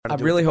I'm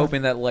really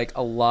hoping that like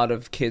a lot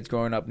of kids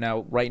growing up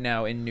now, right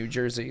now in New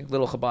Jersey,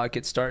 little Chabad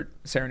kids start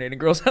serenading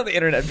girls on the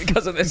internet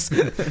because of this.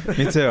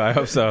 Me too. I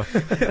hope so.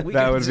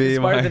 That would be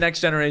inspire the next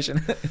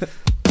generation.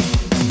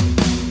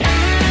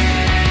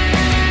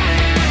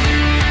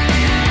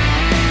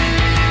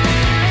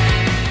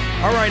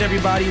 All right,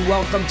 everybody,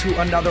 welcome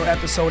to another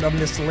episode of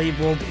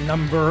Mislabeled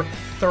number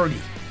 30.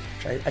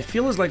 Which I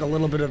feel is like a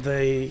little bit of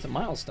It's a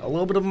milestone. A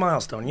little bit of a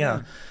milestone,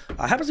 yeah.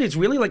 I have to say it's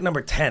really like number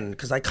 10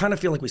 because I kind of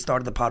feel like we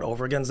started the pod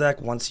over again,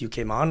 Zach, once you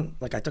came on.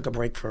 Like I took a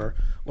break for,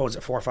 4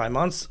 or 5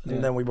 months,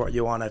 and then we brought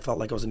you on. I felt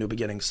like it was a new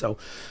beginning, so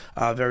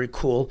very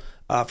cool.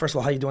 First of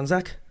all, how you doing,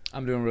 Zach?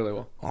 I'm doing really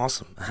well.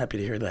 Awesome. Happy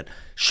to hear that.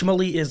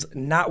 Shmuley is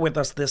not with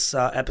us this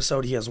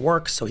episode. He has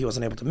work, so he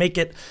wasn't able to make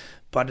it.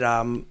 But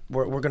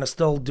we're going to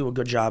still do a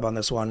good job on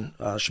this one.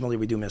 Shmuley,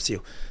 we do miss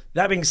you.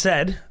 That being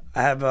said,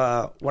 I have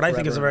what I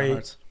think is a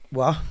very...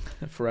 Well,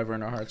 forever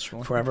in our hearts.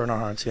 Shmuley. Forever in our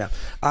hearts, yeah.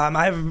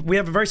 We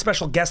have a very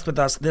special guest with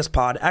us this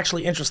pod.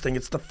 Actually, interesting.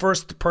 It's the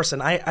first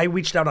person. I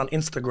reached out on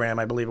Instagram,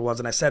 I believe it was,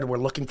 and I said we're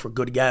looking for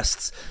good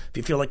guests. If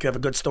you feel like you have a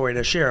good story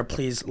to share,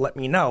 please let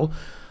me know.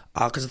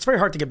 Because it's very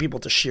hard to get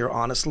people to share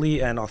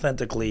honestly and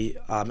authentically,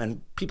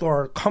 and people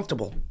are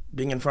comfortable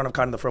being in front of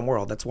kind of the frum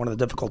world. That's one of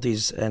the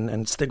difficulties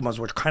and stigmas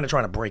we're kind of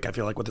trying to break, I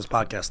feel like, with this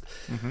podcast.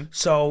 Mm-hmm.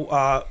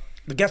 So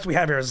the guest we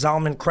have here is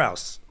Zalman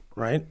Kraus,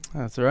 right?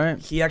 That's right.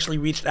 He actually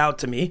reached out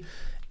to me,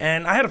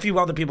 and I had a few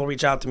other people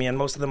reach out to me, and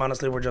most of them,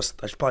 honestly, were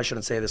just, I probably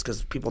shouldn't say this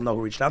because people know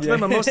who reached out to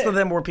them, but most of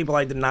them were people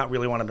I did not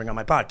really want to bring on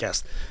my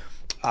podcast.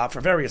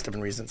 For various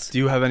different reasons. Do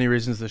you have any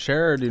reasons to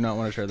share, or do you not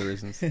want to share the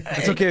reasons?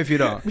 It's okay if you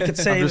don't. We could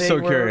say I'm just so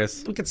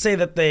curious. We could say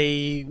that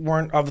they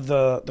weren't of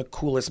the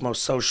coolest,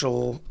 most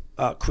social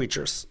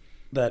creatures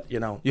that, you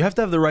know. You have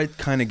to have the right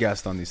kind of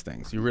guest on these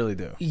things. You really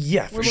do.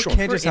 Yeah, for sure. You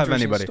can't just have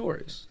anybody.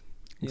 Stories.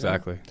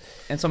 Exactly.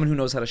 And someone who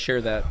knows how to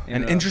share that.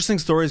 And interesting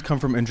stories come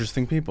from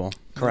interesting people.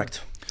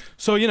 Correct.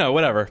 So,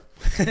 whatever.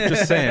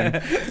 Just saying.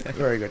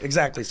 Very good.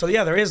 Exactly. So,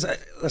 yeah, there is,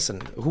 listen,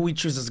 who we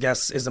choose as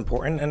guests is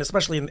important. And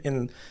especially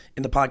in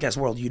the podcast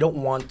world, you don't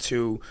want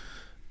to,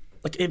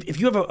 like, if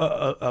you have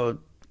a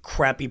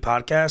crappy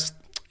podcast,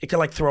 it can,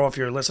 like, throw off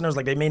your listeners.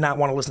 Like, they may not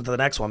want to listen to the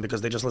next one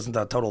because they just listened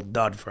to a total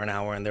dud for an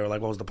hour and they were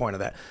like, what was the point of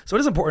that? So,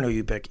 it is important who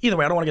you pick. Either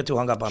way, I don't want to get too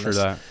hung up on this.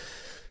 That.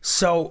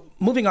 So,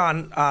 moving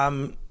on,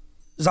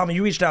 Zalman,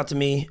 you reached out to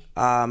me.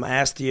 I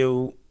asked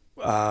you,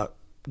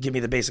 give me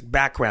the basic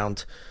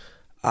background.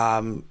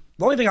 The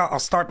only thing I'll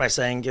start by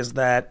saying is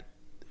that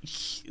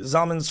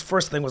Zalman's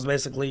first thing was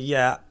basically,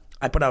 I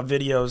put out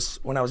videos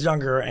when I was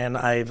younger, and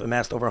I've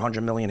amassed over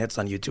 100 million hits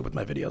on YouTube with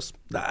my videos.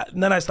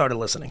 And then I started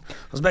listening.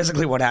 That was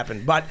basically what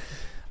happened. But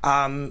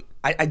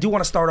I do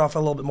want to start off a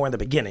little bit more in the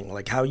beginning,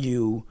 like how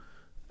you,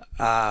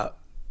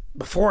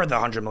 before the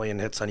 100 million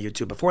hits on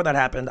YouTube, before that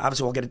happened,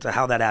 obviously we'll get into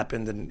how that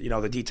happened and,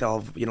 the detail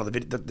of,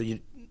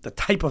 the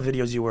type of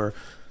videos you were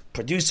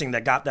producing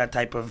that got that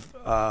type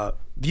of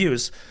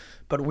views.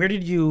 But can we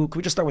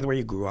just start with where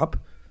you grew up?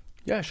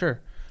 Yeah, sure.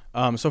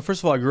 So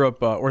first of all, I grew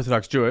up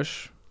Orthodox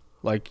Jewish,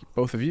 like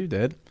both of you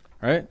did,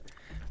 right?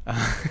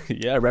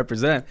 Yeah,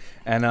 represent.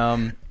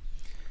 And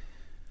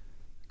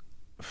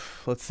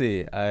let's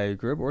see. I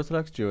grew up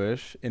Orthodox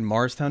Jewish in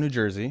Morristown, New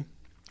Jersey.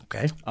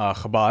 Okay.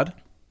 Chabad.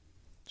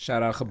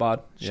 Shout out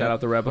Chabad. Shout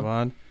out the Rebbe.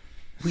 Chabad.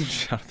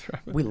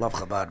 We love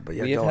Chabad, but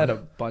we've had a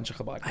bunch of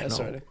Chabad guests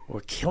already. We're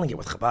killing it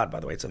with Chabad,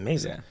 by the way. It's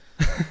amazing.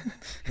 Yeah.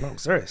 No, I'm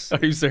serious.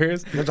 Are you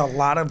serious? There's a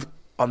lot of...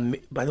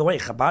 by the way,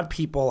 Chabad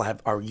people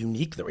are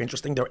unique. They're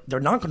interesting. They're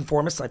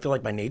nonconformists, I feel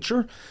like, by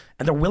nature,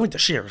 and they're willing to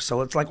share.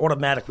 So it's like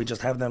automatic. We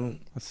just have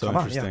them. That's so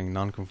interesting.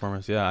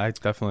 Nonconformists. Yeah, I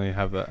definitely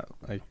have that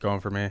like going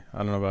for me. I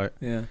don't know about.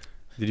 Yeah.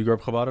 Did you grow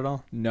up Chabad at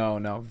all?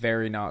 No,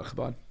 very not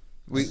Chabad.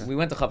 We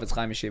went to Chavetz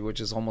Chaim Yeshiva, which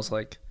is almost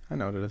like. I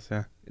know what it is.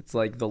 Yeah. It's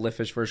like the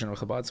Liffish version of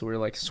Chabad, so we're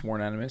like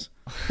sworn enemies.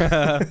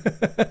 Yeah.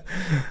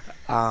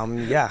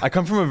 I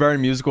come from a very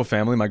musical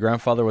family. My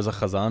grandfather was a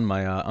chazan.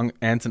 My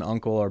aunt and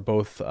uncle are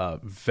both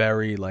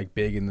very like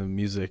big in the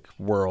music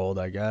world,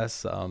 I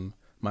guess.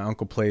 My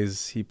uncle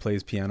plays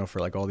piano for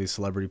like all these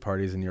celebrity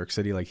parties in New York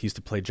City. Like he used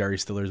to play Jerry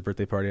Stiller's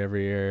birthday party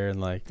every year, and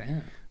like,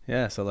 damn.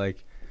 Yeah. So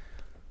like,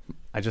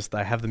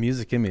 I have the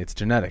music in me. It's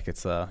genetic.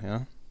 It's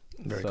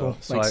very cool.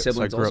 So like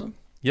siblings also?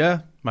 Yeah,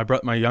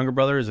 my younger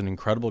brother is an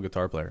incredible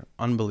guitar player,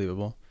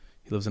 unbelievable.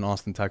 He lives in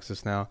Austin,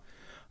 Texas now.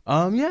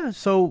 Yeah,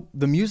 so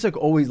the music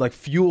always like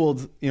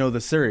fueled,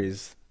 the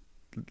series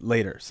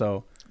later.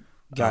 So,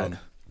 got it.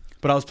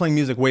 But I was playing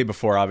music way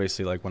before,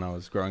 obviously, like when I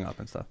was growing up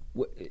and stuff.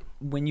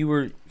 When you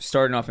were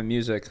starting off in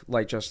music,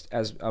 like just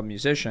as a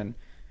musician,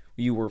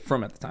 you were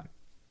from at the time,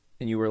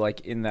 and you were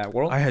like in that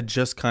world. I had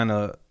just kind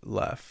of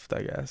left,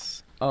 I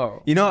guess.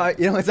 Oh,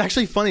 it's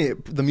actually funny.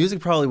 The music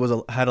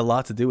probably had a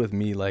lot to do with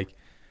me, like.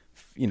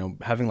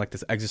 Having like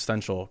this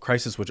existential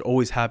crisis, which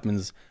always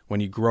happens when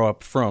you grow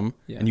up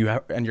and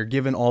you're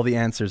given all the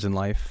answers in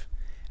life,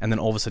 and then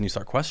all of a sudden you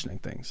start questioning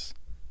things.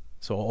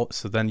 So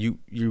then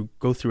you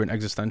go through an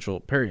existential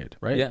period,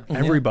 right? Yeah.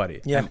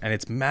 Everybody. Yeah. And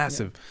it's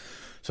massive. Yeah.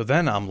 So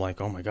then I'm like,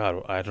 oh my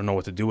God, I don't know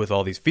what to do with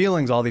all these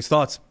feelings, all these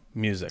thoughts.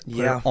 Music. Put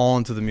it all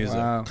into the music.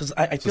 Because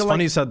I feel it's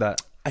funny you said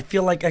that. I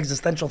feel like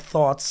existential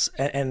thoughts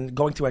and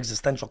going through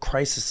existential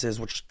crises,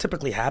 which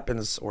typically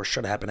happens or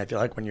should happen, I feel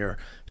like when you're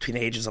between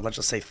the ages of, let's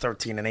just say,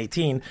 13 and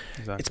 18,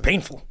 it's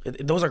painful.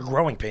 Those are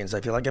growing pains,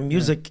 I feel like. And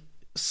music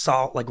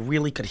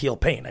really could heal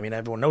pain. I mean,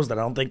 everyone knows that.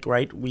 I don't think,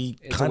 right?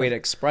 It's a way to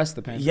express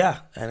the pain. Yeah,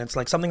 and it's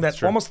like something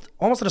that almost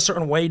in a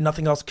certain way,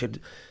 nothing else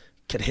could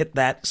hit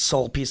that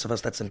soul piece of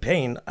us that's in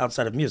pain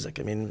outside of music.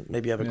 I mean,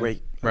 maybe you have a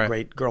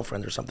great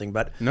girlfriend or something,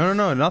 but no,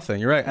 nothing.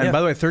 You're right. And by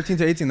the way, 13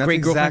 to 18, that's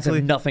great girlfriends exactly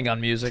have nothing on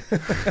music.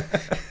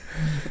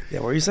 Yeah,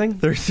 what were you saying?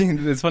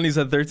 13. It's funny you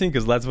said 13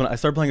 because that's when I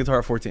started playing guitar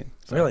at 14.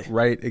 So really?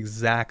 Right,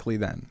 exactly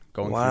then.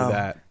 Going through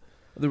that.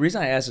 The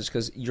reason I asked is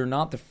because you're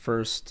not the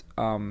first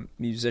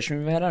musician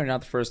we've had on. You're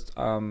not the first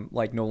no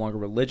longer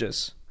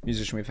religious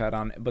musician we've had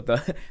on. But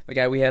the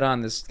guy we had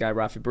on, this guy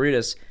Rafi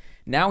Baritas,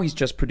 now he's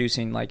just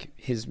producing like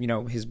his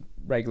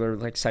regular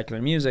like secular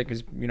music,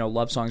 his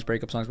love songs,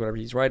 breakup songs, whatever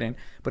he's writing.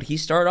 But he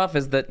started off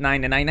as the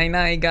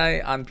 99999 guy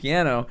on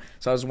piano.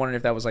 So I was wondering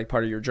if that was like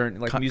part of your journey,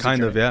 like music.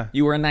 Kind journey. of, yeah.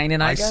 You were a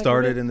 999 I guy?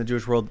 started in the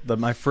Jewish world.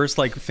 My first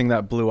like thing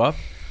that blew up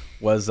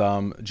was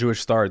Jewish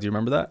Star. Do you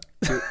remember that?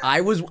 I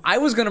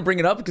was gonna bring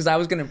it up because I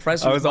was gonna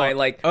impress you with my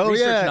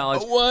research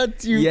knowledge.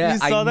 What? You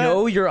saw I that?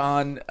 know you're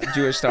on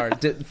Jewish Star.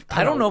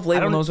 I don't know if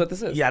Label knows what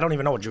this is. Yeah, I don't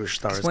even know what Jewish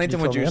Star is. Explain to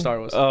him what Jewish Star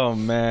was. Oh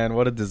man,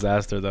 what a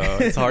disaster though.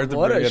 It's hard to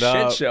What bring a it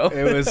up. shit show.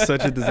 It was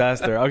such a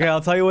disaster. Okay,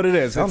 I'll tell you what it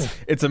is.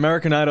 It's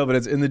American Idol, but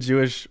it's in the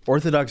Jewish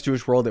Orthodox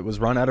Jewish world. It was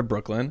run out of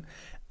Brooklyn.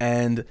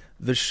 And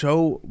the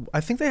show, I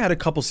think they had a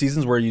couple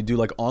seasons where you do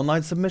like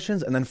online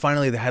submissions, and then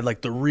finally they had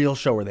like the real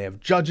show where they have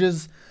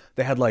judges.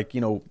 They had like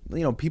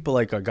people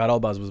like Gad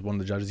Elbaz was one of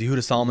the judges.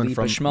 Yehuda Solomon Lipa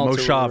from Schmelzer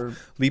Moshav,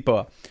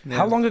 Lipa. Yeah.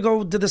 How long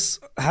ago did this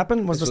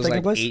happen? Was this taking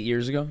like place? 8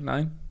 years ago,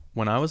 9.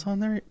 When I was on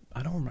there,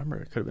 I don't remember.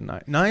 It could have been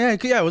 9. No, yeah,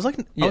 it was like.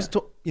 Yeah.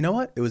 You know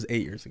what? It was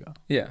 8 years ago.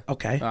 Yeah.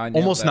 Okay.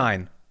 Almost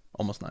 9.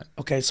 Almost 9.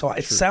 Okay, so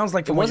it sounds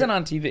like It wasn't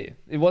on TV.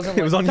 It wasn't.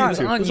 It was on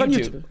YouTube. On It was on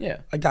YouTube. Yeah.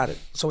 I got it.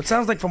 So it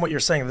sounds like from what you're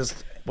saying, this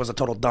was a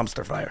total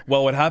dumpster fire.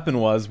 Well, what happened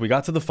was we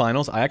got to the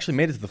finals. I actually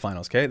made it to the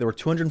finals, okay? There were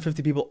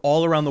 250 people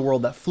all around the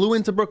world that flew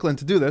into Brooklyn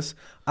to do this.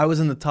 I was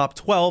in the top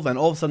 12, and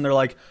all of a sudden they're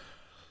like,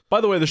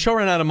 by the way, the show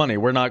ran out of money.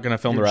 We're not going to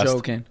film the rest.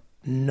 Joking.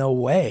 No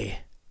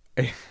way.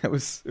 It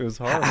was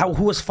horrible.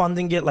 Who was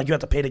funding it? Like you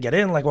had to pay to get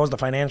in? Like what was the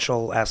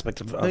financial aspect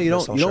of No, you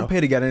this whole show? don't pay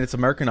to get in. It's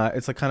American.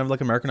 It's like kind of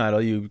like American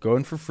Idol. You go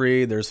in for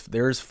free.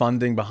 There's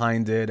funding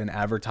behind it and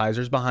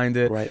advertisers behind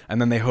it. Right. And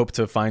then they hope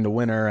to find a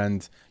winner,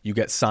 and you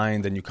get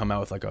signed, and you come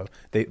out with like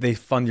they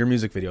fund your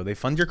music video. They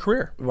fund your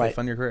career. Right. They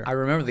fund your career. I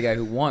remember the guy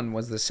who won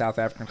was the South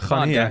African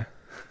Funny, guy.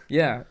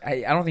 Yeah,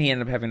 I don't think he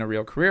ended up having a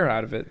real career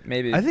out of it.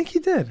 Maybe I think he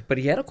did. but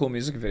he had a cool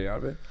music video out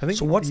of it. I think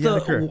So what's he had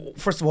a career.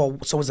 first of all?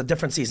 So it was a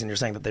different season. You're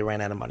saying that they ran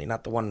out of money,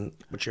 not the one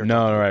which you're.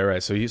 No,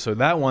 right. So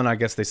that one, I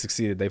guess they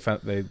succeeded. They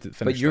finished.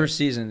 But your it.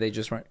 season, they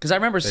just weren't. Because I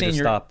remember seeing just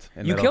your. stopped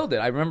in You middle. killed it.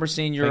 I remember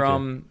seeing your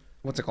Thank you.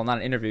 what's it called? Not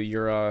an interview.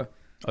 Your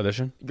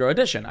Audition. your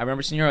audition. I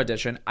remember seeing your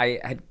audition.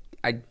 I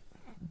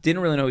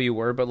didn't really know who you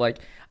were, but like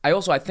I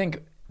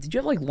think. Did you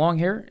have like long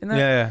hair in that?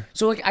 Yeah.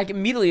 So like I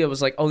immediately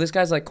was like, oh, this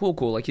guy's like cool.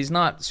 Like he's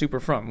not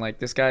super from. Like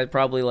this guy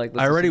probably like.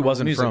 I already listens to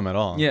wasn't music. from at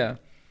all. Yeah.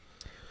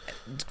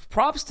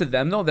 Props to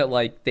them though that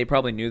like they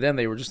probably knew them.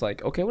 They were just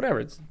like, okay, whatever.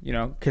 It's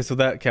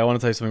Okay, I want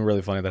to tell you something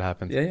really funny that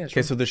happened. Yeah, sure.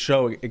 Okay, so the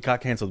show it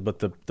got canceled, but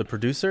the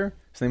producer,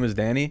 his name was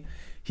Danny.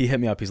 He hit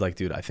me up. He's like,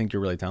 dude, I think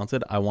you're really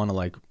talented. I want to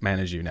like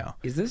manage you now.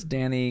 Is this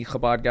Danny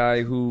Chabad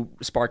guy who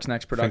Sparks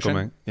Next production?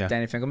 Finkelman, yeah.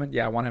 Danny Finkelman.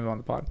 Yeah, I want him on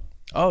the pod.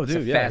 Oh, dude,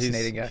 He's a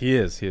fascinating guy. He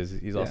is.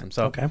 He's awesome.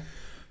 So Okay.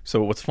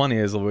 So what's funny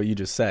is what you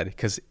just said,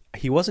 because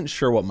he wasn't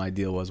sure what my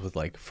deal was with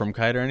like From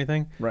Kite or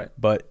anything. Right.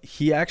 But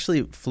he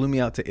actually flew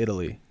me out to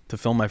Italy to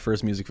film my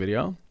first music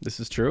video. This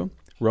is true.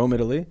 Rome,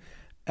 Italy.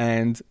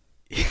 And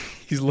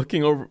he's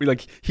looking over,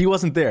 like he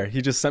wasn't there.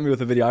 He just sent me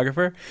with a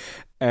videographer,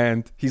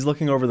 and he's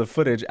looking over the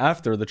footage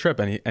after the trip,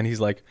 and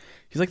he's like,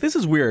 this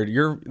is weird.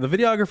 The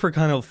videographer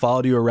kind of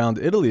followed you around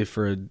Italy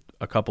for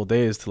a couple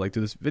days to like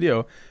do this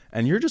video,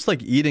 and you're just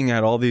like eating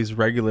at all these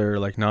regular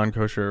like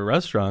non-kosher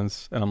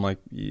restaurants. And I'm like,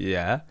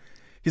 yeah.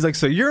 He's like,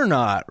 so you're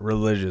not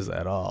religious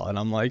at all? And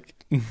I'm like,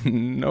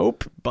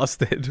 nope,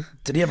 busted.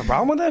 Did he have a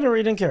problem with that, or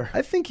he didn't care?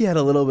 I think he had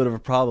a little bit of a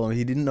problem.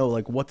 He didn't know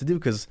like what to do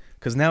because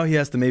now he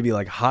has to maybe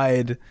like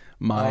hide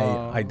my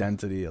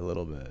identity a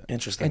little bit.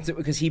 Interesting.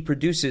 Because he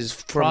produces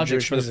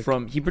projects Jewish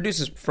music. he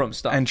produces from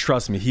stuff. And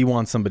trust me, he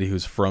wants somebody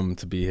who's from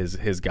to be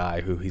his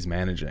guy who he's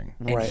managing.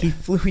 And Right. he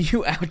flew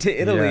you out to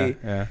Italy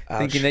Yeah.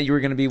 thinking that you were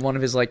going to be one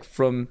of his like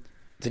from.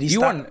 Did he You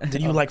stop? weren't-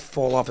 Did you like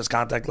fall off his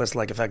contact list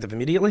like effective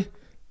immediately?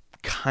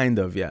 Kind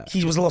of, yeah.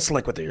 He was a little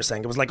slick with it. You're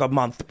saying it was like a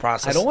month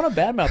process. I don't want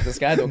to badmouth this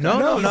guy though.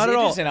 No, He's not at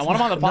all. interesting. I want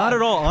him on the pod. Not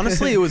at all.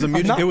 Honestly, it was a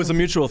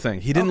mutual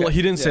thing. He didn't Okay.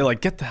 he didn't say Yeah.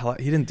 like get the hell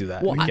out. He didn't do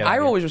that. Well, Get out I of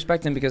here. always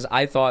respect him because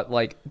I thought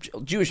like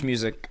Jewish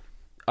music,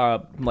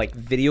 like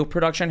video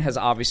production has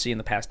obviously in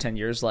the past 10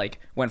 years like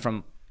went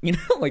from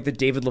like the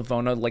David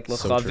Lavona like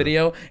Lecha true.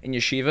 video in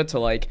Yeshiva to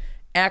like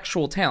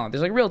actual talent.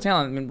 There's like real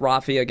talent. I mean,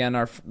 Rafi again,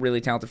 our really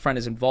talented friend,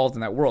 is involved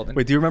in that world. And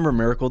Wait, do you remember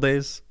Miracle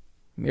Days?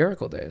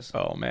 Miracle Days.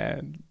 Oh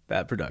man,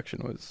 that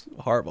production was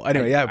horrible.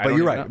 Anyway, I but don't you're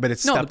even right. know. But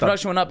it's no, the stepped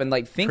production up. went up, and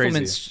like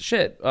Finkelman's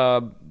shit,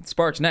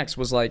 Sparks Next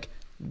was like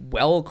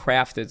well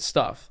crafted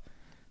stuff.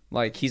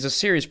 Like he's a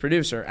serious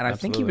producer, and I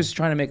think he was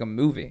trying to make a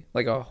movie,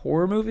 like a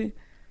horror movie.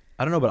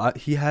 I don't know, but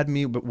he had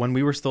me. But when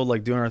we were still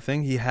like doing our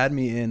thing, he had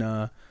me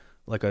in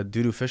like a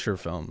Dudu Fisher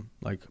film,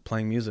 like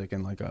playing music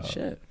and like a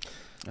shit.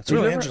 It's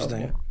really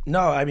interesting.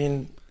 No, I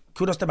mean,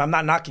 kudos to him. I'm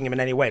not knocking him in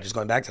any way. Just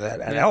going back to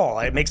that at all,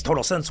 it makes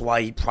total sense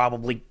why he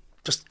probably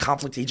just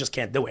conflict. He just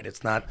can't do it.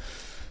 It's not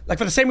like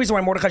for the same reason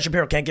why Mordecai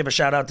Shapiro can't give a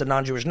shout out to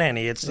non-Jewish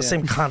nanny. It's the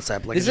same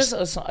concept. Like it's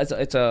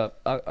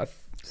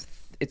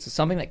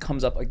something that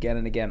comes up again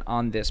and again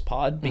on this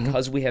pod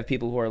because we have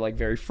people who are like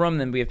very from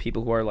them. We have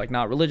people who are like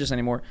not religious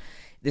anymore.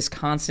 This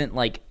constant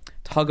like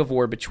tug of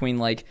war between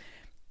like.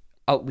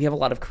 We have a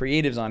lot of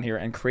creatives on here,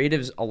 and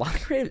a lot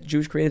of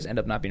Jewish creatives end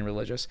up not being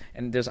religious.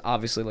 And there's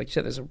obviously, like you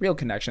said, there's a real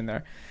connection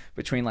there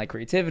between like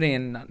creativity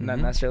and not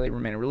necessarily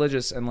remaining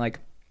religious, and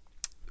like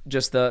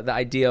just the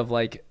idea of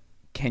like,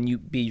 can you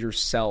be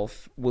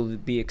yourself? Will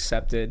it be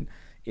accepted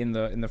in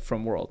the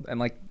frum world? And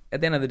like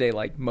at the end of the day,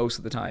 like most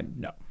of the time,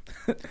 no.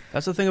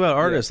 That's the thing about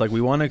artists. Like we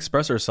want to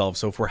express ourselves,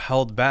 so if we're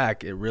held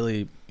back, it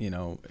really,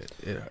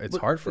 it's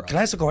hard for us. Can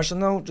I ask a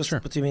question though? Just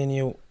between me and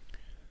you,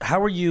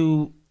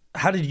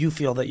 how did you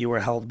feel that you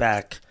were held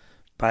back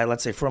by,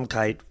 let's say,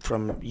 Frumkeit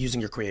from using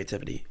your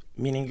creativity?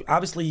 Meaning,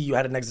 obviously, you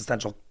had an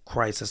existential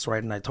crisis,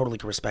 right? And I totally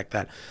can respect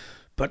that.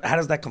 But how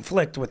does that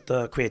conflict with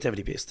the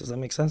creativity piece? Does that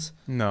make sense?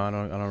 No, I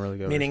don't really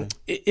get it. Meaning,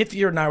 if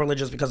you're not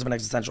religious because of an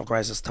existential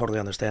crisis, totally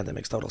understand. That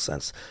makes total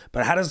sense.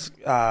 But how does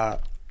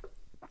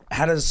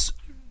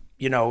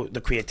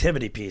the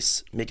creativity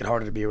piece make it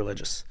harder to be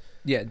religious?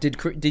 Yeah.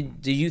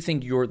 Do you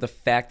think the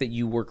fact that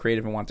you were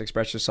creative and wanted to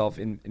express yourself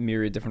in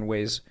myriad different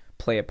ways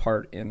play a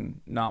part in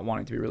not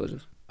wanting to be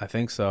religious? I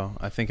think so.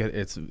 I think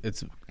it's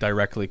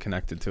directly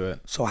connected to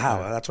it. So how?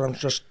 That's what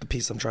the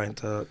piece I'm trying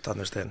to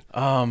understand.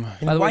 By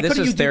the way, this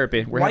is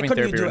therapy. Why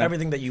couldn't you do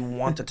everything that you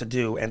wanted to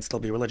do and still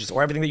be religious,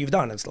 or everything that you've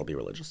done and still be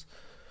religious?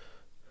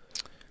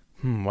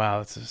 Wow,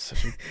 it's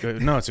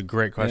a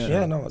great question.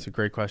 Yeah, no, it's a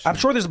great question. I'm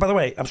sure there's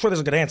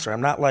a good answer.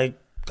 I'm not like,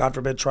 God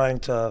forbid, trying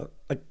to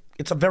like.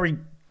 It's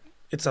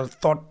a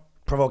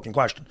thought-provoking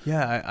question.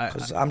 Yeah,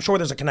 because I'm sure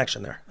there's a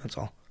connection there. That's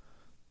all.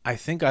 I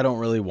think I don't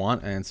really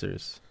want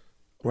answers.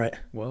 Right.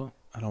 Well,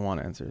 I don't want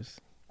answers.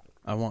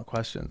 I want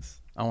questions.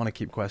 I want to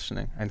keep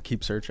questioning and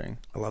keep searching.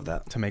 I love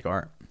that. To make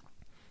art.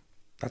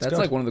 That's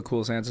like one of the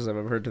coolest answers I've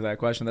ever heard to that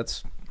question.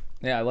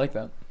 I like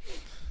that.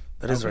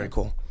 That is very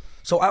cool.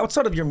 So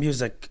outside of your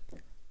music,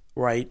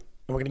 right, and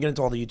we're going to get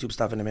into all the YouTube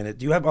stuff in a minute,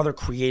 do you have other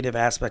creative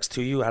aspects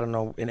to you, I don't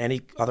know, in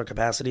any other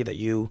capacity that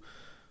you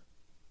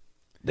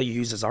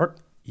use as art?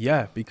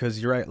 Yeah,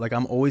 because you're right. Like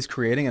I'm always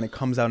creating and it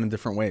comes out in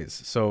different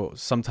ways. So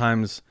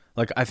sometimes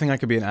like I think I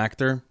could be an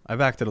actor.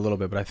 I've acted a little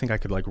bit, but I think I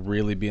could like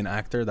really be an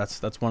actor.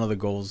 That's one of the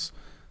goals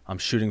I'm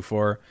shooting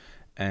for.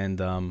 And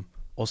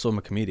also I'm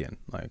a comedian.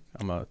 Like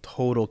I'm a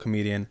total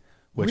comedian,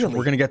 which we're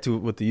going to get to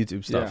with the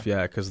YouTube stuff.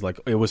 Yeah, cuz like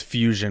it was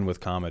fusion with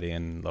comedy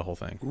and the whole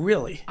thing.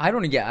 Really? I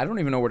don't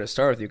even know where to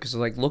start with you cuz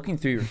like looking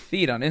through your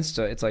feed on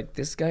Insta, it's like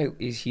this guy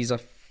he's a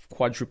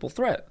quadruple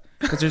threat.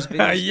 Because there's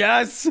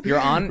yes,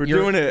 you're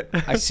doing it.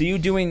 I see you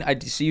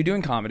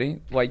doing comedy,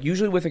 like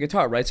usually with a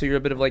guitar, right? So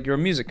you're a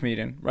music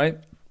comedian, right?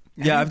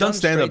 Yeah, I've done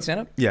stand up.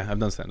 Stand-up? Yeah, I've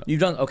done stand up. You've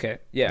done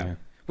yeah.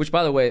 Which,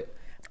 by the way,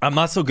 I'm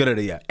not so good at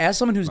it yet. As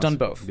someone who's done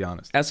both, to be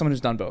honest,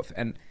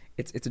 and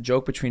it's a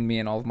joke between me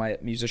and all of my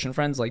musician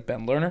friends, like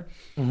Ben Lerner.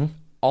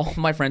 All of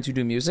my friends who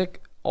do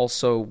music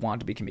also want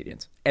to be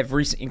comedians,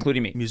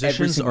 including me.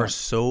 Musicians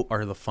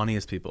are the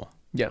funniest people.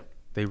 Yeah.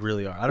 They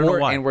really are. I don't know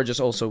why. And we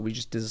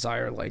just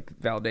desire like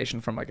validation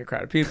from like a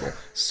crowd of people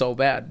so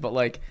bad. But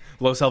like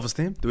low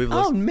self-esteem? Do we have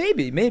low?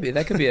 Maybe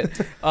that could be it.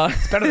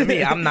 It's better than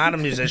me. I'm not a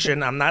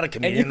musician. I'm not a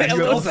comedian. That's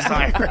low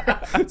desire.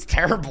 It's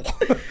terrible.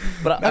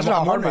 But that's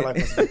how hard my life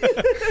is.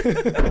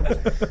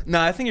 No,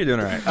 I think you're doing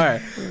all right. All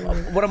right.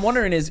 What I'm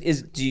wondering is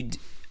do you,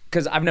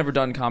 because I've never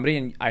done comedy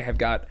and I have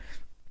got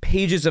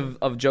pages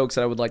of jokes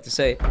that I would like to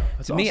say.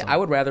 To me, I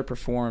would rather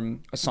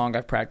perform a song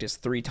I've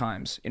practiced 3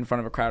 times in front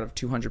of a crowd of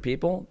 200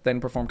 people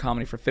than perform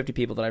comedy for 50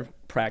 people that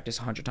I've practiced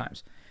 100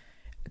 times.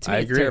 To me,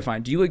 it's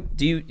terrifying. Do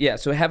you? Yeah.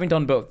 So having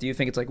done both, do you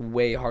think it's like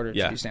way harder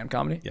to do stand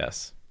comedy?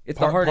 Yes. It's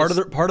the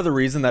hardest. Part of the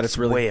reason that it's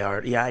really way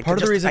hard. Yeah. Part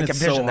of the reason it's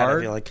so hard.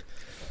 I feel like.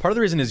 Part of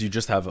the reason is you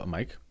just have a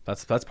mic.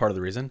 That's part of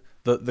the reason.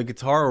 The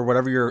guitar or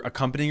whatever you're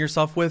accompanying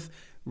yourself with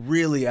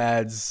really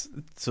adds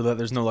so that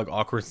there's no like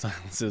awkward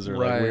silences or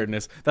like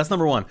weirdness. That's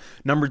number one.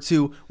 Number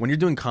two, when you're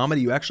doing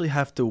comedy, you actually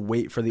have to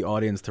wait for the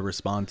audience to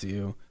respond to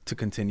you to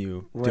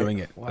continue doing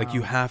it. Wow. Like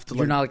you have to.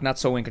 You're not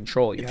so in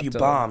control. If you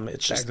bomb,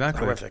 it's just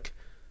horrific.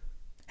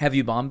 Have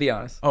you bombed? Be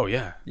honest. Oh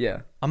yeah.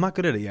 Yeah. I'm not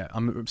good at it yet.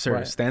 I'm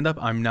serious. Stand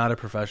up. I'm not a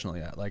professional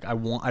yet. Like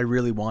I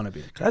really want to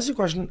be. Can I ask you a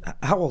question?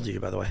 How old are you,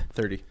 by the way?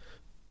 30.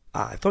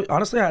 I thought,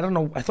 honestly, I don't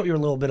know. I thought you were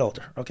a little bit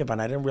older. Okay, fine.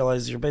 I didn't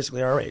realize you're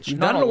basically our age. I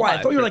don't know why. I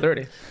thought you were like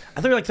 30. I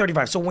thought you were like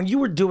 35. So when you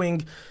were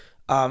doing,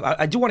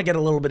 I do want to get a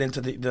little bit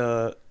into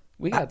the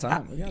We got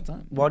time. We got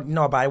time. Well,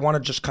 no, but I want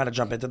to just kind of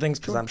jump into things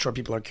because I'm sure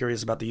people are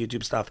curious about the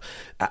YouTube stuff.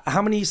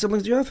 How many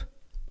siblings do you have?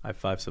 I have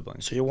 5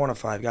 siblings. So you're one of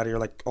 5. Got it. You're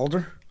like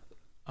older?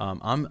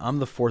 I'm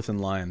the 4th in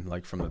line,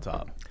 like from the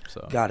top.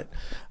 So Got it.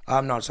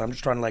 No, so I'm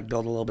just trying to like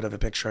build a little bit of a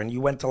picture. And you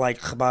went to like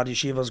Chabad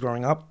yeshivas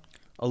growing up?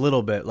 a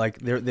little bit. Like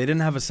they didn't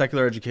have a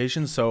secular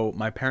education, so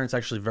my parents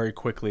actually very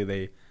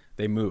quickly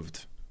they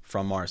moved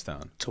from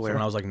Morristown. To where? So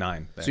when I was like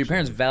 9. So your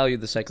parents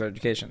valued the secular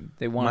education.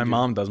 They wanted My you-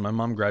 mom does. My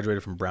mom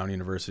graduated from Brown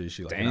University.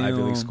 She like an Ivy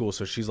Damn. League school,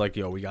 so she's like,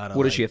 yo, we gotta.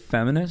 What like, is she, a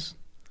feminist?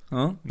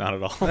 Huh? Not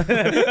at all.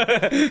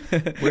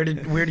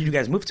 Where did you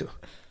guys move to?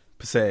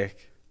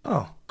 Passaic.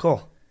 Oh,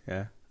 cool.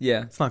 Yeah.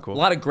 Yeah. It's not cool. A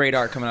lot of great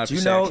art coming out Do of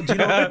you know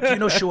Passaic. do you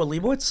know Shua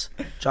Leibowitz?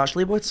 Josh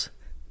Leibowitz?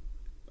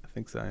 I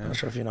think so. I'm Yeah. not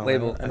sure if you know.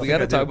 Label. I don't We think got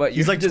to I do. talk about your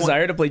He's like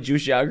desire to play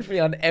Jewish geography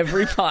on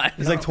every pod.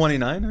 He's like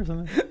 29 or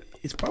something.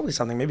 He's probably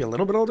something, maybe a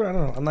little bit older. I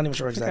don't know. I'm not even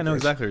sure I think exactly. I know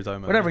exactly what you're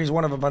talking about. Whatever. He's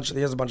one of a bunch. He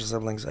has a bunch of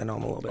siblings. I know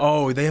him a little bit.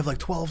 Oh, they have like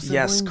 12 siblings?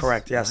 yes,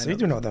 correct. Yes, I so you know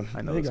do know them. them.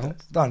 I know There you those go.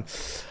 guys.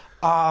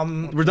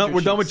 Done. We're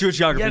done with Jewish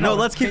geography. Yeah, no,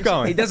 no, let's keep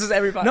going. He does this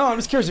every pod. No, I'm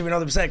just curious if you know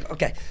the Passaic.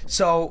 Okay,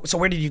 so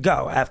where did you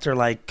go after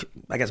like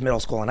I guess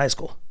middle school and high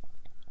school?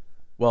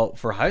 Well,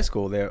 for high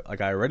school,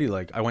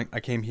 I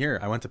came here.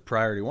 I went to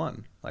Priority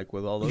 1, like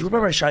with all those. You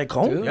remember guys. Shai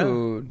Cohn?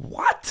 Dude.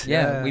 What?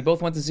 Yeah, Yeah. we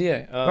both went to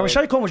ZA. Remember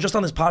Shai Cohn was just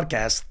on this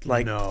podcast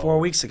like No. 4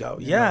 weeks ago.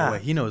 No Yeah, way.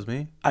 He knows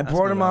me. I Ask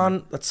brought me him about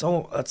on.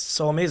 That's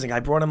so amazing.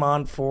 I brought him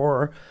on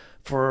for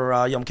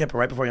Yom Kippur.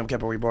 Right before Yom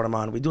Kippur, we brought him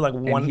on. We do like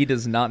one. And he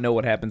does not know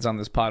what happens on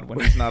this pod when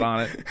he's not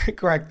on it.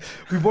 Correct.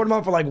 We brought him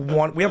on for like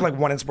one. We have like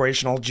one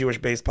inspirational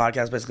Jewish-based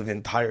podcast basically the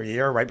entire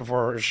year, right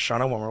before Rosh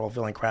Hashanah, when we're all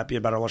feeling crappy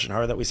about our Lashon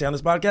Hara that we say on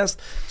this podcast.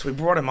 So we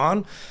brought him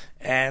on,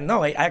 and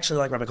no, I actually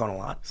like Rabbi Cohn a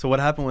lot. So what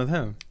happened with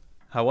him?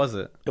 How was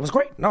it? It was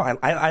great. No,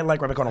 I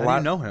like Rabbi Cohn a How lot. do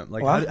you know him?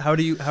 Like, What? how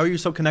are you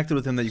so connected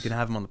with him that you can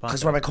have him on the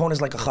Because podcast? Rabbi Cohn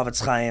is like a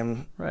Chavetz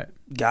Chaim Right.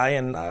 guy,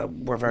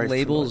 and we're very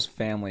Label's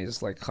family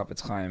is like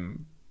Chafetz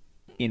Chaim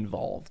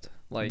involved.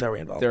 Like Very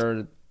involved.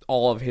 They're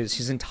all of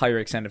his entire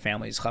extended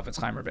family is Chafetz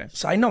Chaim Rebbe.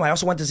 So I know. I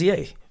also went to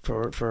ZA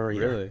for a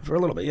year. Really? For a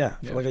little bit, yeah.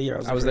 For like a year.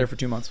 I was there for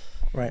 2 months.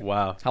 Right.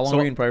 Wow. How long So-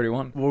 were you in Priority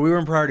 1? Well, we were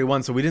in Priority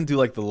 1, so we didn't do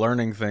like the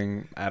learning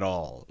thing at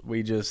all.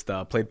 We just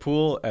played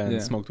pool and Yeah.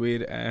 smoked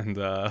weed and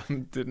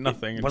did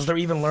nothing. Was there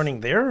even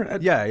learning there?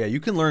 Yeah, you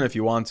can learn if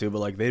you want to, but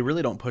like they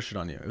really don't push it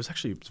on you. It's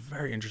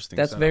very interesting.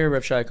 That's setup. very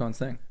Reb Shai Cohn's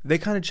thing. They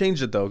kind of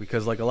changed it though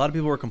because like a lot of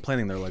people were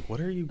complaining. They're like,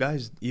 "What are you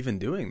guys even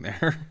doing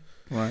there?"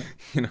 Right.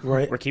 You know.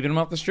 Right. We're keeping him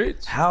off the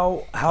streets.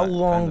 How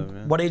long? of,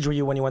 yeah. What age were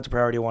you when you went to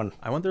Priority 1?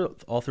 I went there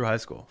all through high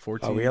school.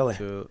 14 Oh, really?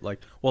 to like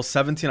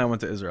 17. I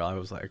went to Israel. I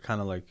was like kind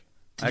of like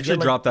Did I you actually get,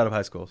 like- dropped out of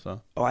high school.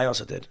 So Oh, I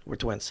also did. We're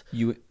twins.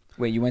 You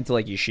went to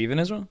like yeshiva in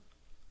Israel?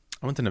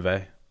 I went to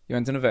Neve. You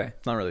went to Neve.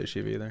 Not really a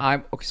yeshiva either.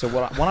 I'm okay. So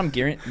what I'm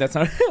gearing. That's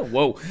not.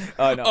 Whoa.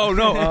 No. Oh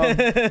no!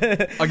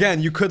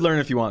 Again, you could learn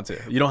if you want to.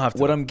 You don't have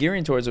to. What I'm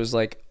gearing towards is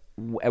like,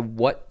 at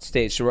what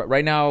stage? So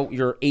right now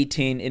you're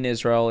 18 in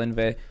Israel in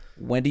Neve.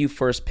 When do you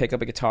first pick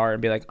up a guitar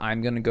and be like,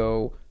 I'm gonna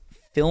go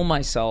film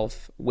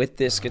myself with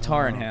this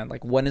guitar in hand?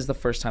 Like, when is the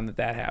first time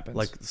that happens?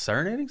 like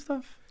serenading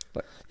stuff?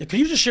 Yeah, could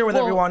you just share with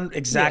Well, everyone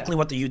exactly yeah.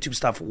 what the YouTube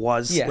stuff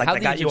was? Yeah, like how that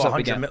the got YouTube you stuff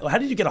 100 began. How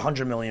did you get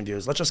 100 million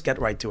views? Let's just get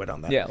right to it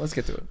on that. yeah, let's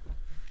get to it.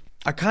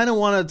 I kind of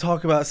want to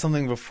talk about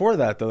something before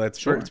that though. It's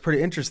Sure. it's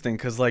pretty interesting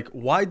because like,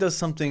 why does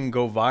something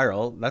go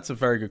viral? That's a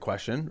very good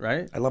question,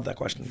 right? I love that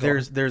question.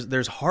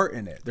 There's heart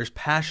in it. There's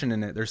passion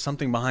in it. There's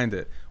something behind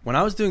it. When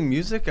I was doing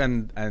music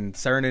and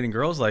serenading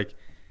girls, like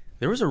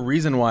there was a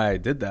reason why I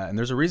did that, and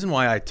there's a reason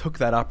why I took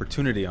that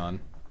opportunity on.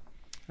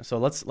 So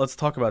let's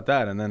talk about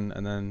that, and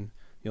then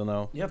you'll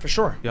know. Yeah, for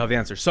sure. You'll have the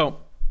answer. So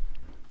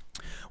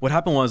what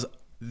happened was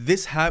the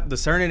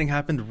serenading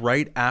happened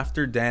right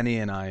after Danny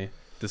and I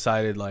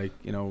decided like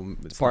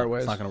it's Part not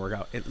ways. going to work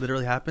out. It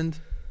literally happened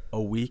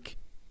a week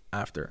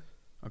after.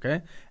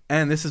 Okay,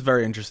 and this is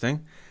very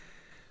interesting.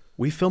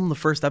 We filmed the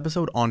first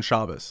episode on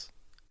Shabbos,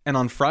 and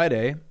on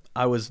Friday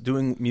I was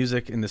doing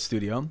music in the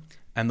studio,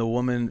 and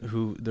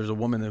there's a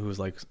woman who's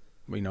like,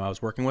 I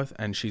was working with,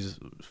 and she's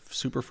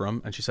super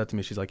frum, and she said to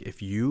me, she's like,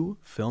 if you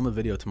film a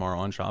video tomorrow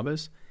on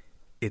Shabbos,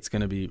 it's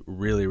going to be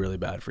really, really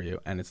bad for you,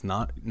 and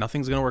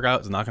nothing's going to work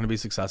out. It's not going to be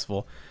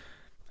successful.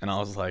 And I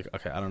was like,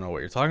 okay, I don't know what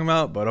you're talking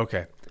about, but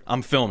okay,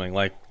 I'm filming,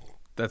 like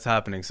that's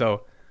happening.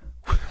 So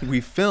we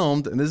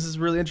filmed, and this is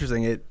really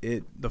interesting.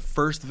 The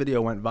first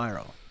video went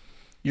viral.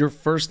 Your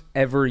first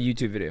ever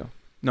YouTube video.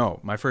 No,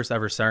 my first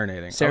ever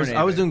serenading. Serenading.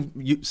 I was doing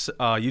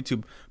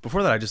YouTube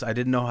before that. I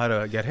didn't know how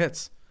to get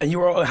hits. And you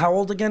were how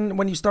old again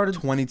when you started?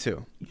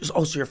 22.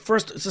 Oh, so your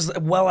first. This is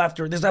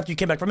after you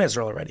came back from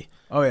Israel already.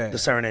 Oh yeah, The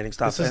serenading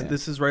stuff.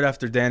 This is right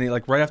after Danny,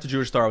 like right after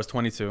Jewish Star. I was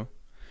 22,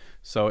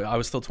 so I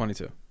was still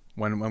 22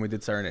 when we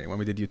did serenading, when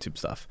we did YouTube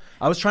stuff.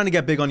 I was trying to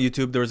get big on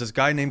YouTube. There was this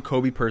guy named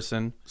Kobe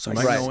Person. So You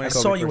might know him. I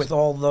Kobe saw you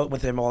Person.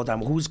 with him all the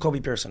time. Who's Kobe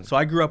Pearson? So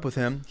I grew up with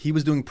him. He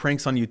was doing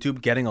pranks on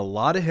YouTube, getting a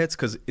lot of hits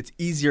because it's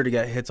easier to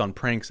get hits on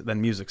pranks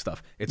than music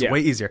stuff. It's Yeah. way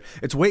easier.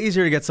 It's way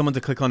easier to get someone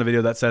to click on a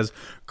video that says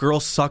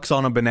 "girl sucks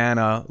on a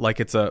banana" like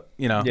it's a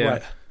Yeah.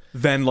 Right.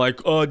 than like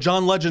a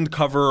John Legend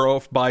cover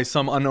by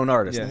some unknown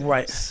artist. Yeah.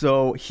 Right.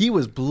 So he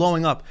was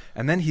blowing up,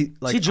 and then he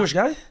like Is he a Jewish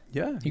guy?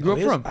 Yeah, He grew up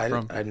He is?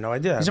 from. I had no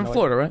idea. He's I from had no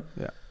Florida, right?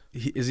 yeah.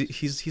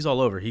 He's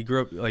all over. He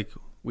grew up like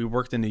we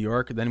worked in New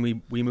York. Then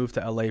we moved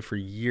to LA for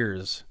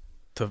years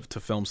to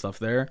film stuff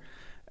there,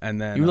 and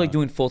then You were like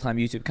doing full-time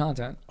YouTube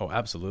content. oh,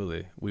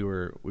 absolutely. We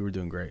were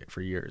doing great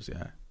for years.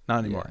 Yeah, not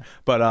anymore. Yeah.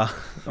 But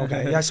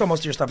Okay. Yeah, I saw most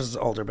of your stuff as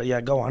older, but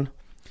yeah, go on.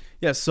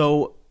 yeah.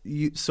 So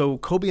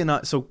Kobe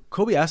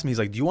Kobe asked me, he's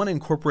like, "Do you want to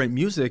incorporate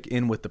music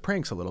in with the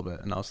pranks a little bit?"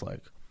 And I was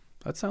like,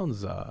 "That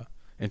sounds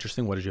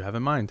interesting. What did you have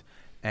in mind?"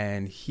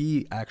 And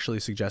he actually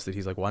suggested,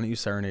 he's like, "Why don't you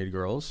serenade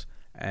girls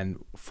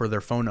and for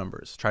their phone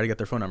numbers, try to get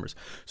their phone numbers?"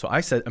 So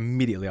I said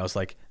immediately, I was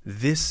like,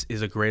 "This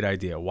is a great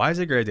idea. Why is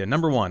it a great idea?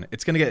 Number one,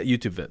 it's going to get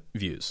YouTube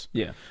views."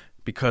 Yeah.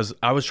 Because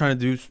I was trying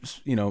to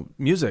do,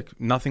 music.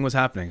 Nothing was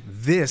happening.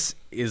 This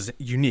is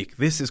unique.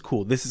 This is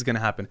cool. This is going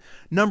to happen.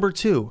 Number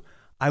two,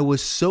 I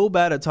was so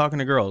bad at talking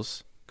to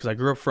girls because I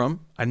grew up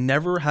I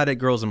never had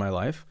girls in my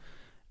life.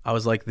 I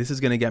was like, this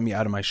is going to get me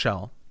out of my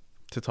shell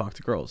to talk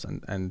to girls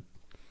and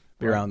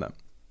be around them.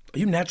 Are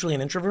you naturally an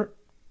introvert?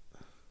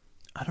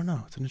 I don't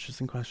know. It's an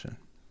interesting question.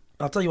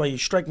 I'll tell you why. You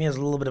strike me as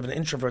a little bit of an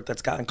introvert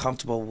that's gotten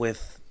comfortable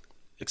with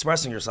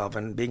expressing yourself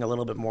and being a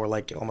little bit more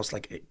like, almost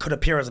like it could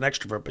appear as an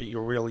extrovert, but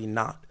you're really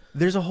not.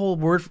 There's a whole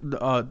word.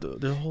 There's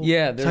a whole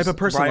type of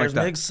person like that.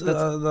 Myers-Briggs,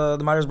 the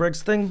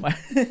Myers-Briggs thing.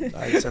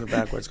 I said it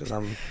backwards because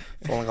I'm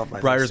falling off my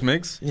face.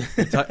 Myers-Briggs?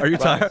 Are you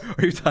tired?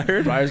 Are you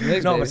tired?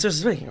 Myers-Briggs, No, baby. but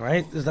seriously speaking,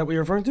 right? Is that what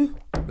you're referring to?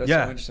 That's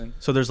Yeah. so interesting.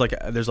 So there's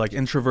like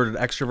introverted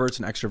extroverts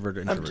and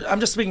extroverted introverts. I'm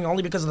just speaking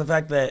only because of the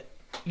fact that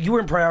you were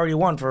in Priority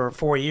One for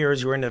 4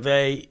 years. You were in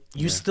Neve.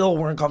 You still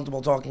weren't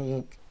comfortable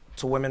talking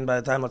to women by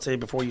the time, let's say,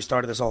 before you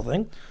started this whole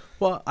thing.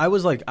 Well, I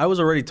was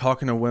already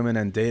talking to women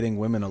and dating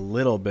women a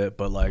little bit,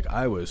 but like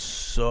I was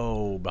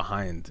so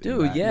behind. in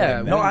Dude, that.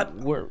 yeah. No,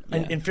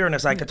 man, in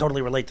fairness, I could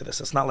totally relate to this.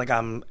 It's not like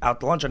I'm out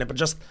to lunch on it, but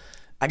just,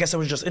 I guess it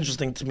was just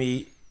interesting to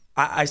me.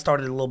 I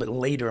started a little bit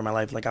later in my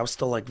life. Like I was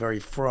still like very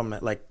from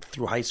it, like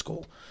through high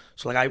school.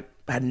 So like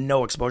I had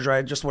no exposure.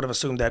 I just would have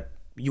assumed that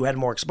you had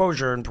more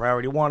exposure in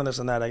Priority One and this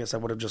and that. I guess I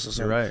would have just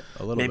assumed. You're right,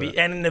 a little maybe. bit.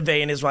 And in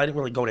Neve in Israel, I didn't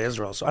really go to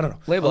Israel, so I don't know.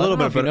 Label, A I little don't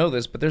know bit, if you but- know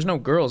this, but there's no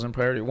girls in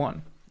Priority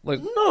One. Like,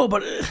 No,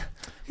 but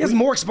he has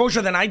more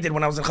exposure than I did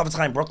when I was in Chavetz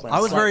Chaim, Brooklyn. I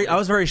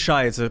was very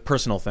shy. It's a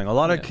personal thing. A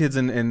lot of kids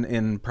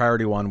in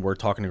Priority One were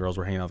talking to girls,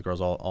 were hanging out with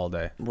girls all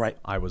day. Right.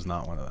 I was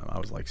not one of them. I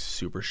was like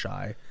super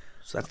shy.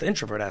 So that's the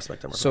introvert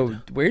aspect. I'm so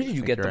referring to. where did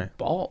you get you're the right.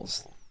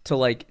 balls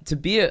to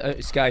be a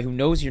guy who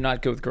knows you're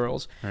not good with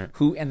girls,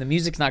 and the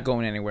music's not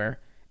going anywhere,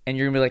 and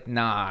you're gonna be like,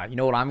 nah, you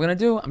know what I'm gonna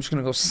do? I'm just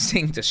gonna go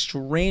sing to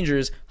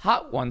strangers,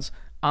 hot ones,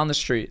 on the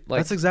street. Like,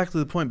 That's exactly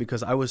the point,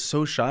 because I was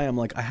so shy. I'm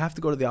like, I have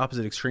to go to the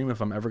opposite extreme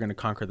if I'm ever going to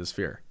conquer this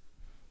fear.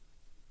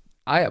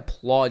 I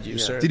applaud you,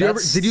 sir. Did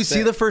you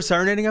see the first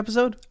serenading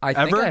episode? I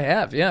think I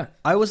have, yeah.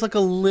 I was like a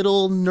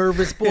little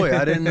nervous boy.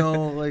 I didn't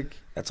know, like.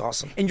 That's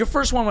awesome. And your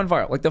first one went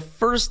viral. Like the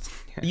first,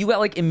 you got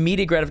like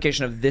immediate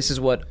gratification of this is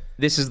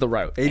the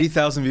route.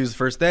 80,000 views the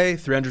first day,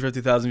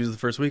 350,000 views the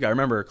first week. I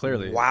remember it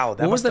clearly. Wow.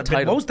 That What was must the have been-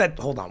 title? What was that?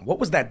 Hold on. What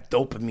was that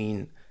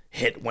dopamine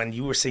hit when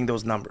you were seeing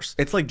those numbers?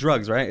 It's like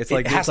drugs, right? It's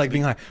like has to be.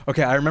 being high.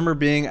 Okay, I remember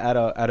being at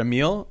a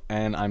meal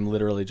and I'm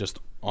literally just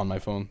on my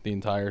phone the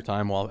entire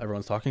time while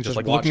everyone's talking, just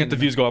like looking watching at the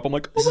views go up. I'm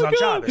like, oh This is my on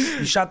God. Shabbos.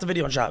 You shot the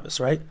video on Shabbos,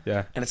 right?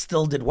 Yeah. And it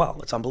still did well.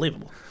 It's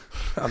unbelievable.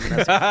 I'm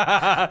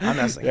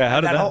messing. Yeah,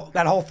 how did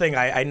that whole thing,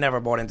 I never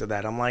bought into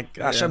that. I'm like,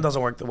 Hashem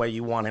doesn't work the way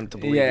you want him to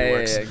believe Yeah, he yeah,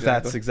 works. yeah, exactly.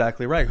 That's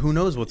exactly right. Who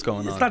knows what's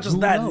going on? It's not just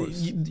Who that.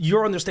 knows?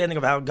 Your understanding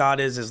of how God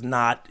is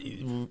not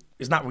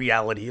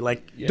reality.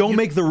 Like, Don't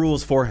make the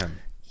rules for him.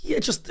 yeah,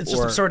 it's just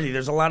absurdity.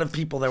 There's a lot of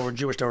people that were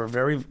Jewish that were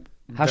very.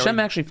 Hashem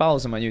actually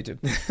follows him on YouTube.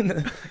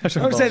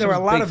 I would say there were a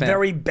lot Big of fan.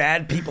 very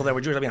bad people that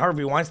were Jewish. I mean,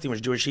 Harvey Weinstein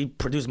was Jewish. He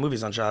produced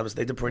movies on Shabbos.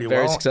 They did pretty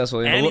Very well.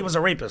 successfully. And he was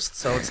a rapist.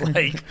 So it's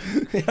like,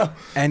 you know.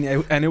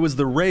 And it was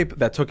the rape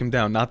that took him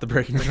down, not the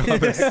breaking of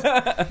Shabbos.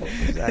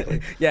 Exactly.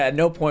 Yeah, at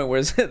no point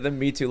was the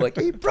Me Too like,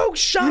 he broke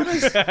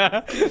Shabbos.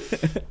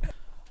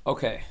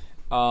 Okay.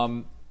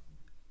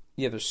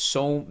 Yeah, there's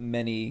so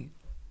many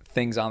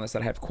things on this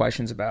that I have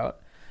questions about.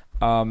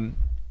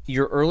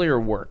 Your earlier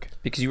work,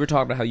 because you were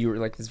talking about how you were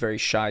like this very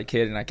shy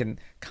kid, and I can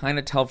kind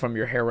of tell from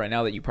your hair right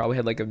now that you probably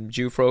had like a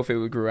Jew fro if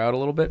it grew out a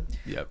little bit.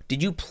 Yep.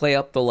 Did you play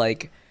up the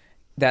like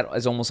that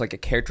as almost like a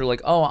character,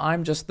 like, oh,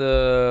 I'm just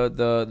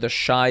the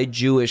shy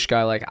Jewish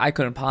guy, like I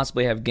couldn't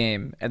possibly have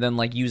game, and then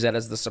like use that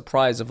as the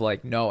surprise of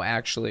like, no,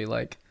 actually,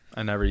 like,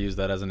 I never used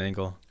that as an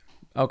angle.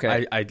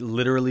 okay, I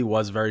literally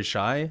was very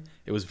shy.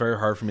 It was very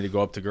hard for me to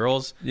go up to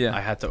girls. Yeah.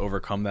 I had to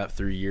overcome that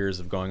through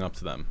years of going up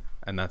to them.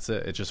 And that's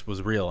it. It just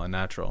was real and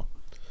natural.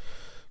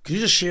 Could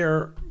you just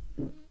share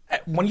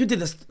when you did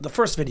this, the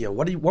first video?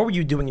 What were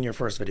you doing in your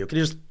first video? Could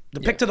you just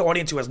depict to the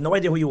audience who has no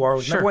idea who you are,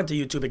 who's never went to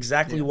YouTube,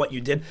 exactly what you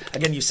did?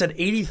 Again, you said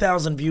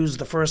 80,000 views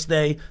the first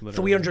day,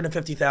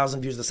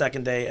 350,000 views the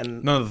second day,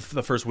 and No,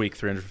 the first week,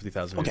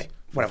 350,000 views. okay,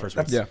 whatever. The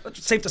first That's week.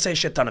 safe to say, a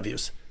shit ton of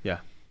views. Yeah.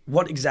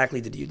 What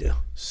exactly did you do?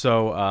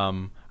 So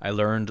I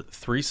learned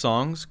 3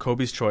 songs,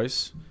 Kobe's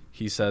Choice,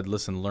 he said,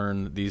 listen,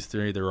 learn these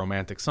three, they're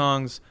romantic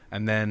songs.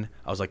 And then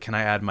I was like, can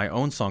I add my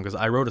own song? Because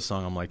I wrote a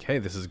song. I'm like, hey,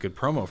 this is a good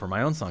promo for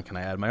my own song. Can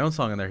I add my own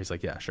song in there? He's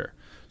like, yeah, sure.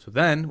 So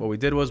then what we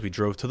did was we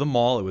drove to the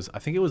mall. I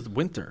think it was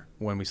winter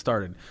when we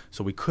started.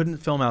 So we couldn't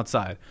film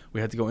outside.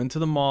 We had to go into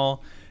the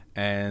mall.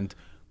 And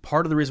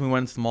part of the reason we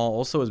went into the mall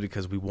also is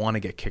because we want to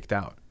get kicked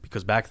out.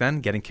 Because back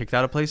then, getting kicked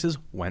out of places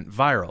went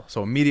viral.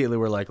 So immediately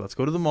we're like, let's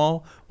go to the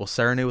mall. We'll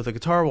serenade with a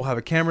guitar. We'll have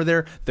a camera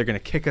there. They're going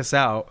to kick us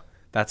out.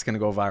 That's going to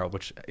go viral,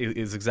 which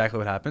is exactly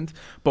what happened.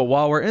 But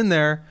while we're in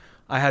there,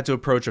 I had to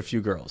approach a few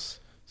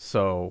girls.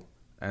 So,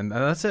 and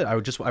that's it. I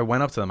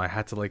went up to them. I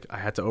had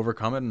to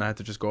overcome it, and I had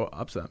to just go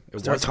up to them.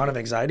 Was there a ton of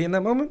anxiety in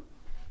that moment?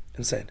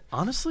 Insane.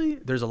 Honestly,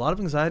 there's a lot of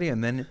anxiety,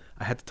 and then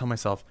I had to tell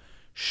myself,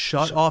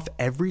 shut off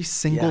every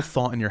single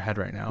thought in your head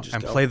right now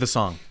and play the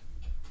song.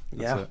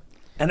 That's it.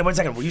 And wait a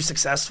second, were you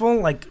successful?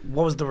 Like,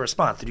 what was the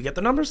response? Did you get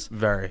the numbers?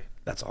 Very.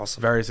 That's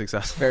awesome. Very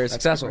successful. Very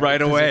successful. Right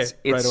away.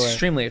 It's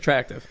extremely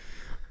attractive.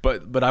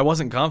 But I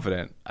wasn't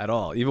confident at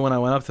all. Even when I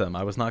went up to them,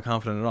 I was not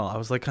confident at all. I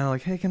was like, kind of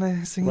like, hey, can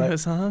I sing you a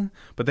song?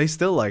 But they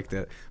still liked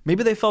it.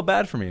 Maybe they felt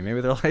bad for me.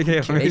 Maybe they're like,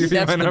 hey,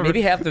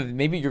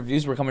 maybe your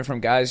views were coming from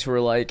guys who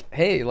were like,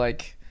 hey,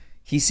 like,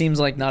 he seems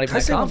like not even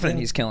that confident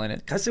he's killing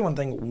it. Can I say one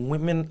thing?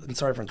 Women, and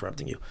sorry for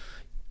interrupting you.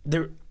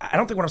 I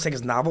don't think what I'm saying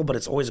is novel, but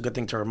it's always a good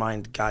thing to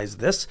remind guys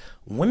this.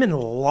 Women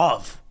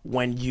love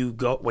when you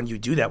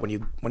do that,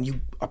 when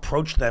you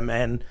approach them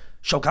and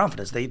show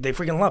confidence. They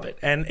freaking love it.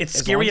 And it's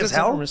scary as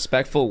hell. In a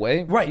respectful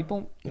way. Right.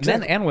 People,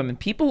 men and women,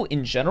 people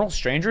in general,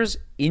 strangers,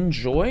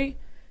 enjoy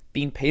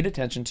being paid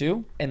attention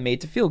to and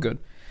made to feel good.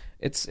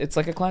 It's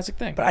like a classic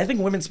thing. But I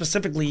think women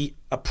specifically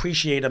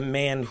appreciate a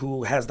man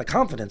who has the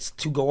confidence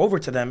to go over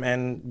to them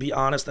and be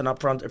honest and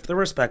upfront if they're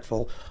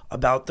respectful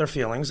about their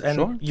feelings.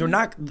 And you're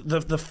not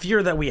the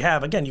fear that we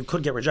have. Again, you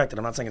could get rejected.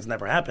 I'm not saying it's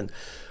never happened,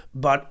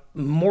 but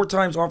more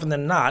times often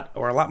than not,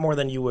 or a lot more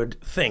than you would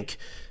think,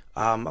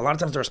 a lot of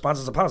times the response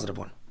is a positive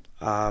one.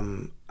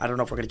 I don't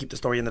know if we're going to keep the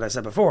story in that I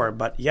said before,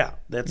 but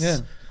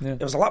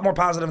it was a lot more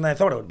positive than I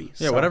thought it would be.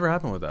 Yeah, so, whatever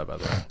happened with that, by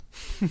the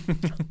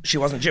way? She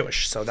wasn't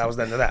Jewish, so that was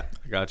the end of that.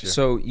 I got you.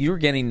 So you were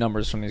getting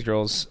numbers from these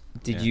girls.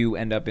 Did you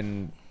end up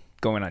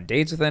going on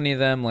dates with any of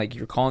them? Like,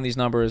 you're calling these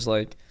numbers?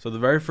 Like, so the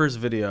very first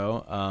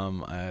video,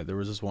 there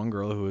was this one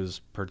girl who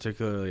was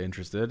particularly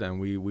interested, and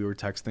we were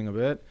texting a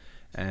bit,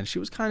 and she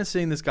was kind of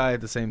seeing this guy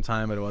at the same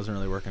time, but it wasn't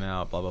really working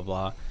out, blah, blah,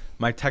 blah.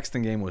 My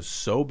texting game was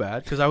so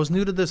bad because I was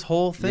new to this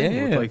whole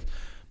thing. Like,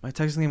 my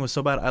texting game was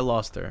so bad, I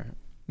lost her.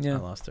 Yeah, I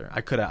lost her. I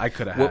could have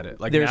had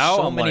it. Like, there's now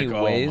so I'm many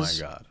like,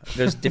 ways. Oh my god.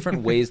 There's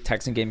different ways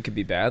texting game could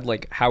be bad.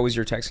 Like, how was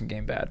your texting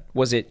game bad?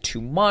 Was it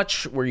too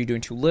much? Were you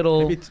doing too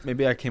little?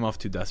 Maybe I came off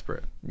too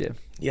desperate.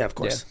 Yeah, of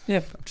course.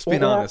 Yeah. Just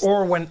being honest.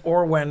 Or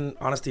when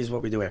honesty is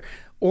what we do here.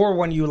 Or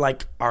when you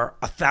like are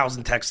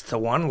 1,000 texts to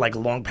one, like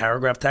long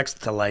paragraph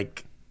text to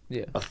like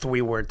a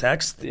 3-word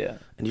text. Yeah.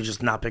 And you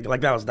just not pick.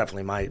 Like, that was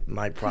definitely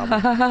my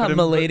problem.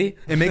 Milady.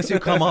 It makes you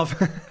come off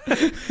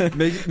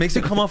makes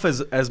you come off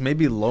as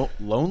maybe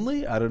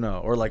lonely. I don't know.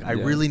 Or like, I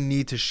really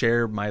need to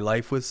share my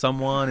life with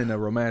someone in a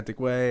romantic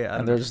way.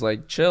 And they're just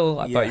like, chill.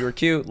 I thought you were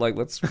cute. Like,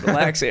 let's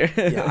relax here.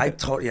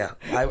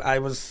 I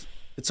was.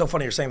 It's so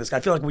funny you're saying this. I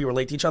feel like we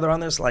relate to each other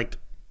on this. Like,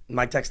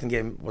 my texting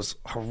game was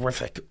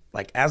horrific.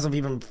 Like, as of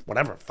even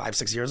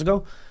 5-6 years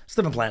ago,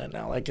 still been playing it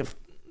now. Like, if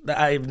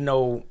I have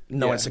no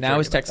insecurity. Now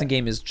his texting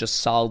game is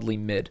just solidly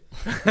mid.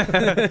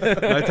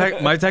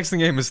 My texting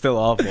game is still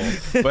awful,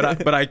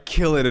 but I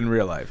kill it in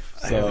real life.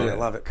 So, I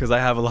love it because I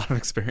have a lot of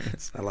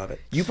experience. I love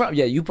it.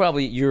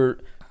 You're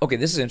okay.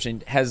 This is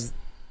interesting. Has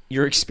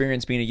your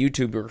experience being a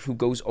YouTuber who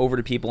goes over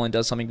to people and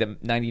does something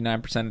that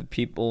 99% of the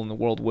people in the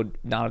world would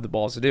not have the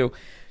balls to do?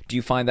 Do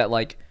you find that,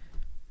 like,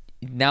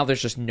 now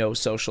there's just no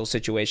social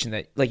situation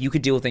that, like, you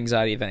could deal with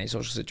anxiety of any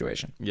social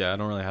situation? Yeah, I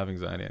don't really have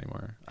anxiety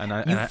anymore.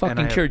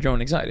 You cured your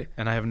own anxiety.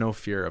 And I have no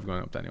fear of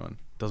going up to anyone.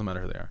 Doesn't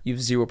matter who they are. You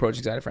have zero approach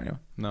anxiety for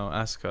anyone? No,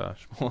 ask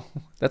Shmuel.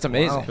 That's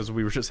amazing. Because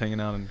we were just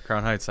hanging out in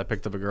Crown Heights. I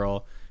picked up a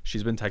girl.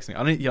 She's been texting.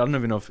 I don't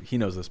even know if he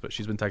knows this, but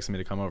she's been texting me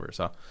to come over.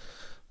 So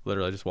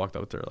literally I just walked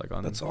up with her.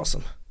 That's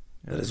awesome.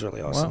 Yeah. That is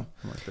really awesome.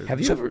 Wow.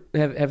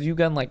 Have you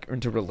gotten, like,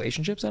 into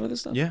relationships out of this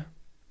stuff? Yeah.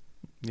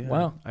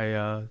 Wow.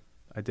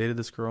 I dated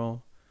this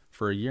girl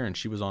for a year, and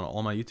she was on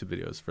all my YouTube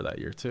videos for that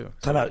year too.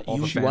 Talk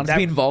about she wanted to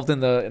be involved in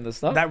the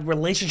stuff. That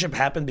relationship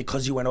happened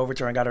because you went over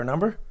to her and got her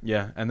number.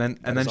 Yeah, and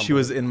then she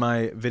was in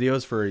my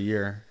videos for a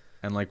year,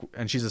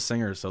 and she's a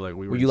singer, so like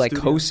were you like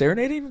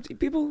co-serenading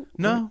people?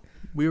 No,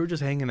 we were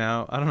just hanging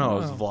out. I don't know. I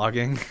was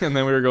vlogging, and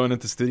then we were going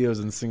into studios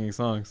and singing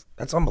songs.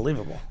 That's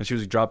unbelievable. And she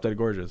was drop dead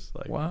gorgeous.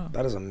 Like, wow,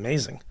 that is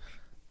amazing.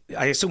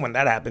 I assume when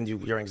that happened,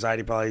 your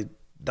anxiety probably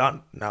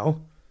done.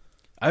 No,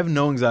 I have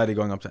no anxiety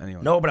going up to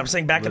anyone. No, but I'm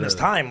saying back in this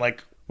time,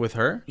 like. With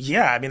her?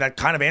 Yeah, I mean, that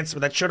kind of answer,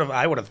 that should have,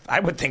 I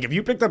would think if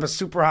you picked up a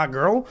super hot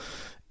girl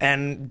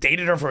and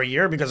dated her for a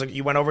year because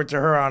you went over to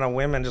her on a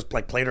whim and just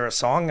like played her a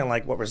song, and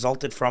like what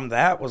resulted from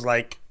that was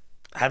like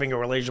having a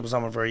relationship with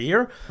someone for a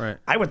year, right?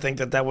 I would think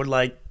that would,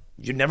 like,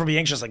 you'd never be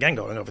anxious again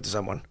going over to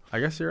someone.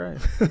 I guess you're right.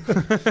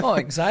 Oh,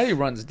 anxiety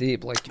runs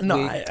deep. Like, I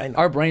know.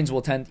 Our brains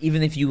will tend,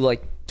 even if you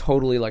like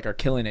totally like are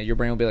killing it, your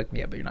brain will be like,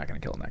 yeah, but you're not going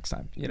to kill it next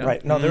time. You know?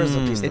 Right. No, there is a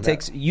piece. It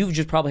takes. You've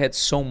just probably had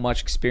so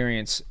much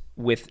experience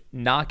with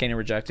not getting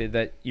rejected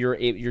that you're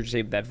just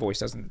able, that voice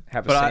doesn't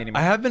have a say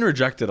anymore. I have been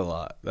rejected a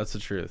lot. That's the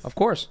truth. Of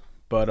course.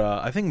 But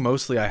I think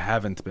mostly I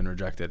haven't been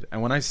rejected.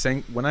 And when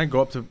I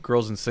go up to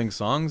girls and sing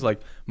songs,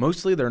 like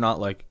mostly they're not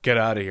like, get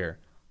out of here.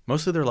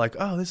 Mostly they're like,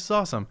 oh, this is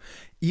awesome.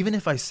 Even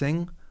if I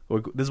sing,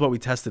 this is what we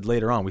tested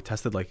later on. We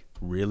tested like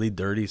really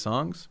dirty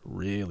songs,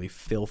 really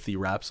filthy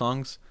rap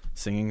songs,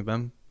 singing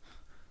them.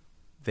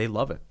 They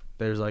love it.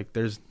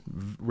 There's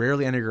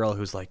rarely any girl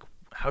who's like,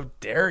 how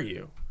dare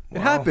you? Wow.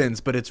 It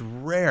happens, but it's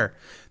rare.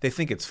 They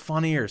think it's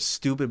funny or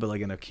stupid, but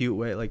like in a cute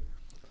way. Like,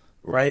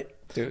 right?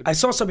 Dude. I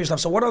saw some of your stuff.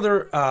 So what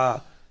other,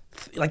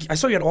 like I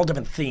saw you had all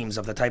different themes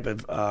of the type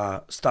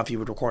of stuff you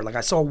would record. Like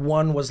I saw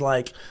one was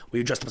like, where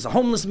you dressed up as a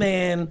homeless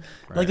man.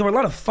 Right. Like there were a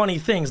lot of funny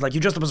things. Like you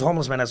dressed up as a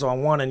homeless man. I saw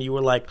one and you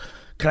were like,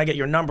 can I get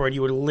your number? And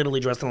you were literally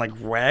dressed in like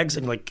rags.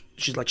 And like,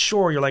 she's like,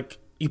 sure. You're like,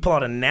 you pull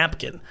out a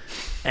napkin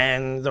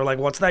and they're like,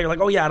 what's that? You're like,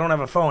 oh yeah, I don't have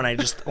a phone. I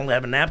just only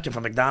have a napkin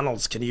from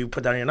McDonald's. Can you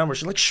put down your number?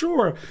 She's like,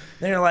 sure.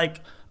 Then you're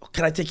like,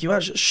 can I take you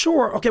out?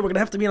 Sure. Okay, we're going to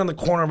have to meet on the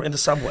corner in the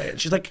subway. And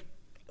she's like,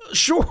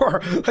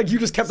 sure. Like you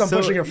just kept on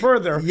pushing her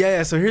further.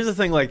 Yeah. So here's the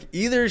thing. Like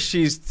either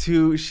she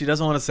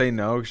doesn't want to say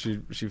no,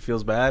 she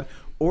feels bad,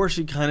 or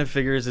she kind of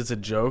figures it's a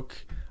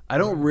joke. I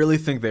don't really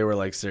think they were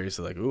like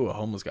seriously like, ooh, a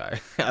homeless guy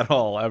at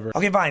all ever.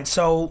 Okay, fine.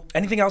 So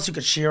anything else you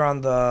could share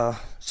on the?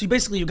 So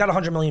you got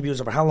 100 million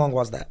views over. How long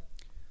was that?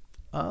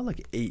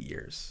 Like 8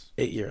 years.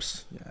 8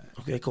 years. Yeah.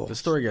 Okay, cool. The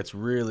story gets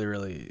really,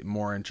 really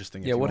more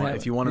interesting. Yeah.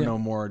 If you want to know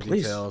more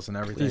details and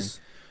everything. Please.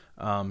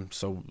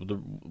 So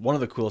one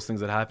of the coolest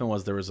things that happened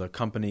was there was a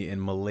company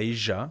in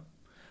Malaysia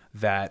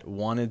that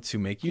wanted to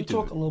make YouTube. Can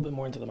you talk a little bit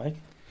more into the mic?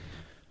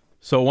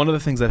 So one of the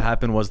things that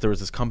happened was there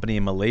was this company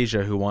in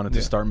Malaysia who wanted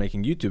to start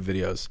making YouTube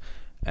videos,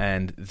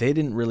 and they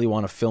didn't really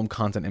want to film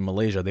content in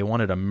Malaysia. They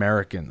wanted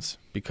Americans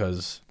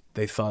because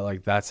they thought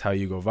like that's how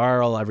you go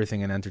viral.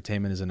 Everything in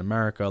entertainment is in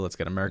America. Let's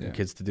get American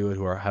kids to do it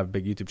who have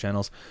big YouTube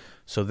channels.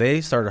 So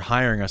they started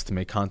hiring us to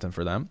make content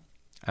for them,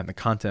 and the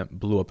content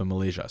blew up in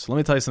Malaysia. So let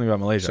me tell you something about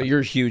Malaysia. So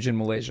you're huge in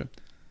Malaysia.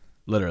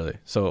 Literally.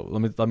 So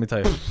let me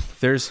tell you.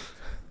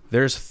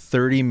 There's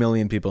 30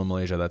 million people in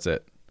Malaysia. That's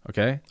it.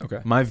 Okay?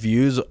 My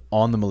views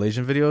on the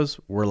Malaysian videos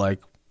were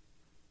like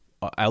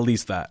at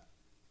least that.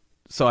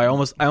 So I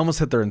almost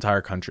hit their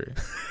entire country.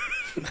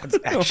 That's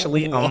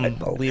actually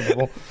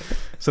unbelievable.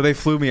 So they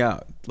flew me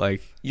out.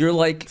 Like you're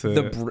like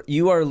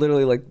you are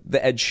literally like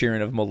the Ed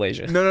Sheeran of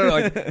Malaysia.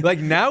 No. Like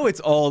now it's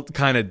all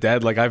kind of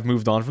dead. Like I've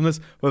moved on from this.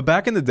 But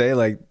back in the day,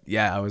 like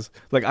I was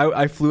like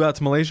I flew out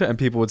to Malaysia and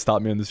people would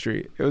stop me on the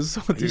street. It was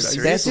so dude.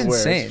 That's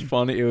insane. It's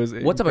funny. It was.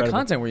 What type of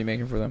content were you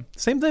making for them?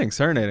 Same thing,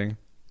 serenading.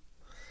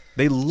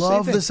 They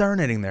love the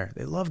serenading there.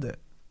 They loved it.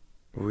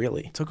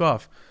 Really? Took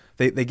off.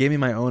 They gave me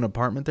my own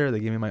apartment there. They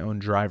gave me my own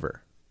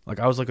driver. Like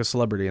I was like a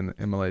celebrity in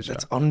Malaysia.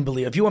 That's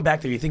unbelievable. If you went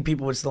back there, you think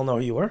people would still know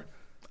who you were?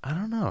 I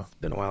don't know.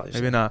 Been a while.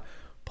 Maybe not.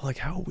 But like,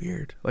 how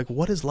weird. Like,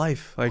 what is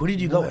life? Like, who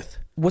did you go with?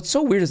 What's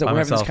so weird is that we're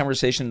having this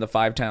conversation in the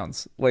 5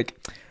 towns.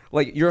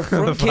 Like you're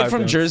a kid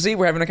from Jersey.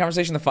 We're having a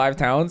conversation in the 5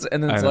 towns,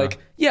 and then it's like,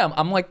 yeah,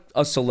 I'm like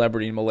a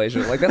celebrity in Malaysia.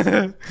 Like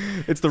that's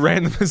it's the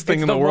randomest thing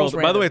in the world.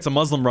 By the way, it's a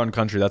Muslim-run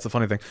country. That's the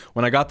funny thing.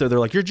 When I got there, they're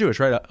like, "You're Jewish,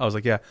 right?" I was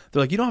like, "Yeah."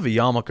 They're like, "You don't have a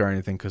yarmulke or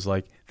anything, because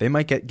like they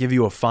might give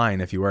you a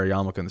fine if you wear a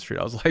yarmulke in the street."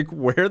 I was like,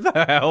 "Where the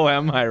hell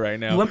am I right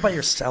now?" You went by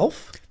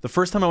yourself? The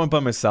first time I went by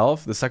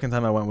myself. The second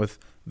time I went with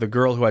the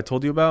girl who I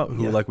told you about,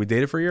 who like we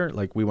dated for a year.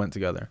 Like we went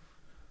together.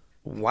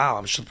 Wow,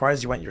 I'm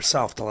surprised you went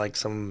yourself to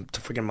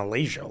freaking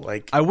Malaysia.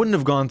 Like I wouldn't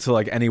have gone to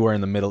like anywhere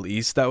in the Middle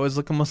East that was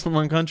like a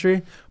Muslim-run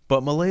country,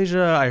 but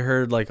Malaysia, I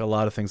heard like a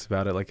lot of things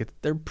about it. Like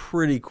they're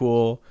pretty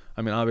cool.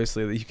 I mean,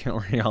 obviously that you can't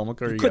wear a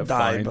yarmulke or you could get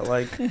die, fined. but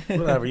like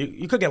whatever.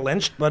 You could get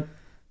lynched, but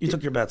you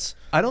took your bets.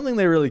 I don't think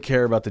they really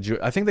care about the Jew.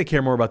 I think they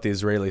care more about the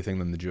Israeli thing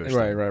than the Jewish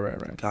thing.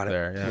 Right. Got it.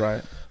 There, yeah.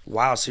 Right.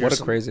 Wow. So what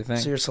a crazy thing.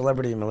 So you're a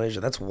celebrity in Malaysia.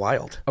 That's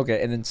wild.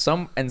 Okay, and then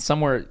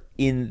somewhere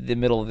in the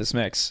middle of this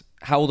mix,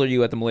 how old are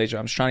you at the Malaysia?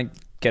 I'm just trying to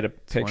get a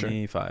picture.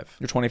 25.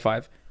 You're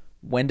 25.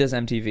 When does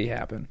MTV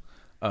happen?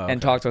 Okay.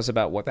 And talk to us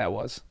about what that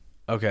was.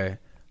 Okay.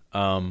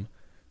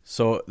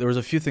 So there was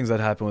a few things that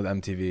happened with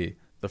MTV.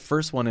 The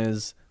first one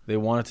is they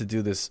wanted to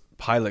do this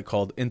pilot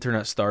called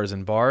Internet Stars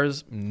in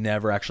Bars.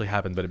 Never actually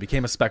happened, but it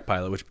became a spec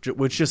pilot,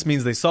 which just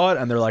means they saw it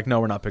and they're like, no,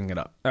 we're not picking it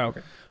up. Oh,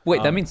 okay.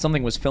 Wait, that means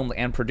something was filmed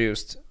and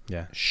produced,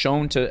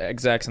 shown to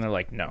execs, and they're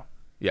like, no.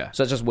 Yeah.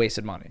 So it's just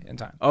wasted money and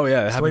time. Oh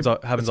yeah, it happens all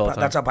the time.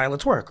 That's how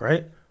pilots work,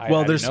 right?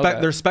 Well,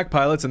 they're spec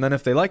pilots, and then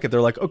if they like it,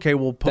 they're like, okay,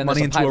 we'll put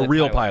money into a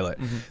real pilot.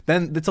 Mm-hmm.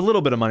 Then it's a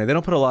little bit of money. They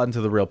don't put a lot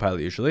into the real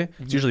pilot usually.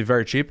 Mm-hmm. It's usually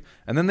very cheap,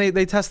 and then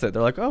they test it.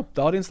 They're like, oh,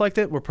 the audience liked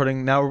it. We're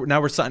putting now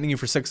we're signing you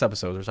for 6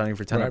 episodes. We're signing you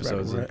for 10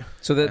 episodes. Right.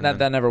 So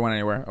that never went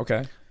anywhere.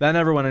 Okay. That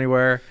never went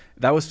anywhere.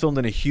 That was filmed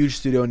in a huge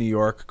studio in New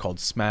York called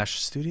Smash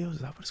Studios.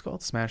 Is that what it's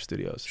called? Smash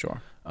Studios.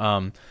 Sure.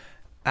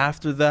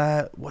 After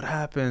that, what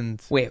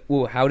happened? Wait,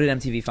 how did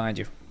MTV find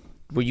you?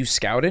 Were you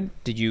scouted?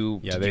 Did you?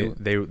 Yeah,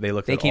 they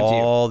looked at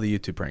all the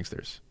YouTube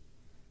pranksters.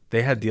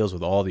 they had deals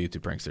with all the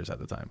YouTube pranksters at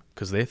the time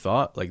because they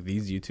thought like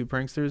these YouTube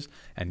pranksters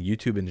and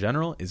YouTube in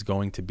general is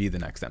going to be the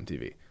next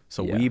MTV.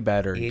 So we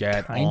better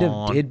get on. It kind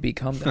of did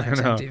become the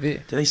next MTV.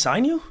 Did they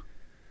sign you?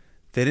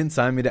 They didn't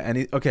sign me to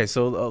any. Okay,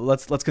 so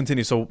let's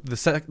continue. So the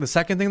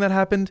second thing that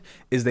happened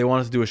is they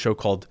wanted to do a show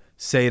called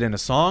Say It in a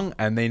Song,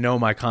 and they know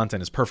my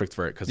content is perfect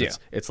for it because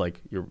it's like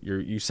you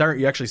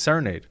actually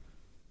serenade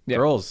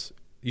girls.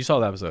 You saw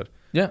that episode.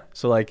 Yeah.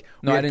 So like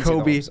no, I didn't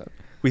Kobe. See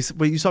that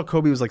But you saw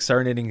Kobe was like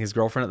serenading his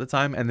girlfriend at the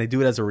time, and they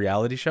do it as a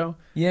reality show.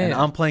 Yeah. And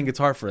I'm playing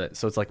guitar for it,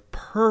 so it's like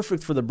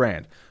perfect for the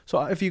brand.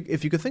 So if you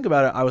could think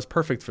about it, I was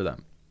perfect for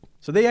them.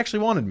 So they actually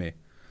wanted me.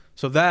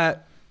 So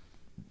that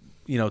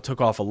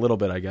took off a little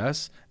bit, I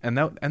guess, and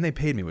they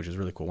paid me, which is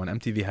really cool. When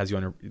MTV has you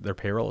on their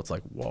payroll, it's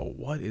like, whoa,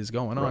 what is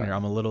going on here?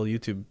 I'm a little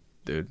YouTube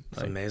dude.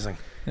 That's amazing.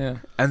 Yeah.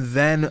 And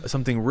then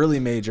something really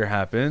major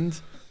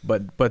happened,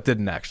 but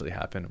didn't actually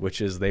happen,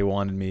 which is they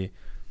wanted me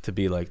to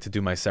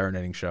do my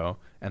serenading show.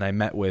 And I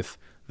met with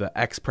the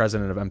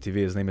ex-president of MTV.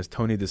 His name is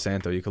Tony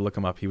DeSanto. You can look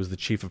him up. He was the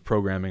chief of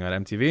programming at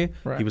MTV.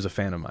 Right. He was a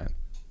fan of mine.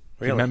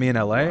 Really? He met me in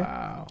LA.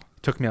 Wow.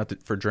 Took me out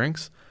for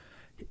drinks.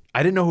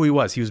 I didn't know who he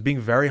was. He was being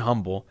very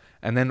humble.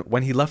 And then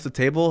when he left the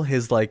table,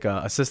 his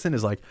assistant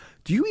is like,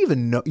 "Do you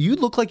even know? You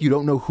look like you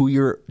don't know who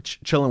you're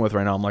chilling with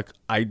right now." I'm like,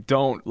 "I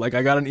don't." Like,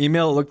 I got an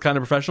email. It looked kind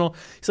of professional.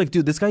 He's like,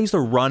 "Dude, this guy used to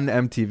run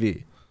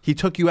MTV. He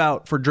took you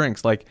out for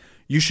drinks. Like,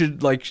 you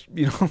should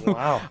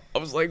Wow. I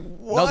was like,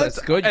 what? No, that's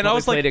good. And I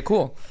was played it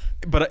cool.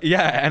 But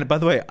and by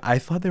the way, I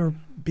thought they were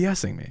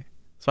BSing me.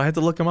 So I had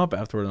to look him up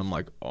afterward. And I'm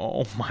like,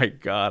 oh my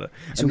God.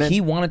 So he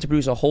wanted to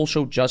produce a whole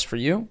show just for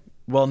you?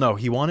 Well, no,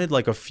 he wanted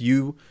like a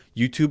few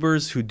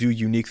YouTubers who do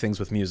unique things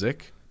with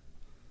music.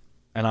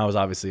 And I was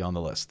obviously on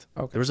the list.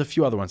 Okay. There was a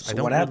few other ones.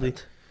 So what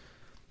happened?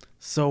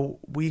 So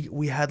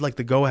we had like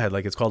the go ahead,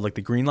 like it's called like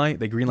the green light.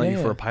 They green light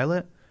you for a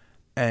pilot.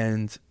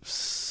 And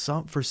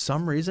for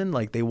some reason,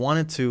 like they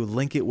wanted to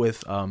link it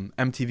with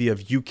MTV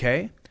of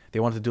UK. They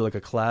wanted to do like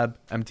a collab,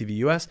 MTV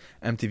US,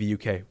 MTV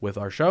UK with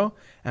our show.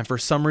 And for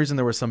some reason,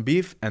 there was some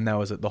beef, and that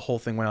was it. The whole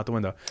thing went out the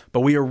window.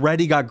 But we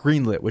already got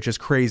greenlit, which is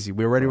crazy.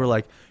 We already were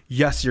like,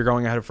 yes, you're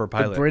going ahead for a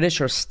pilot. The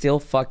British are still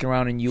fucking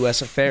around in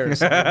U.S.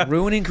 affairs,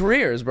 ruining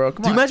careers, bro.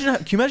 Come on.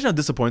 Can you imagine how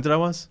disappointed I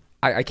was?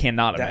 I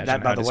cannot imagine.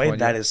 That, by how the way, disappointed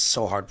that you are. is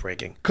so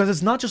heartbreaking. Because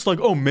it's not just like,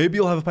 oh, maybe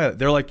you'll have a pilot.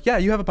 They're like, yeah,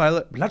 you have a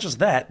pilot. Not just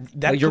that.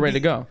 Like, you're could ready be-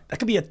 to go. That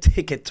could be a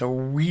ticket to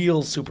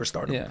real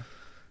superstardom. Yeah.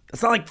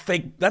 It's not like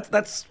fake. That's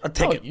a Oh,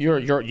 ticket.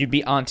 you'd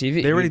be on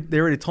TV. They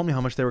already told me how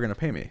much they were going to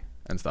pay me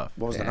and stuff.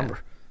 What was the Yeah. number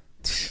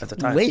at the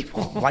time?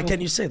 Label. Why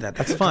can't you say that?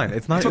 It's fine.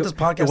 It's not. That's what this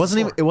podcast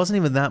is It wasn't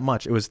even that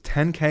much. It was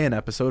 $10K an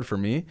episode for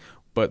me.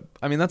 But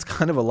I mean, that's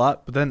kind of a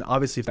lot. But then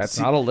obviously, if That's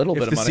not a little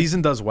bit if of the money.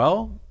 season does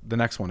well, the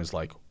next one is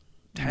like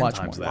 10 Much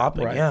times more. that.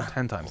 Whopping, Right. yeah.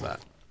 10 times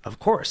that. Of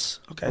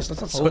course. Okay, so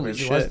that's not so Holy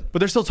crazy. shit. But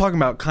they're still talking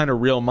about kind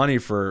of real money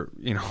for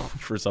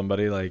for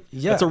somebody like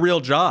Yeah. That's a real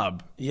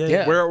job.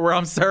 Yeah. Where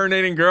I'm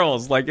serenading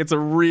girls, like it's a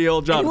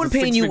real job. Anyone It's a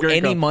paying you six-figure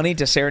any income. money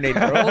to serenade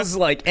girls?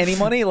 Like any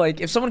money?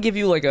 Like if someone give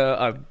you like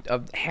a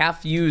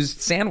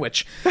half-used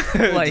sandwich,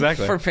 like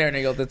Exactly. for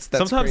parenting, that's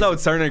Sometimes crazy. I would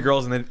serenade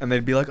girls and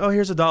they'd be like, "Oh,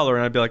 here's $1,"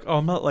 and I'd be like, "Oh,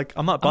 I'm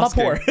not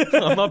busking. poor.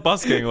 I'm not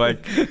busking."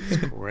 Like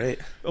Great.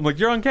 I'm like,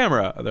 "You're on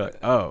camera." They're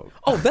like, "Oh,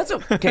 Oh, that's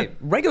okay.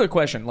 Regular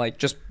question, like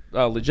just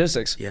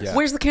logistics. Yes. Yeah.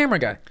 Where's the camera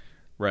guy?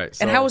 right." And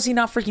so- how is he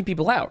not freaking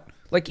people out?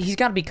 Like he's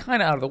got to be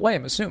kind of out of the way,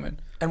 I'm assuming.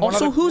 And one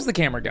also, other- who's the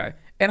camera guy?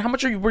 And how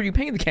much were you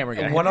paying the camera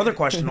guy? And one other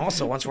question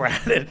also, once we're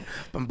at it,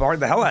 bombard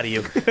the hell out of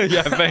you.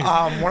 Yeah,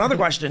 thanks. One other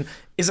question.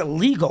 Is it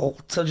legal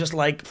to just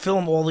like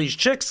film all these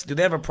chicks? Do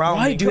they have a problem?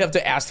 Why being do you filmed?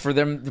 have to ask for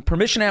them the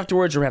permission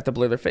afterwards, or have to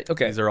blur their face?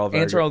 Okay, These are all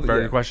very, answer all good, the, very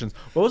yeah. good questions.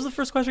 What was the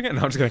first question again?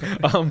 No, I'm just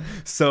kidding.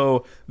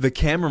 So the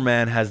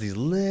cameraman has these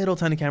little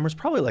tiny cameras,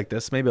 probably like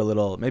this, maybe a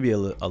little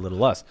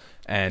less,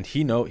 and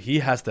he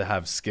has to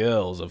have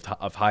skills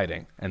of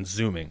hiding and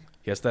zooming.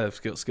 He has to have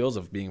skills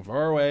of being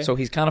far away So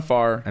he's kind of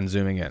far. and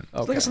zooming in.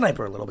 It's like a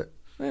sniper a little bit.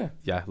 Yeah.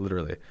 Yeah,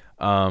 literally.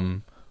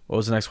 What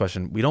was the next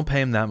question? We don't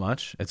pay him that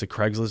much. It's a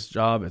Craigslist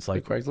job. It's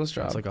like Craigslist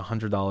job. It's like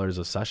 $100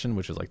 a session,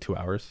 which is like 2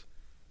 hours.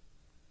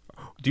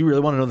 Do you really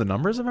want to know the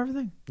numbers of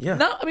everything? Yeah.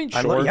 No, I mean,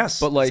 sure, yes.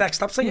 but like, Zach,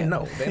 stop saying yeah.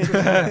 no. The answer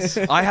is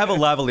yes. I have a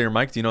lavalier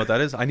mic. Do you know what that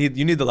is?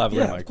 You need the lavalier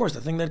Yeah, mic. of course.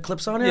 The thing that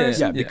clips on Yeah,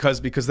 here. Yeah,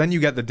 because then you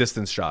get the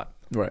distance shot.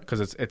 Right. Because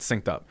it's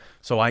synced up.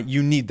 So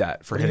you need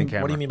that for hitting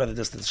camera. What do you mean by the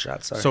distance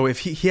shot? Sorry. So if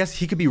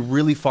he could be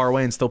really far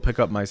away and still pick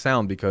up my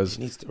sound because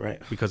he needs to,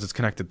 right. because it's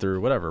connected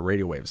through whatever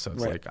radio waves. So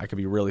it's Right. like I could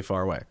be really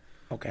far away,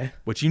 Okay.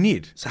 which you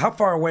need. So how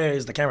far away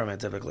is the cameraman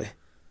typically?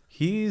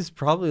 He's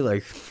probably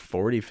like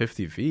 40,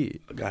 50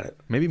 feet, Got it.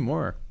 maybe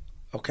more.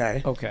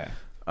 Okay. Okay.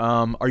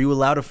 Are you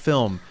allowed to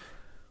film?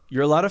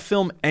 You're allowed to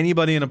film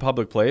anybody in a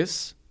public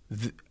place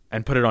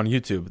and put it on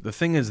YouTube. The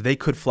thing is, they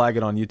could flag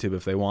it on YouTube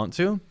if they want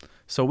to.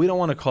 So we don't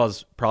want to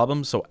cause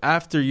problems. So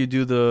after you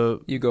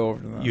do You go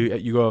over to them.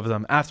 you go over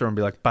them after and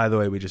be like, by the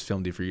way, we just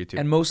filmed you for YouTube.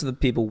 And most of the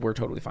people were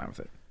totally fine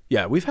with it.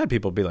 Yeah, we've had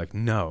people be like,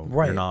 no,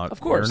 Right. you're not.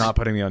 Of course. You're not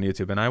putting me on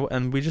YouTube.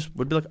 And we just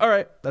would be like, all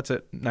right, that's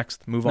it.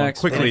 Next, move on Next.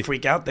 They quickly. didn't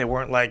freak out. They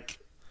weren't like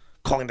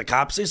calling the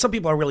cops. Some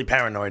people are really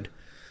paranoid.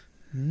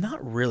 Not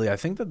really. I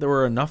think that there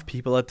were enough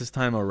people at this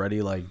time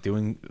already like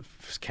doing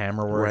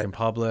camera work in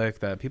public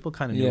that people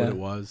kind of knew what it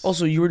was.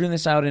 Also, you were doing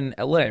this out in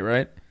LA,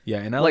 right?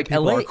 Yeah, in LA,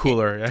 people are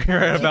cooler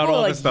about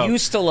all this stuff.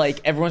 Used to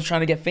like everyone's trying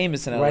to get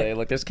famous in LA.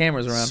 Like there's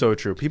cameras around. So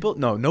true.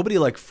 Nobody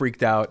like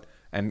freaked out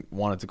and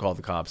wanted to call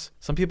the cops.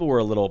 Some people were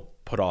a little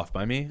put off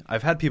by me.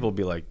 I've had people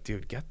be like,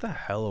 "Dude, get the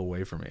hell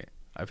away from me."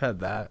 I've had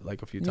that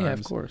like a few times. Yeah,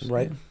 of course.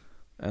 Right.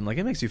 And like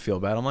it makes you feel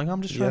bad. I'm like,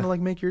 I'm just trying to like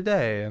make your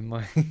day and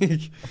like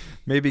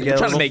maybe You're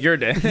trying to make your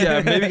day.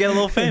 Yeah, maybe get a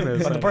little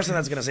famous. But the person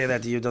that's gonna say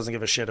that to you doesn't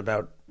give a shit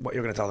about what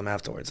you're gonna tell them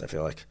afterwards. I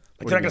feel like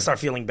they're not gonna start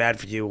feeling bad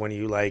for you when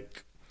you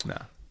like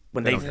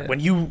when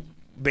you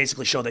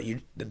basically show that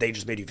they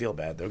just made you feel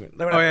bad.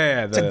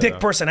 It's a dick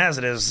person as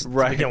it is to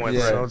begin with.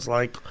 So it's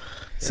like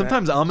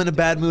sometimes I'm in a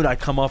bad mood. I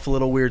come off a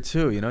little weird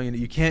too. You know,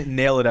 you can't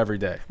nail it every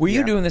day. Were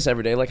you doing this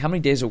every day? Like how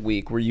many days a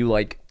week were you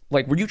like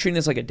were you treating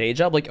this like a day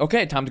job? Like,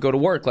 okay, time to go to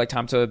work. Like,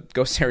 time to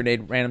go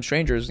serenade random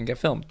strangers and get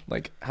filmed.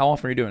 Like, how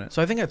often are you doing it?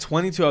 So I think at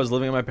 22, I was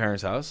living at my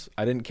parents' house.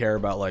 I didn't care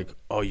about like,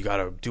 oh, you got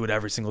to do it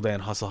every single day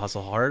and hustle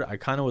hard. I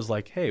kind of was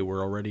like, hey,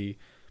 we're already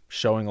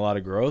showing a lot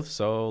of growth,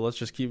 so let's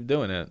just keep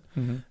doing it.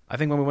 Mm-hmm. I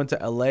think when we went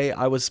to LA,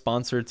 I was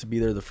sponsored to be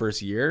there the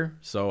first year,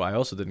 so I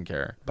also didn't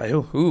care. By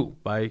who?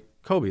 By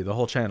Kobe, the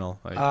whole channel.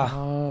 Like,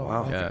 oh,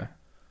 wow. Yeah. Okay.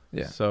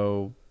 Yeah.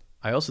 So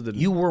I also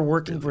didn't. You were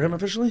working for him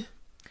officially?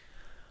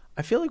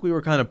 I feel like we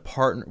were kind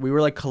of we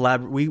were like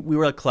we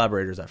were like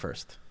collaborators at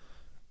first.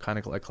 Kind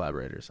of like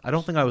collaborators. I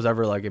don't think I was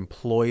ever like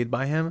employed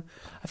by him.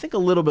 I think a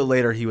little bit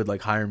later he would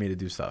like hire me to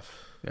do stuff.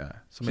 Yeah.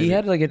 So maybe. He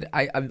had like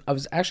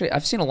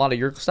I've seen a lot of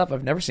your stuff.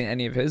 I've never seen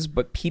any of his,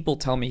 but people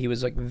tell me he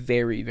was like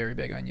very, very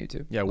big on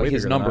YouTube. Yeah, way like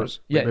his numbers.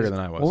 Way bigger than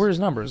I was. What were his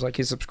numbers? Like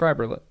his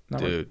subscriber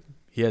number? Dude,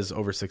 he has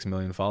over 6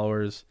 million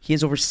followers. He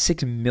has over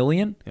 6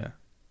 million? Yeah.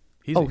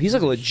 He's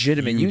like a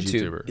legitimate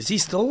YouTuber. Is he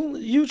still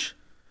huge?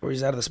 Or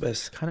he's out of the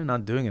space? He's kind of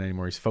not doing it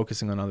anymore. He's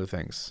focusing on other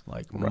things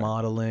like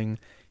modeling.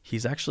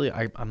 He's actually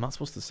I'm not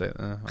supposed to say it.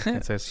 I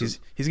can't say it.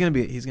 He's gonna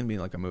be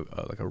like a movie,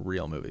 like a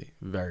real movie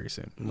very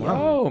soon.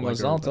 Wow,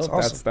 that's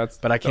awesome. That's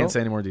but I can't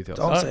say any more details.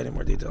 Don't say any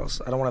more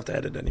details. I don't want to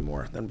have to edit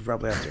anymore. Then we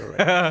probably have to.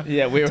 Right?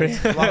 Yeah, we were.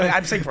 Well,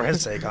 I'm saying for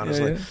his sake,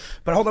 honestly. Yeah.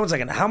 But hold on 1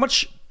 second. How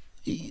much?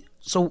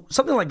 So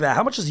something like that.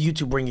 How much is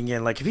YouTube bringing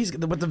in? Like if he's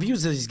with the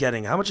views that he's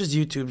getting, how much is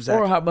YouTube's?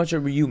 Or how much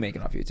are you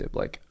making off YouTube?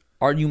 Like,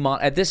 are you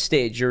at this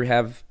stage?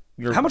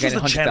 How much is the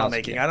channel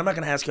making? I'm not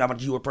going to ask you how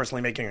much you were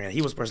personally making or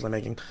he was personally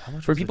making.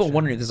 For people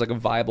wondering if there's like a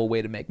viable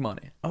way to make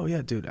money. Oh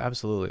yeah, dude,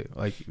 absolutely.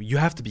 Like you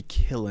have to be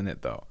killing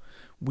it though.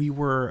 We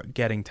were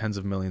getting tens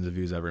of millions of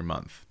views every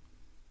month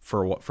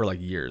for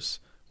like years.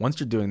 Once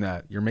you're doing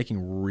that, you're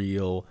making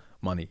real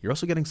money. You're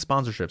also getting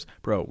sponsorships.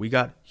 Bro, we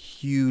got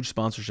huge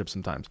sponsorships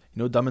sometimes.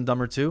 You know Dumb and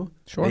Dumber 2?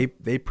 Sure.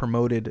 They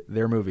promoted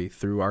their movie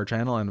through our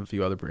channel and a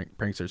few other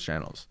pranksters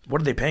channels.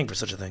 What are they paying for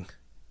such a thing?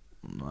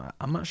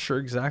 I'm not sure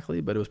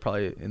exactly, but it was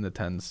probably in the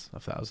tens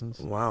of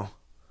thousands. Wow.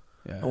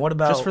 Yeah. And what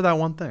about just for that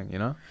one thing, you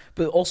know?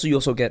 But also, you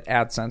also get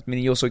AdSense.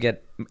 Meaning, you also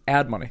get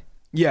ad money.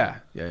 Yeah,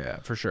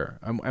 for sure.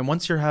 And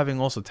once you're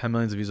having also 10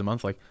 million views a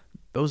month, like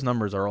those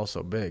numbers are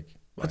also big.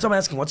 That's what I'm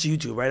asking. What's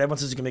YouTube, right? Everyone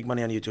says you can make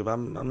money on YouTube.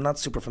 I'm not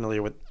super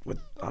familiar with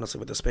honestly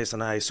with the space,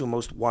 and I assume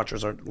most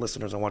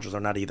listeners and watchers are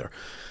not either.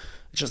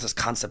 It's just this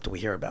concept that we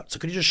hear about. So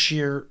could you just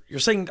share? You're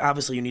saying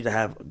obviously you need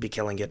to be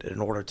killing it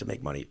in order to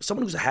make money.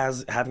 Someone who's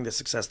having the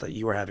success that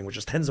you are having, which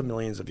is tens of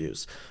millions of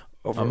views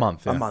over a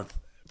month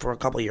for a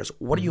couple of years.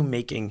 What are you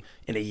making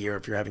in a year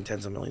if you're having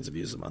tens of millions of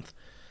views a month?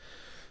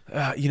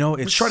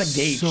 It's trying to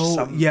gauge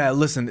something. Yeah,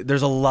 listen,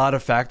 there's a lot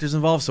of factors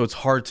involved, so it's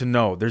hard to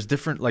know. There's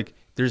different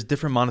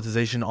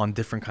monetization on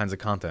different kinds of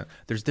content.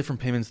 There's different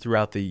payments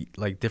throughout the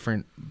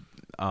different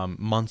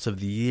months of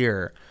the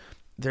year.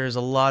 There's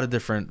a lot of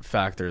different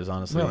factors,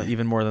 honestly, really?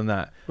 Even more than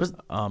that.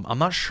 I'm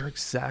not sure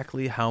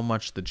exactly how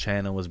much the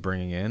channel was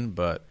bringing in,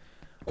 but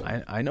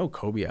I know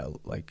Kobe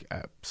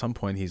at some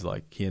point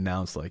he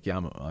announced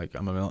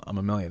I'm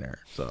a millionaire,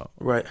 so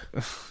right,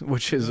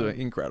 which is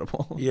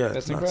incredible. Yeah,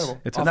 that's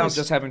incredible. It's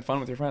just having fun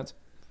with your friends.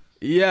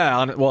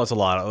 Yeah, it's a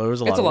lot.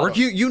 There's a lot of work.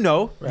 You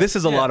know, right. This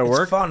is a lot of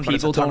work. It's fun,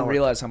 people don't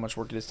realize how much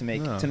work it is to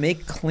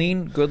make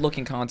clean,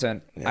 good-looking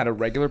content at a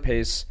regular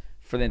pace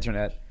for the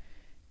internet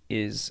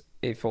is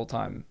a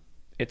full-time.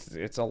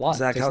 It's a lot.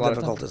 Zach, how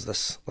difficult is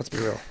this? Let's be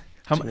real.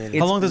 How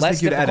long does it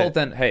take you to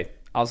edit?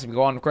 I'll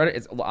go on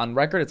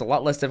record. It's a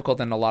lot less difficult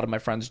than a lot of my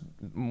friends'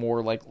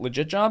 more like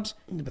legit jobs.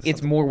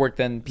 It's more work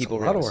than people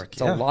realize.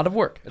 It's a lot of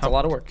work. It's a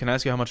lot of work. Can I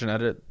ask you how much an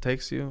edit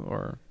takes you,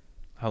 or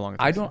how long it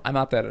takes you? I'm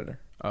not the editor.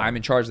 Oh. I'm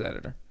in charge of the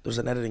editor. There's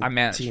an editing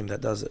team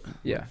that does it.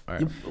 Yeah. All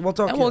right. We'll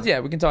talk.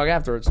 We can talk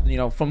afterwards. You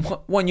know, from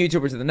one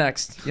YouTuber to the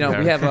next. You know,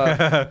 we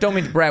have don't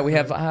mean to brag. We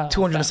have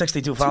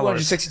 262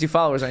 followers. 262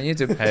 followers on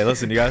YouTube. Hey,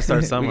 listen, you gotta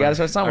start somewhere. We gotta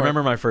start somewhere. I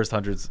remember my first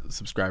 100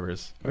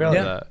 subscribers. Really?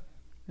 Yeah.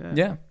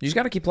 Yeah. You just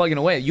gotta keep plugging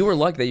away. You were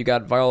lucky that you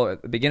got viral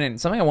at the beginning.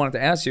 Something I wanted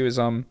to ask you is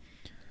oh,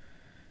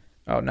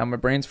 now my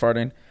brain's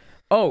farting.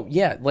 Oh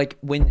yeah, like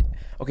when.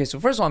 Okay,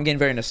 so first of all, I'm getting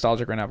very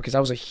nostalgic right now because I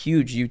was a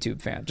huge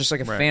YouTube fan, just like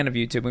a fan of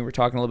YouTube. We were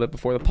talking a little bit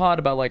before the pod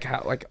about like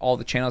how all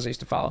the channels I used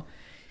to follow.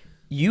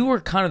 you were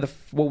kind of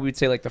what we would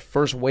say like the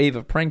first wave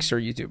of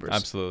prankster YouTubers.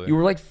 Absolutely. You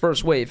were like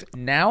first wave.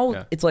 Now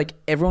Yeah. it's like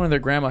everyone and their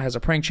grandma has a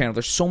prank channel.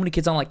 There's so many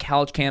kids on like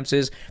college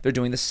campuses. They're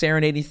doing the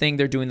serenading thing.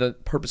 They're doing the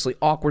purposely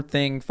awkward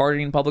thing,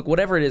 farting in public,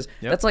 whatever it is.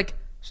 Yep. That's like,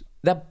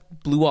 that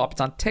blew up.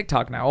 It's on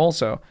TikTok now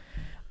also.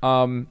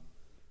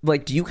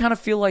 Like, do you kind of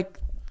feel like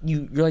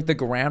you're like the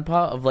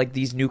grandpa of like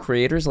these new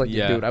creators? Like,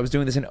 Yeah. dude, I was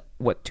doing this in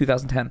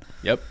 2010.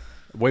 Yep.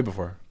 Way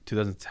before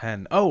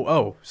 2010.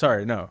 Oh,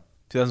 sorry, no.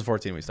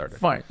 2014 we started.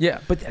 Fine,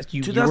 yeah, but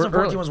you 2014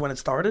 were early. was when it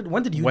started.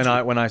 When did you? When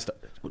I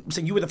started So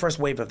you were the first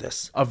wave of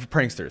this. of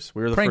pranksters.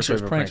 We were the first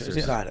wave of pranksters.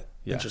 Yeah. Got it.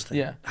 Yeah. Interesting.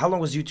 Yeah. How long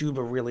was YouTube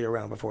really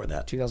around before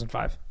that?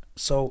 2005.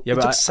 So Yeah, it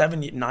but took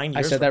I- 9 years.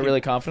 I for said that people-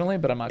 really confidently,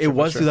 but I'm not It sure.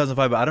 was for sure.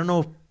 2005, but I don't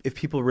know if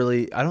people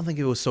really. I don't think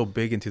it was so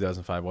big in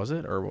 2005, was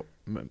it? Or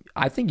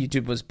I think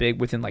YouTube was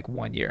big within like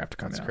 1 year after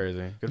coming that's out.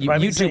 crazy. Good You- But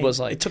I'm YouTube saying was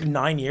like- it took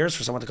 9 years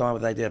for someone to come up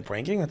with the idea of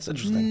pranking. That's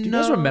interesting. Do you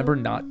guys remember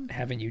not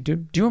having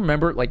YouTube? Do you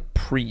remember like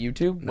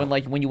pre-YouTube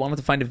when you wanted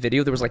to find a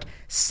video, there was like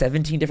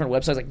 17 different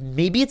websites. Like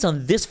maybe it's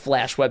on this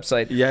Flash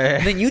website. Yeah.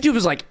 And then YouTube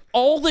was like,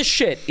 all this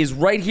shit is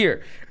right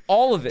here,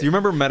 all of it. Do you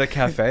remember Meta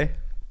Cafe?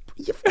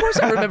 Of course,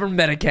 I remember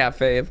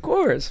Metacafe. Of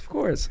course.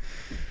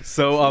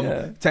 So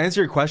Yeah. to answer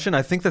your question,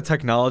 I think the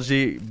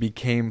technology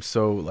became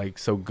so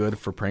good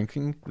for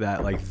pranking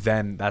that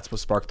then that's what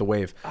sparked the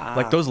wave.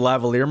 Like those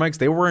lavalier mics,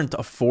 they weren't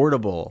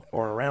affordable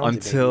Or around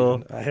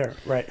until I hear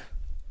right.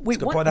 Wait,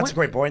 That's a good point. That's a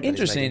great point that he's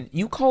Interesting. making.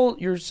 You call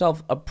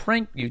yourself a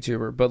prank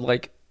YouTuber, but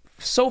like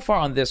so far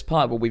on this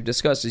pod, what we've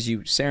discussed is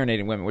you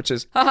serenading women, which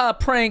is haha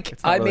prank.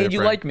 not I really made a you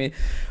prank. like me.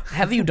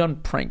 Have you done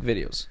prank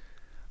videos?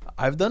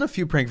 I've done a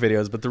few prank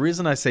videos, but the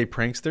reason I say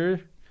prankster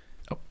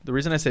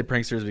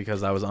is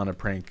because I was on a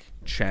prank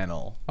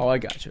channel. Oh, I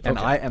got you. And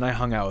Okay. I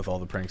hung out with all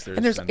the pranksters.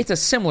 And it's a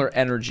similar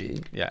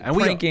energy. yeah, and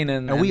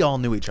pranking we all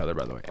knew each other,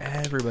 by the way.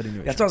 Everybody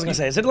knew each That's what I was gonna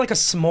say. Is it like a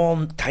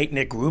small, tight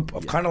knit group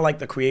of kind of like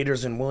the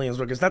creators in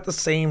Williamsburg? Is that the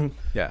same?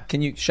 Yeah.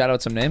 Can you shout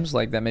out some names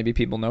like that maybe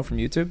people know from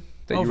YouTube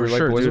that Oh, you for were like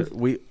sure, boys dude.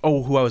 with?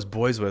 Who I was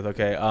boys with.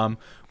 Okay.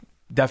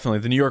 Definitely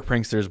the New York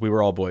pranksters. We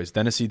were all boys.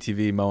 Dennis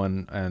ETV, Mo,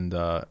 and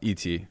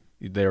ET.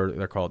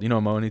 They're called. You know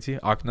Mo and ET? No.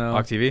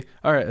 TV.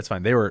 All right, it's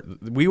fine.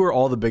 We were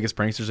all the biggest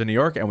pranksters in New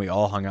York, and we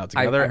all hung out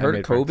together. I and heard made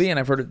of Kobe, pranks. and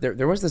I've heard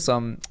there was this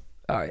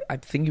I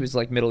think he was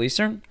like Middle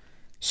Eastern,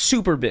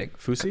 super big.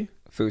 Fusi?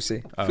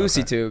 Fusi. Oh,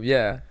 Fusi okay. Tube,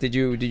 yeah. Did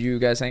you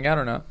guys hang out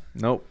or no?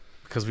 Nope.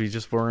 Because we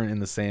just weren't in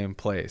the same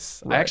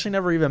place. Right. I actually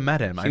never even met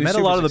him. I was met a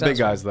super lot of the big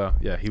successful. guys though.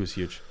 Yeah, he was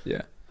huge.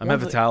 Yeah. I met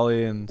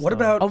Vitaly and. What stuff.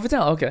 about? Oh,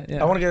 Vital, okay.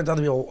 Yeah. I want to get into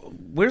other people.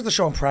 Where's the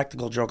show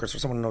Impractical Jokers for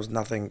someone who knows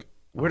nothing?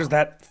 Where does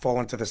that fall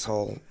into this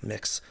whole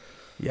mix?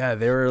 Yeah,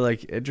 they were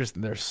like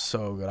interesting. They're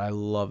so good. I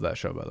love that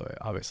show, by the way.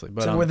 Obviously,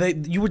 but So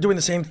you were doing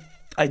the same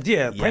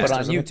idea, but pranksters,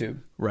 on I mean- YouTube.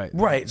 right,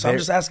 right? So I'm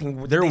just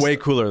asking. did They're they way st-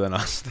 cooler than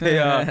us. They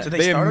Did they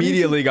they start on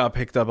immediately got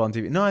picked up on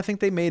TV. No, I think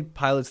they made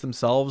pilots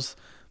themselves.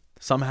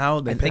 Somehow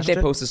I think pitched they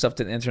it? posted stuff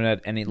to the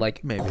internet, and he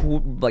like Maybe.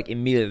 like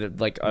immediately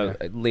like a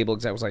label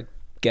exec was like,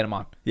 "Get him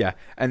on." Yeah,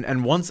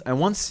 and once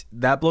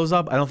that blows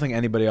up, I don't think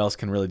anybody else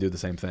can really do the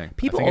same thing.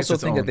 People I think it's also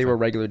its think own that they were thing.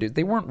 regular dudes.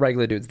 They weren't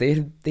regular dudes.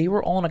 They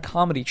were all in a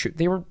comedy troupe.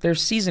 They're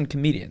seasoned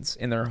comedians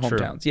in their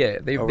hometowns. Yeah,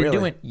 they've been really?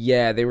 doing.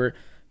 Yeah, they were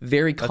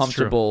very That's true.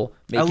 comfortable.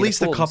 At making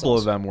least a fool couple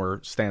of themselves. them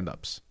were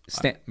stand-ups.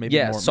 Maybe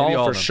yeah, more, Saul maybe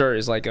all for of them. sure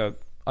is like a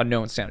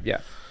known stand-up.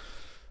 Yeah.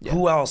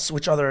 Who else?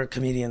 Which other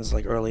comedians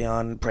like early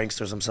on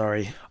pranksters? I'm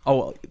sorry.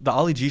 Oh, the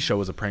Ali G show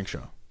was a prank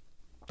show.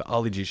 The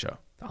Ali G show.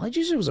 Ollie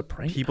Jesus was a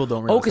prank. People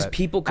don't Oh, realize because that.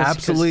 people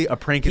Absolutely a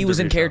prank He was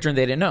in interview character show. and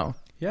they didn't know.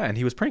 Yeah, and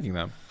he was pranking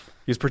them.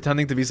 He was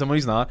pretending to be someone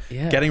he's not,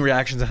 Yeah. getting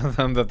reactions out of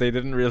them that they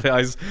didn't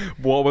realize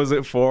what was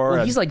it for. Well,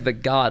 and he's like the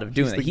god of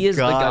doing he's that. He is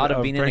the god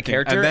of being in a pranking.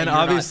 character. And then you're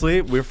not-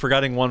 obviously we're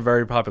forgetting one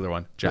very popular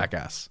one,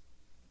 Jackass.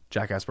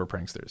 Jackass were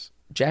pranksters.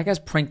 Jackass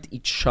pranked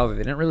each other.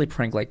 They didn't really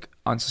prank like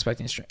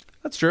unsuspecting strangers.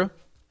 That's true.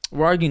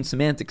 We're arguing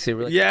semantics here.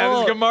 We're like, Yeah,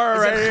 oh, this Gemara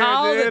is it right here,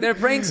 how that dude. they're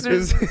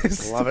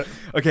pranksters? Love it.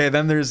 Okay,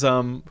 then there's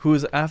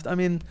who's after. I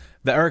mean,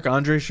 the Eric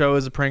Andre show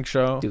is a prank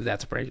show. Dude,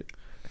 that's a prank.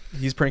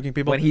 He's pranking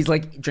people. When he's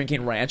like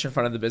drinking ranch in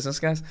front of the business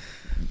guys.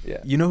 Yeah.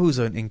 You know who's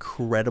an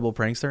incredible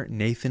prankster?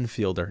 Nathan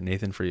Fielder.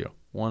 Nathan for you.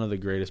 One of the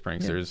greatest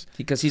pranksters.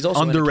 Because he's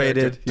also in a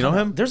Underrated. character. You know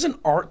him? There's an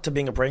art to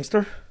being a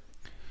prankster.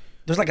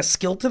 There's like a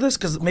skill to this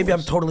because maybe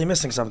I'm totally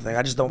missing something.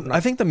 I just don't know. I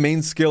think the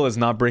main skill is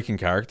not breaking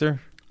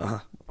character.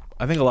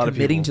 I think a lot of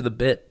Committing people to the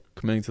bit.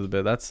 committing to the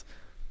bit.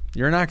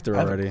 You're an actor I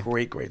have already.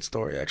 a great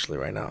story actually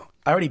right now.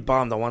 I already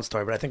bombed on one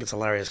story, but I think it's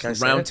hilarious. Can I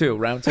say Round it? two.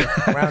 Round two.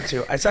 Round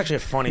two. It's actually a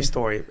funny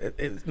story.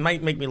 It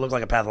might make me look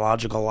like a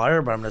pathological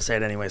liar, but I'm going to say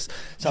it anyways.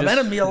 So I met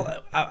a meal.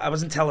 I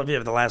was in Tel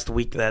Aviv the last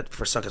week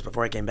for Sukkot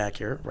before I came back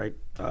here, right?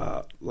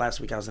 Last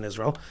week I was in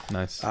Israel.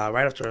 Nice.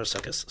 Right after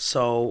Sukkot.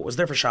 So was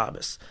there for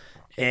Shabbos.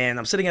 And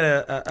I'm sitting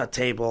at a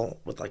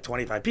table with like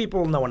 25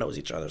 people. No one knows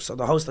each other. So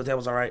the host of the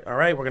table's all right,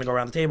 we're going to go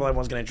around the table.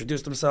 Everyone's going to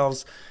introduce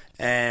themselves.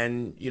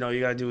 And, you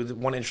got to do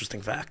one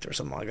interesting fact or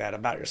something like that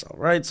about yourself,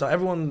 right? So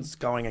everyone's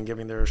going and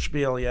giving their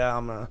spiel. Yeah,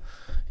 my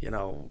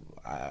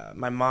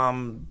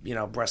mom,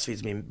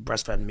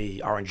 breastfed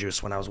me orange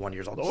juice when I was 1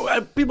 year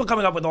old. People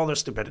coming up with all their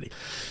stupidity.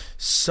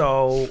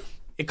 So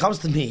it comes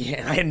to me,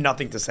 and I had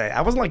nothing to say.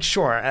 I wasn't like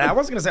sure, and I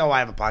wasn't gonna say, "Oh, I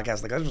have a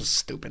podcast." Like that was just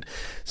stupid.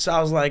 So I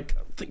was like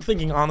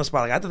thinking on the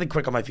spot. Like I had to think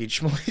quick on my feet.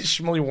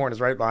 Shmuley Warren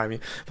is right behind me.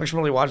 Like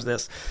Shmuley, watch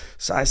this.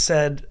 So I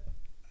said,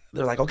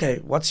 "They're like, okay,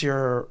 what's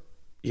your,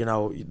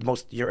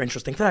 your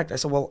interesting fact?" I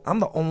said, "Well, I'm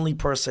the only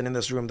person in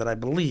this room that I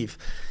believe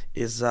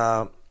is,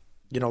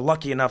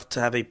 lucky enough to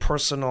have a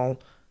personal,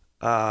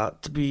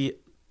 to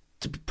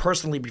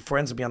personally be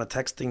friends and be on a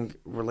texting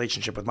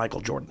relationship with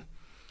Michael Jordan."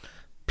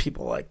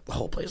 People like the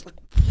whole place like,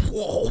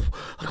 whoa,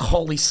 like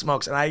holy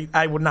smokes. And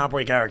I would not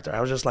break character.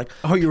 I was just like,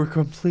 oh, you were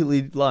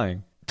completely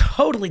lying.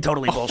 Totally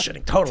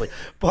bullshitting. Totally.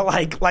 But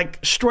like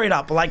straight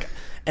up, like,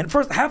 and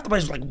first half the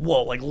place was like,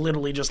 whoa, like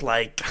literally just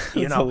like,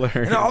 and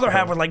the other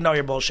half was like, no,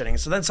 you're bullshitting.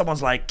 So then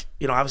someone's like,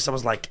 obviously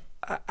someone's like,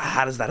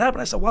 how does that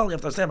happen? I said, well, you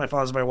have to understand, my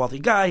father's a very wealthy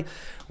guy.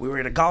 We were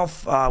at a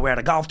golf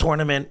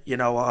tournament, it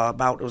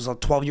was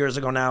 12 years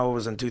ago now. It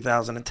was in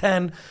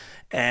 2010.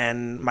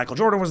 And Michael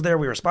Jordan was there.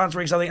 We were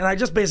sponsoring something. And I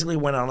just basically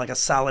went on like a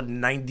solid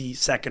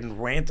 90-second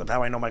rant of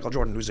how I know Michael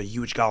Jordan, who's a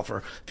huge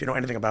golfer, if you know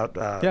anything about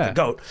the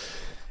GOAT.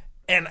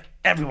 And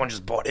everyone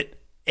just bought it.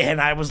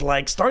 And I was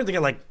like starting to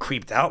get like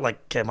creeped out.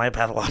 Like, am I a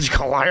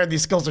pathological liar?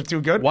 These skills are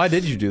too good. Why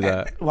did you do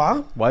that?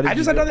 Well, why did I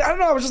don't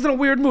know. I was just in a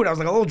weird mood. I was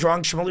like a little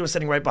drunk. Shmuley was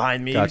sitting right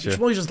behind me. Gotcha.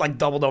 Shmuley just like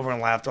doubled over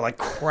in laughter, like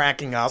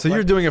cracking up. So like,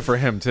 you're doing it for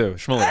him too,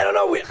 Shmuley. I don't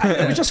know.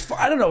 It was just,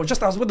 I don't know. It was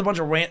just, I was with a bunch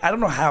of rant. I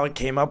don't know how it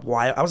came up.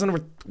 Why? I was in a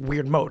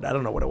weird mode. I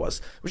don't know what it was.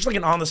 It was just like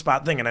an on the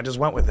spot thing, and I just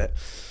went with it.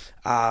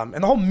 And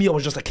the whole meal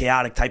was just a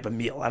chaotic type of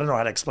meal. I don't know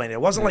how to explain it.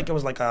 It wasn't like it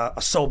was like a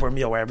sober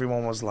meal where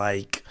everyone was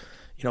like,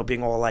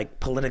 being all like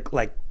political,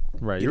 like.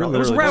 Right, it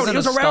was rowdy. It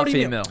was a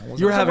rowdy meal.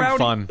 You were having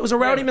fun. It was a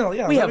rowdy meal.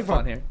 Yeah, we have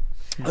fun here.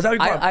 I was having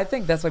fun. I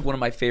think that's like one of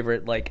my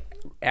favorite like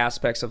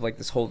aspects of like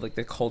this whole like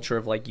the culture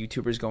of like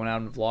YouTubers going out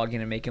and vlogging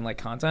and making like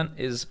content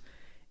is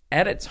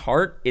at its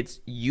heart, it's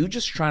you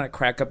just trying to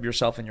crack up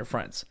yourself and your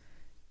friends,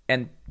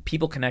 and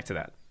people connect to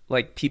that.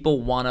 Like people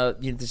want to,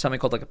 there's something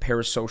called like a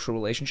parasocial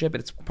relationship,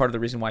 and it's part of the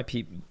reason why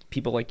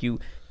people like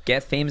you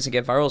get famous and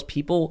get viral is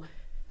people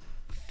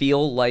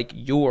feel like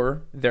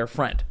you're their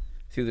friend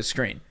through the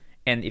screen.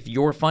 And if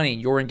you're funny,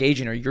 you're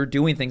engaging, or you're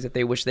doing things that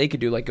they wish they could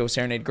do, like go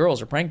serenade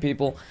girls or prank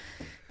people,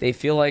 they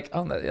feel like,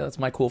 oh, that's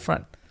my cool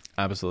friend.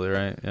 Absolutely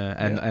right.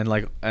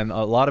 Yeah. And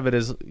a lot of it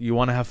is you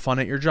want to have fun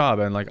at your job,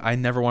 and like I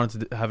never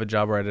wanted to have a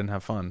job where I didn't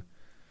have fun.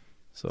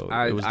 So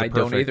I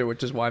don't either,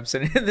 which is why I'm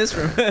sitting in this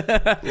room.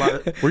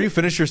 Where you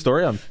finish your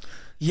story on?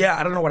 Yeah,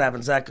 I don't know what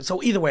happened, Zach.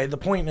 So either way, the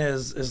point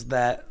is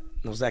that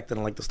Zach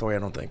didn't like the story. I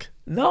don't think.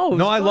 No,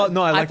 I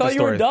like the story.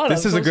 You were done.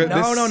 This is a good. No.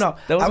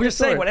 I was just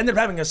saying what ended up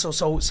happening is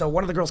so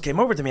one of the girls came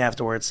over to me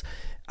afterwards,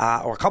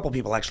 or a couple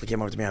people actually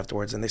came over to me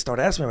afterwards, and they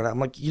started asking me about it. I'm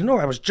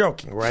like, I was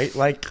joking, right?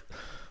 Like,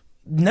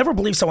 never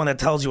believe someone that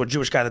tells you, a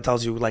Jewish guy that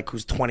tells you like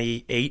who's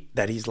 28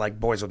 that he's like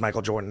boys with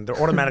Michael Jordan.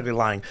 They're automatically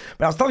lying.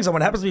 But I was telling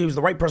someone, it happens to me, he was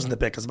the right person to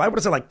pick. Because if I would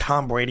have said like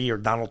Tom Brady or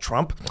Donald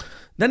Trump,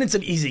 then it's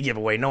an easy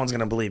giveaway. No one's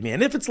going to believe me.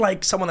 And if it's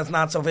like someone that's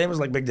not so famous,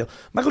 like big deal.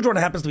 Michael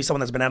Jordan happens to be someone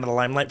that's been out of the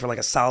limelight for like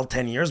a solid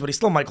 10 years, but he's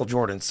still Michael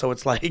Jordan. So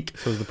it's like...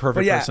 So it's the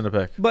perfect person to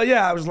pick. But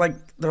yeah, I was like,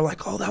 they're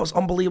like, oh, that was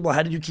unbelievable.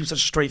 How did you keep such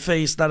a straight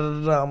face? Da, da,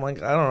 da, da. I'm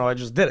like, I don't know. I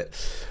just did it.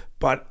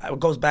 But it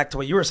goes back to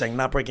what you were saying,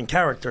 not breaking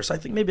character. So I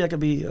think maybe I could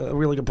be a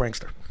really good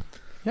prankster.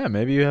 Yeah,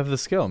 maybe you have the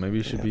skill. Maybe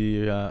you should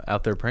be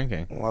out there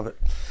pranking. Love it.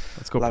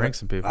 Let's go prank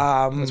some people.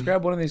 Let's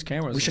grab one of these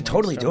cameras. We should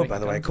totally do it, by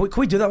the way. Can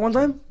we do that one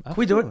time? Can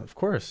we do it? Of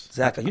course.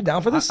 Zach, are you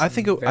down for this? I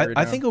think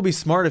it'll be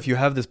smart if you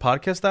have this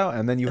podcast out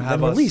and then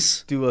have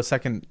us do a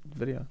second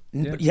video.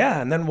 Yeah,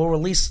 and then we'll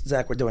release.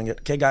 Zach, we're doing it.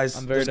 Okay, guys.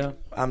 I'm very down.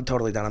 I'm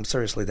totally down. I'm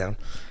seriously down.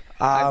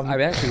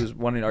 I actually was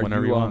wondering,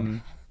 are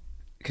you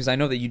because I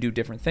know that you do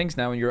different things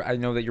now, and I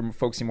know that you're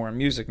focusing more on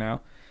music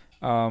now.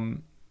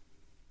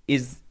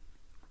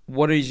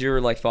 What is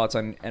your like thoughts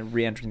on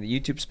re-entering the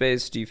YouTube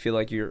space? Do you feel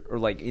like or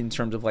like in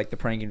terms of like the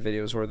pranking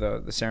videos or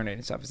the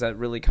serenading stuff? Is that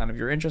really kind of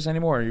your interest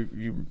anymore, or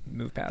you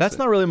move past That's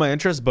not really my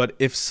interest, but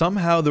if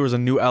somehow there was a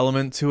new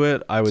element to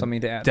it, I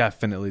would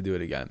definitely do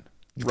it again.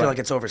 You feel like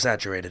it's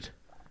oversaturated.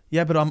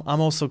 Yeah, but I'm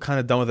also kind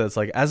of done with it. It's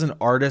like as an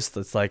artist,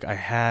 it's like I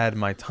had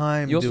my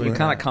time. You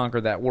kind of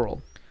conquered that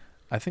world.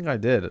 I think I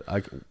did.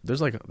 Like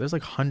there's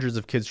like hundreds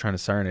of kids trying to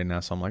serenade now,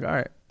 so I'm like, all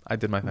right. I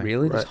did my thing.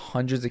 Really? There's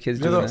hundreds of kids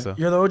doing that?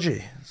 You're the OG.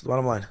 That's the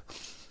bottom line.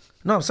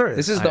 No, I'm serious.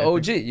 This is the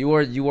OG. You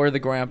are the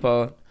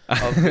grandpa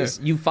of this.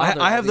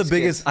 I have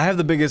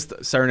the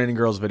biggest serenading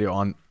girls video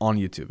on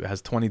YouTube. It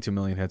has 22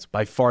 million hits.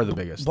 By far the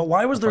biggest. But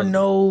why was there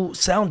no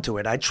sound to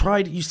it? I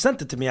tried. You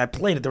sent it to me. I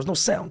played it. There was no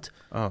sound.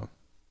 Oh.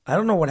 I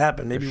don't know what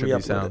happened. Maybe we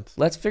uploaded it.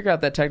 Let's figure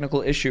out that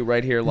technical issue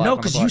right here live. No,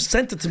 because you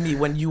sent it to me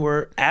when you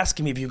were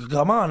asking me if you could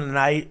come on,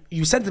 and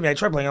you sent it to me. I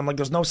tried playing. I'm like,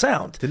 there's no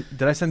sound.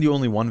 Did I send you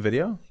only one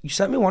video? You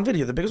sent me one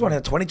video. The biggest one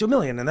had 22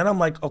 million, and then I'm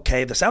like,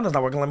 okay, the sound is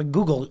not working. Let me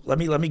Google. Let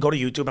me go to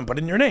YouTube and put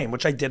in your name,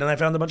 which I did, and I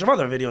found a bunch of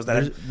other videos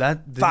that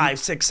had 5,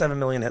 6, 7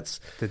 million hits.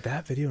 Did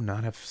that video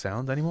not have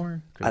sound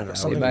anymore? I don't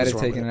know. They might have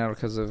taken it out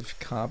because of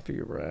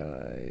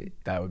copyright.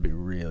 That would be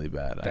really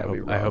bad.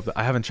 I hope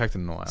I haven't checked it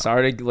in a while.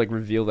 Sorry to like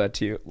reveal that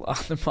to you on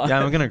the pod.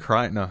 Yeah, I'm gonna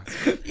cry. No,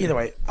 Either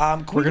way,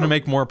 we're gonna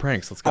make more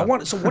pranks. Let's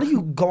go. So what are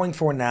you going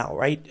for now?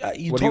 Right?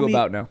 What are you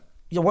about now?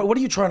 Yeah, what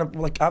are you trying to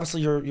like?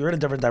 Obviously, you're in a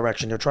different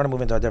direction. You're trying to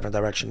move into a different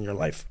direction in your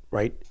life,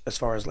 right? As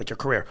far as like your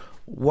career,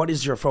 what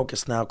is your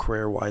focus now,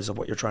 career wise, of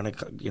what you're trying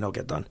to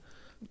get done?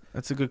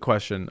 That's a good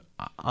question.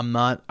 I'm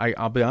not.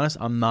 I'll be honest.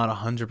 I'm not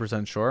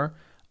 100% sure.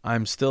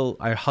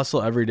 I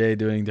hustle every day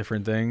doing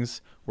different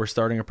things. We're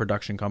starting a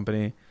production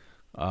company.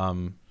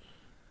 I'm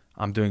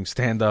doing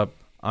stand up.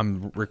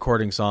 I'm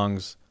recording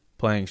songs,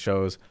 playing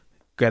shows,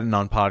 getting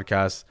on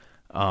podcasts.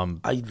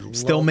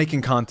 Still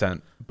making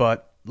content,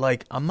 but.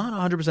 Like, I'm not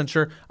 100%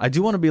 sure. I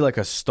do want to be like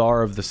a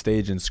star of the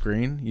stage and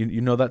screen.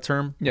 You know that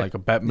term? Yeah. Like a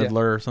Bette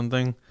Midler or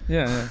something?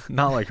 Yeah.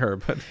 Not like her,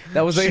 but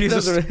that was a weird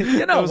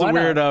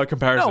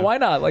comparison. No, why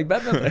not? Like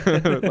Bette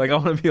Midler. Like, I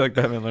want to be like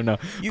Bette Midler. No.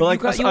 But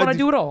like, you want to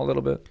do it all a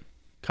little bit.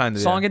 Kind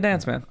of. Song and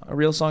dance, man. A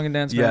real song and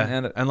dance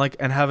man.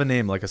 And have a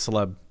name like a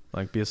celeb.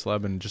 Like, be a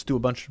celeb and just do a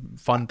bunch of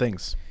fun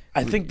things.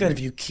 I think that if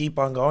you keep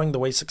on going, the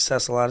way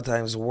success a lot of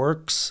times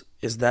works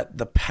is that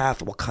the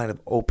path will kind of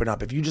open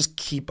up. If you just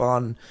keep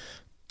on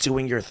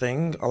doing your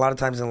thing, a lot of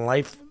times in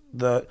life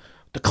the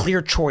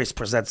clear choice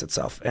presents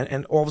itself,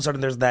 and all of a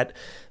sudden there's that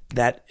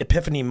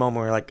epiphany moment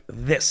where you're like,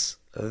 this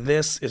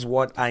is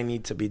what I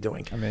need to be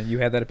doing. I mean, you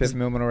had that epiphany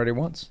moment already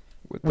once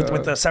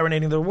with the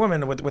serenading the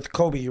woman with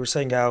Kobe. You were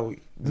saying how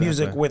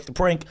music with the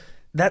prank,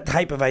 that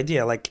type of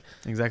idea, like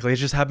exactly, it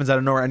just happens out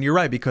of nowhere. And you're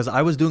right, because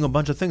I was doing a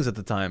bunch of things at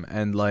the time,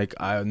 and like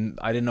I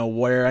didn't know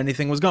where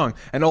anything was going,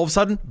 and all of a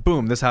sudden,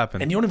 boom, this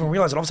happened, and you don't even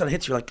realize it. All of a sudden it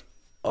hits you, like,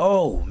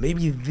 oh,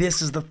 maybe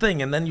this is the thing.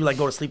 And then you like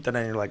go to sleep the night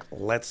and you're like,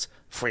 let's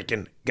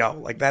freaking go.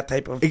 Like that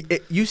type of...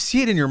 you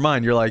see it in your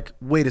mind. You're like,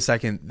 wait a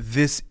second,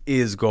 this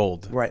is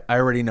gold. Right. I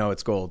already know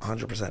it's gold.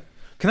 100%.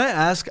 Can I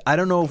ask, I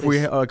don't know if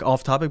we're like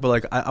off topic, but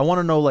like I want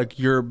to know like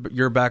your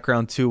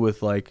background too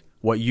with like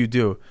what you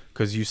do.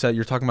 Because you said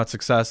you're talking about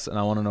success, and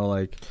I want to know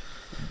like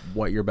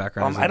what your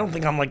background is. I don't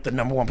think I'm like the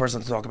number one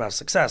person to talk about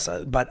success,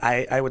 but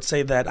I would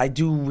say that I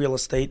do real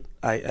estate.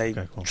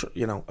 I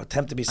cool.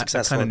 Attempt to be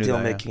successful in deal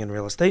making in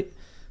real estate.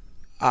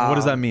 What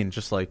does that mean?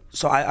 Just like...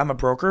 So I'm a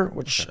broker,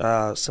 which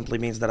simply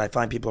means that I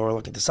find people who are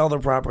looking to sell their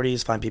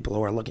properties, find people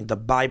who are looking to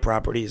buy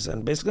properties,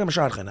 and basically I'm a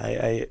shadchan.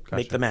 I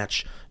make the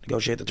match,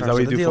 negotiate the terms of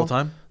the deal. Is that what you do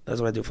full-time? That's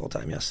what I do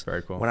full-time, yes.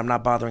 Very cool. When I'm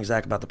not bothering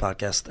Zach about the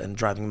podcast and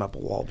driving him up a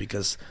wall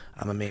because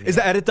I'm a maniac. Is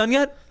the edit done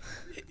yet?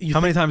 How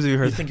many times have you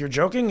heard You think you're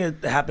joking?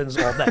 It happens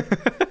all day.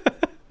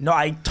 No,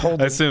 I told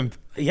him. I assumed.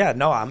 Yeah,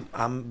 no,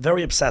 I'm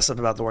very obsessive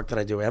about the work that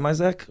I do. Am I,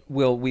 Zach?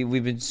 Will,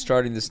 we've been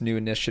starting this new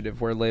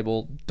initiative where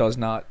Label does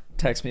not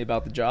text me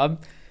about the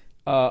job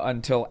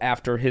until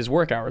after his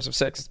work hours of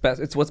 6.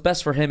 It's what's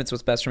best for him. It's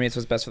what's best for me. It's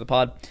what's best for the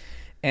pod.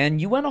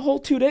 And you went a whole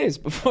 2 days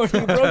before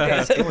you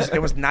broadcast.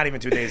 It was not even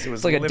 2 days. It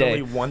was like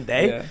literally 1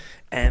 day. Yeah.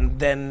 And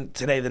then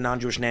today, the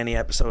Non-Jewish Nanny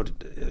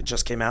episode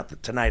just came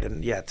out tonight.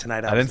 And yeah,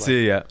 tonight I didn't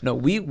see it yet. No,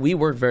 we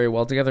work very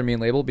well together, me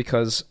and Label,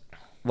 because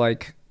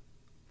like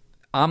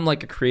I'm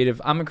like a creative.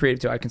 I'm a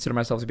creative too. I consider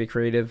myself to be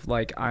creative.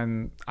 Like I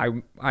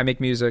make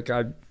music.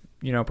 I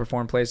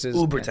perform places.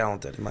 Uber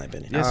talented, in my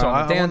opinion. Yeah, so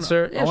I'm a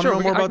dancer. I want to know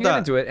more about that. Get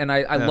into it, and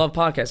I love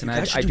podcasts, and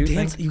I do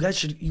think you guys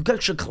should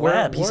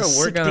collab. He's a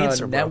sick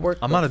dancer, bro.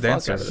 I'm not a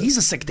dancer. He's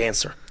a sick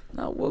dancer.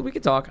 No, well, we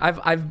could talk.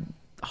 I've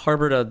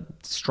harbored a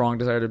strong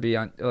desire to be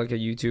on like a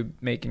YouTube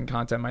making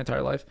content my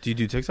entire life. Do you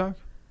do TikTok?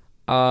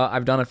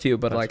 I've done a few,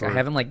 but I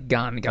haven't like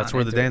gone. That's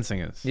where the dancing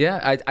is.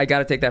 Yeah, I got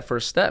to take that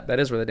first step. That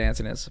is where the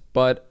dancing is.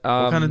 But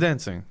what kind of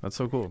dancing? That's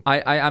so cool.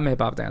 I'm a hip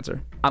hop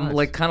dancer. I'm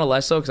like kind of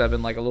less so because I've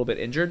been like a little bit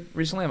injured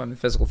recently. I'm in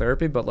physical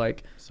therapy, but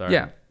like,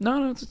 yeah,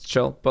 no, it's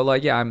chill. But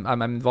like, yeah,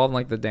 I'm involved in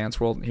like the dance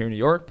world here in New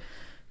York.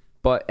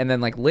 And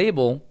then like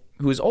Label,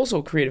 who is also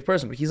a creative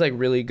person, but he's like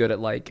really good at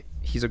like,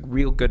 he's a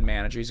real good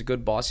manager. He's a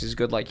good boss. He's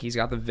good, like he's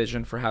got the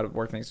vision for how to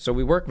work things. So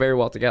we work very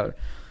well together.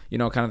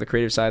 Kind of the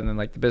creative side and then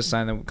like the business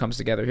side that comes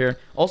together here.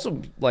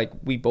 Also, like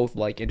we both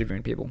like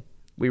interviewing people.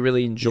 We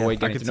really enjoy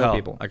getting to know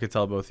people. I could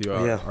tell both of you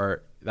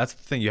are. That's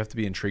the thing. You have to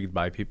be intrigued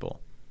by people.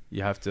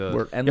 You have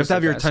to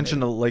have your attention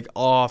like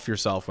off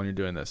yourself when you're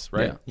doing this,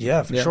 right?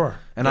 Yeah, for sure.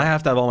 And I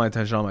have to have all my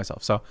attention on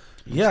myself. So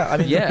yeah, I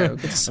mean,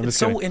 it's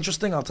so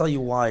interesting. I'll tell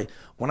you why.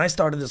 When I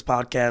started this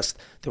podcast,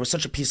 there was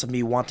such a piece of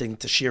me wanting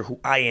to share who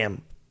I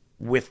am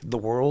with the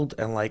world,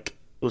 and like.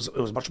 It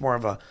was much more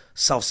of a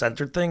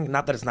self-centered thing.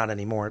 Not that it's not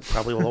anymore. It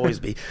probably will always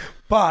be.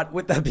 But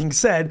with that being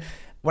said,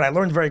 what I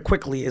learned very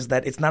quickly is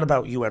that it's not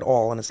about you at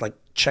all. And it's like,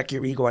 check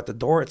your ego at the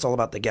door. It's all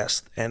about the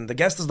guest. And the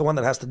guest is the one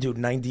that has to do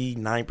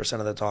 99%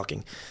 of the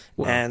talking.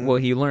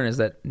 What he learned is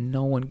that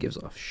no one gives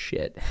a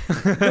shit.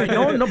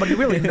 No,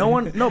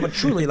 but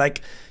truly,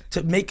 like,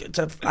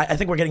 I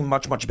think we're getting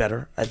much, much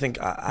better. I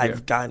think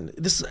I've gotten,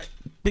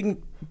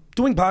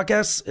 doing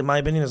podcasts, in my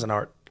opinion, is an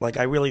art. Like,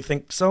 I really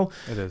think so.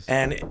 It is.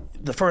 And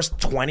the first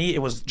 20,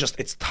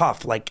 it's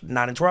tough. Like,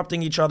 not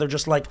interrupting each other,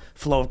 just like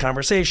flow of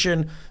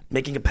conversation,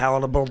 making it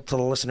palatable to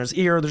the listener's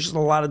ear. There's just a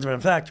lot of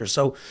different factors.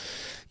 So,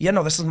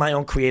 this is my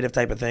own creative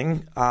type of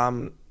thing.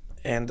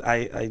 And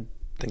I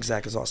think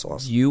Zach is also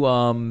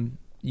awesome.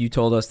 you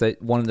told us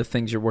that one of the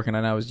things you're working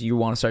on now is you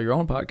want to start your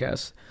own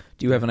podcast.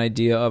 Do you have an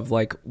idea of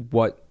like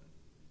what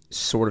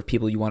sort of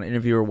people you want to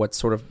interview, or what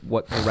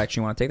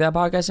direction you want to take that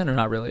podcast in, or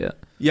not really yet?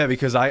 Yeah,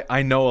 because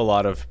I know a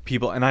lot of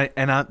people, and I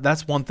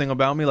that's one thing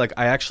about me. Like,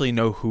 I actually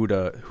know who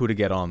to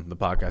get on the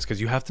podcast, because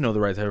you have to know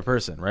the right type of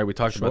person, right? We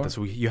talked about this.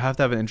 You have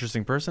to have an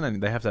interesting person,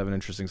 and they have to have an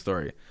interesting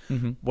story.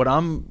 Mm-hmm. What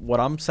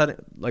I'm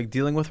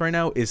dealing with right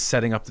now is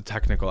setting up the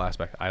technical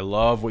aspect. I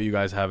love what you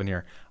guys have in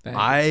here.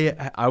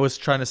 I was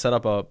trying to set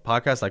up a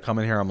podcast. I come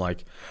in here, I'm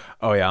like,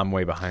 oh yeah, I'm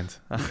way behind.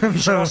 You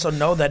should also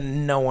know that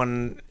no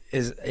one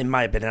is, in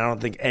my opinion, I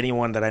don't think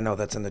anyone that I know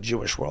that's in the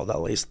Jewish world,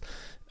 at least,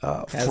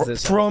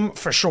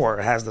 for sure,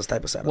 has this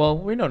type of setup. Well,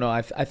 we don't know.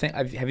 I think.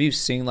 Have you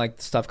seen like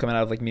stuff coming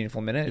out of like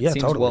Meaningful Minute? It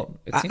seems totally.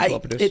 It seems well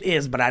produced. It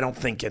is, but I don't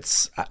think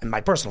it's. In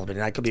my personal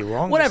opinion, I could be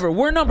wrong. Whatever.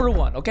 We're number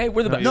one. Okay,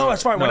 we're the best. No,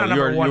 as far as we're not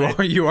number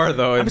one. You are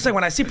though. I'm saying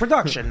when I see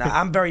production,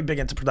 I'm very big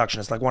into production.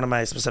 It's like one of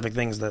my specific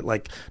things that,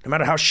 like, no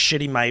matter how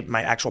shitty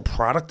my actual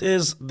product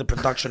is, the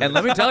production. And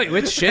let me tell you,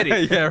 it's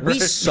shitty. Yeah, right. We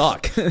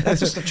suck. That's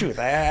just the truth.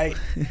 I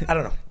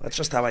don't know. That's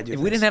just how I do. If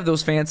we didn't have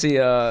those fancy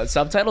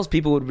subtitles,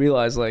 people would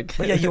realize like.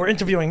 But yeah, you were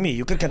interviewing me.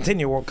 You could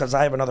continue, because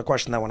I have another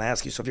question I want to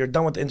ask you. So if you're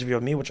done with the interview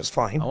with me, which is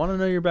fine. I want to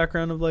know your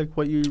background of like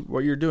what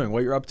you're doing,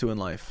 what you're up to in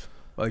life.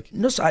 Like,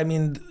 no, so I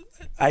mean,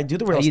 I do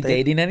the real estate. Are you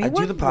dating anyone? I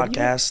do the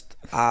podcast.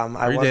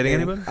 Are you dating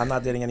anyone? I'm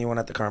not dating anyone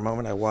at the current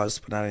moment. I was,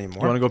 but not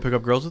anymore. You want to go pick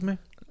up girls with me?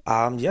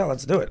 Yeah,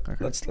 let's do it. Okay.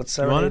 Let's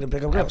serenade and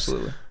pick up girls.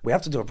 Absolutely. We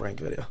have to do a prank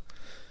video.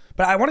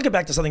 But I want to get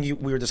back to something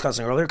we were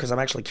discussing earlier, because I'm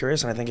actually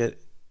curious, and I think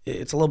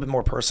it's a little bit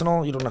more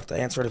personal. You don't have to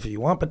answer it if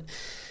you want, but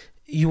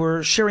you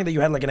were sharing that you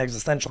had like an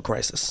existential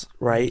crisis,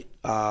 right?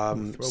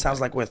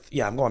 Sounds like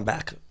I'm going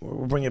back.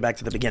 We'll bring you back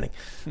to the beginning.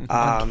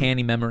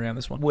 Uncanny memory on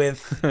this one.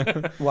 With,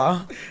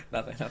 well?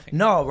 Nothing.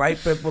 No, right?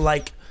 But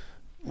like,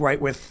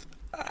 right with,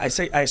 I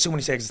assume when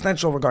you say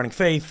existential regarding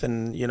faith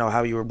and, you know,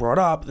 how you were brought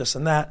up, this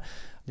and that,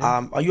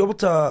 are you able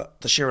to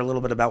share a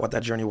little bit about what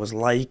that journey was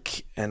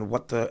like and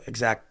what the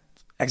exact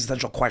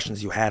existential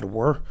questions you had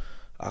were?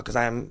 Because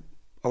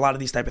a lot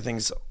of these type of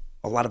things,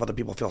 a lot of other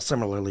people feel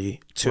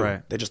similarly too.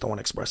 Right. They just don't want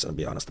to express it and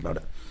be honest about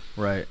it.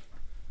 Right.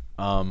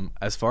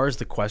 As far as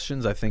the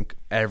questions, I think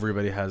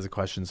everybody has the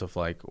questions of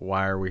like,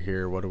 why are we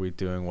here? What are we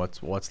doing?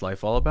 What's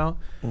life all about?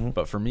 Mm-hmm.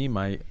 But for me,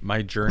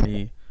 my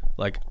journey,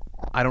 like,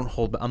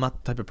 I'm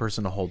not the type of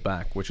person to hold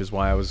back, which is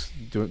why I was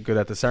doing good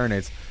at the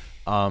serenades.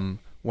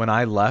 When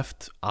I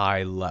left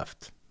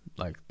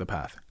like the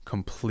path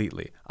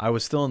completely. I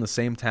was still in the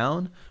same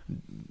town,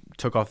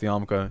 took off the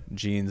yarmulke,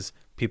 jeans.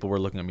 People were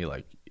looking at me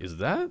like, is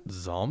that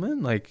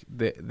Zalman? Like,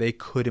 they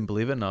couldn't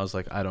believe it. And I was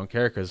like, I don't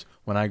care, because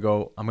when I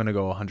go, I'm going to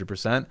go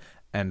 100%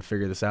 and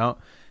figure this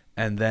out.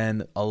 And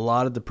then a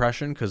lot of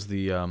depression, because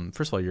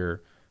first of all,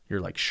 you're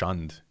like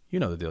shunned. You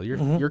know the deal.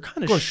 You're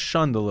kind of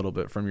shunned a little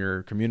bit from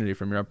your community,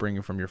 from your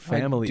upbringing, from your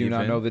family. I do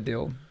not know the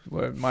deal.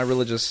 My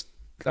religious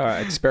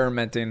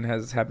experimenting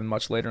has happened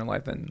much later in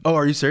life than. Oh,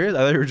 are you serious? I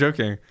thought you were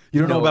joking.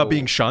 You don't know about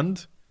being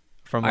shunned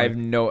from. I've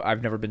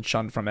never been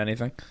shunned from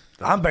anything.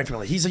 I'm very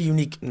familiar. He's a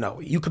unique.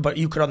 No, you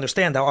could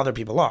understand how other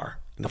people are.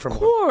 Of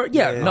course,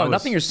 yeah.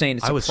 Nothing you're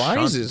saying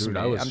surprises me.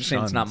 I'm just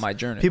saying it's not my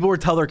journey. People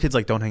would tell their kids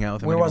like, don't hang out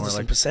with him. Where anymore. was this,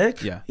 in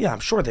Passaic? Yeah, yeah. I'm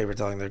sure they were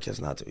telling their kids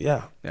not to.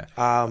 Yeah.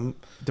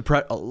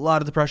 A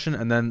lot of depression,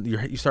 and then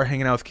you start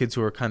hanging out with kids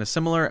who are kind of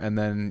similar, and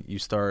then you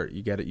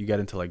get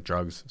into like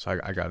drugs. So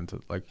I got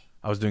into like,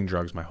 I was doing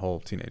drugs my whole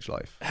teenage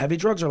life. Heavy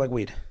drugs or like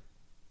weed?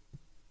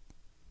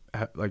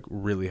 Like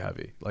really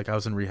heavy. Like I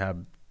was in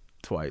rehab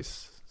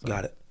twice. So.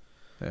 Got it.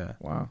 Yeah.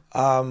 Wow.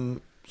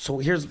 So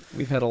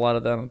we've had a lot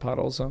of that on the pod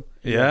also.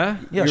 Yeah.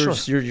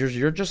 Sure.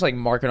 You're just like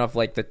marking off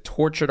like the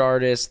tortured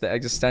artist, the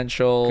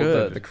existential,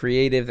 the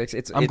creative.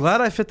 I'm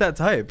glad I fit that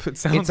type. It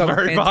sounds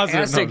very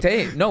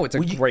positive. No, it's a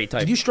great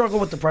type. Did you struggle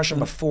with depression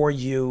before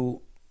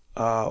you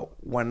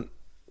went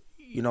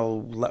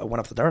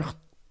off the derech?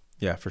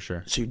 Yeah, for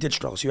sure. So you did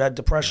struggle. So you had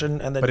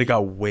depression, and then it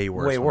got way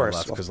worse. Way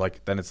worse, because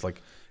like then it's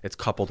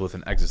coupled with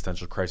an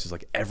existential crisis.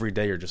 Like every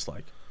day you're just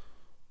like,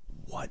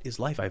 what is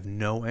life? I have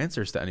no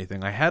answers to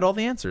anything. I had all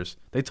the answers.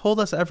 They told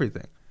us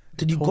everything.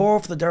 Did you go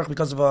off the derech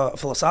because of a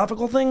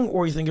philosophical thing,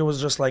 or you think it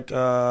was just like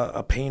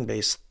a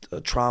pain-based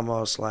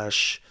trauma /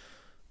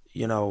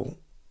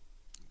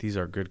 These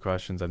are good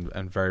questions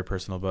and very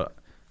personal, but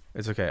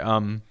it's okay.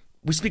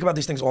 We speak about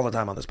these things all the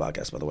time on this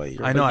podcast, by the way.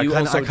 I know. I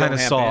kind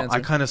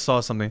of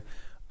saw something.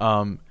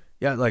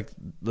 Yeah, like,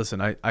 listen,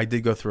 I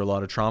did go through a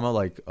lot of trauma,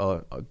 like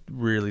a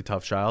really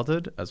tough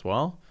childhood as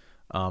well.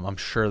 I'm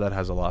sure that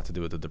has a lot to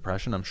do with the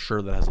depression. I'm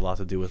sure that has a lot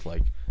to do with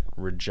like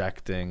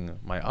rejecting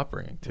my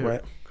upbringing too,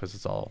 right? Because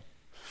it's all,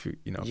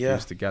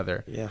 fused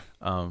together. Yeah.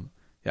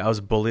 I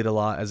was bullied a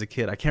lot as a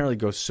kid. I can't really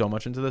go so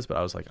much into this, but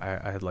I was like,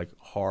 I had like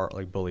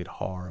bullied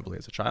horribly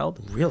as a child.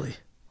 Really?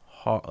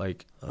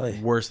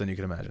 Worse than you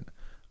can imagine.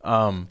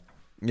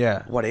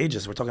 Yeah. What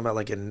ages? We're talking about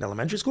like in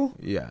elementary school?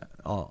 Yeah.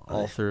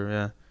 All through.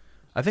 Yeah.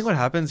 I think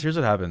here's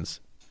what happens.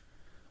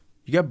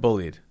 You get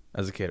bullied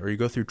as a kid, or you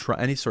go through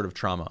any sort of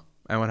trauma.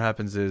 And what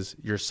happens is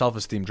your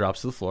self-esteem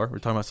drops to the floor. We were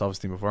talking about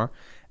self-esteem before.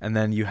 And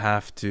then you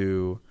have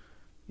to,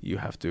 you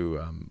have to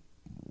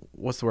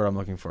what's the word I'm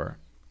looking for?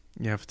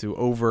 You have to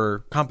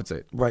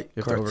overcompensate. Right.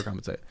 You have correct. to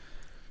overcompensate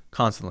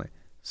constantly.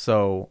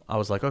 So I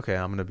was like, okay,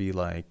 I'm gonna be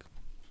like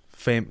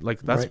fame.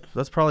 Like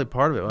that's probably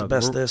part of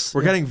it.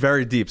 We're getting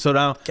very deep. So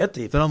now get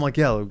deep. Then I'm like,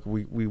 yeah,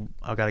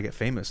 I gotta get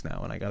famous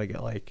now, and I gotta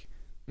get like,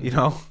 you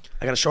know,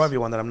 I gotta show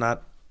everyone that I'm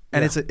not.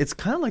 And it's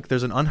kind of like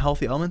there's an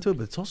unhealthy element to it,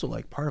 but it's also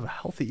like part of a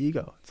healthy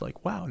ego. It's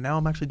like, wow, now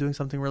I'm actually doing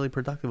something really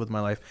productive with my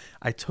life.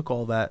 I took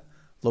all that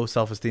low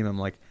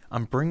self-esteem.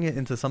 I'm bringing it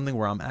into something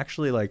where I'm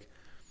actually like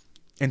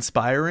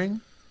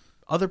inspiring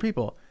other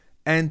people.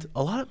 And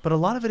a lot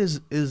of it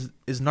is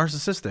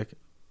narcissistic.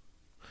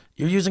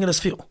 You're using it as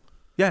fuel.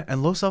 Yeah,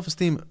 and low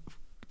self-esteem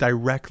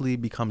directly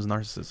becomes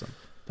narcissism,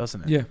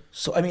 doesn't it? Yeah.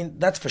 So I mean,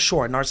 that's for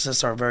sure.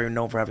 Narcissists are very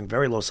known for having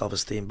very low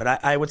self-esteem.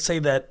 But I would say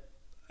that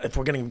if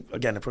we're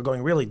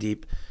going really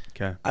deep,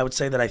 okay, I would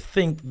say that I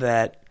think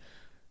that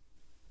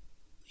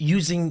you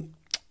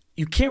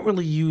can't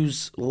really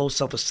use low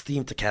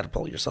self-esteem to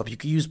catapult yourself. You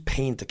can use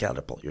pain to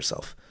catapult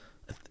yourself.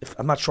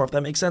 I'm not sure if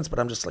that makes sense, but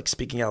I'm just like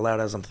speaking out loud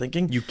as I'm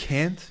thinking. You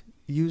can't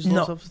use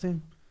low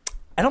self-esteem?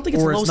 I don't think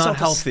it's or low it's not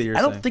self-esteem. healthy.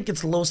 I don't think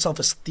it's low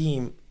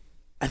self-esteem.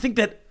 I think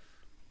that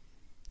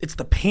it's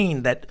the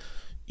pain that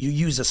you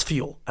use as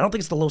fuel. I don't think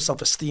it's the low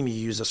self-esteem you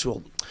use as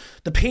fuel.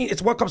 The pain,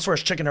 it's what comes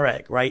first, chicken or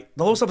egg, right?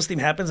 The low self-esteem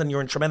happens and you're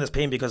in tremendous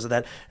pain because of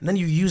that. And then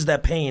you use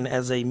that pain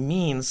as a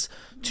means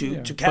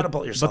to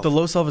catapult yourself. But the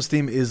low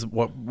self-esteem is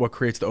what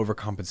creates the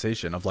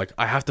overcompensation of like,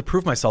 I have to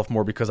prove myself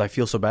more because I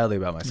feel so badly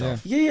about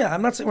myself. Yeah.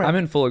 I'm not saying I'm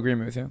in full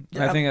agreement with you.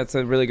 Yeah, I think that's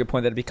a really good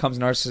point that it becomes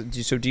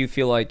narcissistic. So do you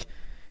feel like,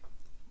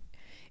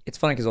 it's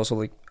funny because also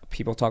like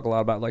people talk a lot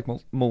about like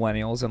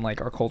millennials and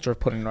like our culture of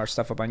putting our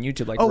stuff up on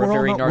YouTube. Like we're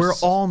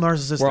all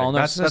narcissistic. We're all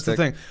narcissistic. That's the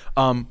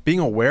thing. Being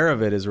aware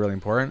of it is really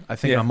important. I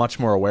think I'm much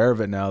more aware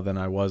of it now than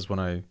I was when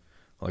I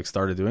like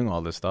started doing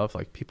all this stuff.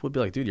 Like people would be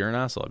like, "Dude, you're an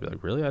asshole." I'd be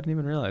like, "Really? I didn't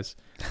even realize."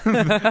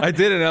 I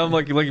did it. I'm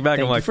like looking back.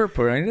 Thank I'm like, you for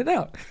putting it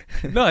out.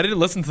 No, I didn't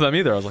listen to them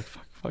either. I was like,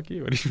 "Fuck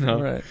you." What do you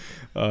know? Right.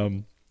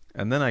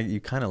 And then you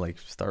kind of like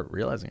start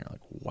realizing you're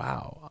like,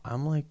 "Wow,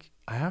 I'm like,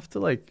 I have to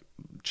like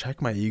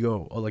check my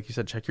ego." Oh, like you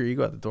said, check your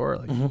ego at the door.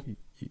 Like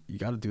you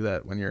got to do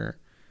that when you're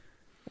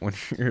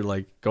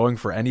like going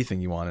for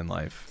anything you want in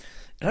life.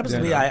 It happens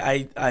to me.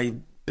 I've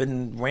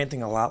been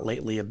ranting a lot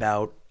lately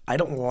about I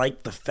don't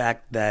like the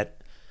fact that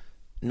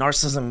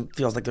narcissism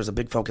feels like there's a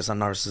big focus on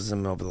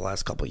narcissism over the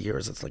last couple of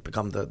years. It's like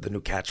become the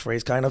new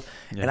catchphrase kind of.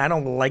 Yeah. And I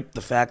don't like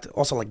the fact,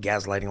 also like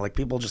gaslighting, like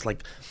people just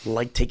like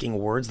taking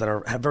words that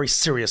have very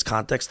serious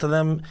context to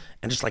them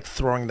and just like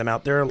throwing them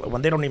out there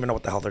when they don't even know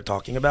what the hell they're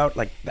talking about,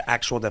 like the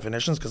actual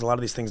definitions, because a lot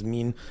of these things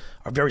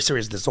are very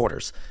serious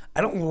disorders.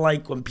 I don't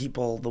like when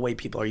the way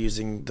people are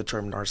using the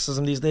term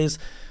narcissism these days,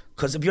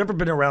 because if you've ever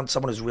been around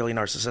someone who's really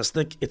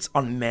narcissistic, it's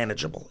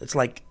unmanageable. It's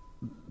like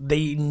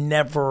they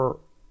never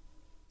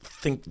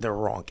think they're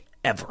wrong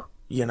ever,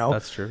 you know?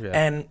 That's true, yeah.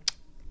 And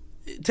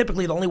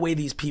typically the only way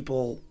these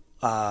people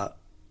get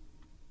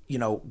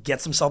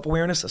some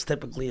self-awareness is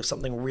typically if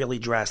something really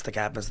drastic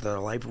happens to their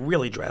life,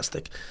 really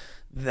drastic,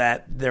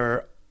 that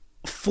they're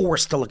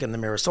forced to look in the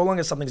mirror. So long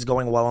as something's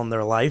going well in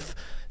their life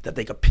that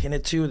they could pin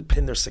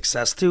their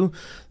success to,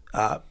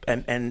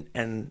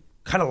 and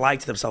kind of lie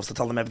to themselves to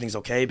tell them everything's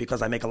okay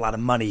because I make a lot of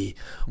money,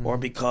 or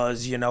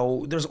because,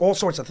 there's all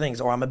sorts of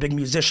things, or I'm a big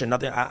musician,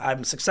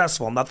 I'm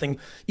successful, nothing,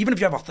 even if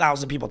you have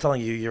 1,000 people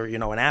telling you you're,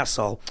 an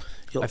asshole.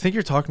 I think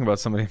you're talking about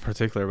somebody in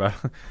particular about...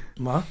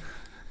 What?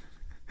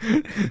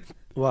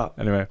 What?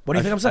 Anyway. What do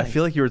you think I'm saying? I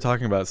feel like you were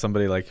talking about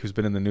somebody like who's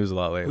been in the news a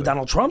lot lately. Who,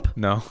 Donald Trump?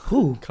 No.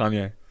 Who?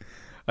 Kanye.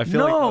 I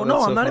feel I'm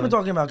not even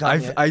talking about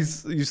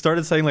Kanye. You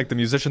started saying like the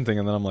musician thing,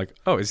 and then I'm like,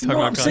 oh, he's talking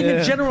about Kanye. Saying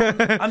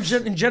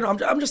in general.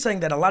 I'm just saying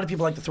that a lot of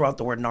people like to throw out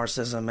the word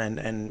narcissism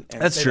and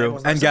that's true.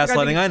 And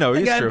gaslighting, I know,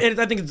 it's true.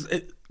 I think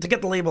to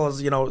get the label as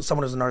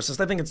someone who's a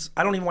narcissist.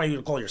 I don't even want you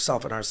to call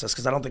yourself a narcissist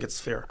because I don't think it's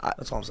fair.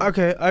 That's all I'm saying.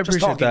 Okay, I appreciate just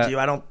talking that. to you.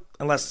 I don't.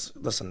 Unless,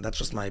 listen, that's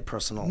just my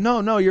personal.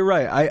 No, you're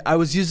right. I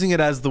was using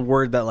it as the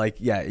word that, like,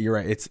 yeah, you're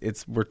right.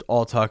 It's we're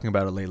all talking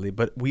about it lately,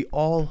 but we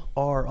all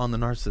are on the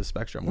narcissist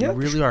spectrum. We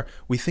really are.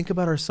 We think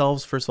about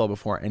ourselves first of all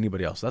before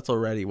anybody else. That's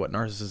already what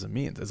narcissism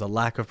means. It's a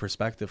lack of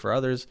perspective for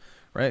others,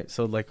 right?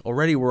 So, like,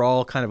 already we're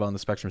all kind of on the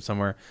spectrum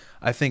somewhere.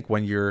 I think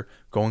when you're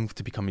going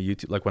to become a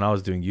YouTube, like when I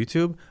was doing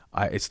YouTube,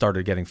 it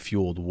started getting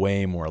fueled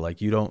way more.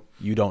 Like you don't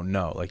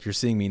know. Like you're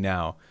seeing me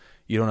now.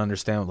 You don't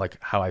understand like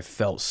how I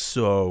felt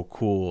so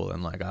cool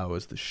and like I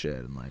was the shit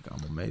and like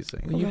I'm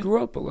amazing. Well, you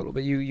grew up a little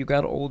bit. You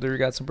got older. You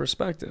got some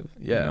perspective.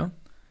 Yeah,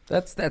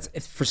 that's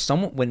for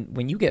someone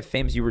when you get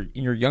famous. You were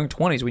in your young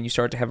 20s when you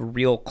start to have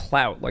real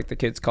clout, like the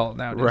kids call it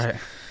nowadays. Right.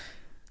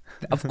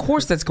 Of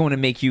course, that's going to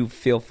make you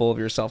feel full of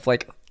yourself.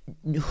 Like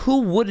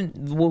who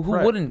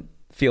wouldn't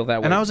feel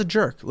that way? And I was a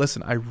jerk.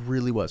 Listen, I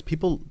really was.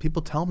 People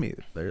tell me,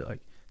 they're like,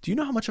 "Do you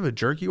know how much of a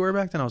jerk you were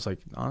back then?" I was like,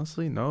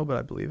 honestly, no, but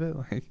I believe it.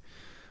 Like.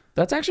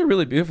 That's actually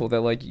really beautiful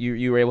that like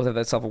you were able to have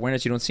that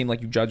self-awareness. You don't seem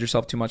like you judge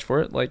yourself too much for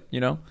it. Like,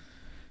 Did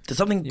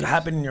something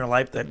happen in your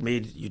life that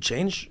made you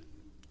change?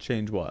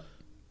 Change what?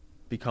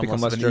 become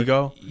less of an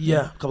ego.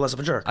 Yeah, become less of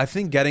a jerk. I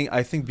think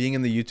being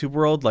in the YouTube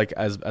world, like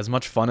as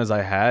much fun as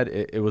I had,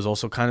 it was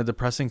also kind of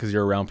depressing because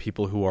you're around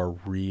people who are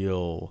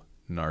real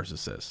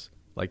narcissists,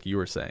 like you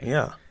were saying.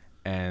 Yeah.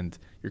 And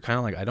you're kind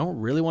of like, I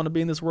don't really want to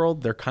be in this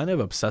world. They're kind of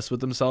obsessed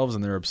with themselves,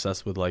 and they're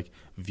obsessed with like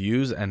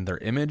views and their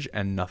image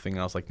and nothing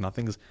else. Like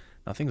nothing's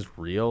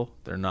real.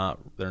 They're not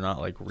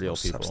like real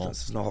people. Substance.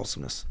 There's no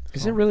wholesomeness.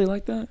 Is it really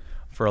like that?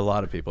 For a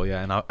lot of people,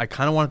 yeah. And I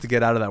kind of wanted to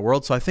get out of that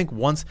world. So I think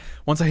once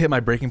I hit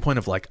my breaking point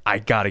of like, I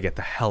got to get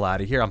the hell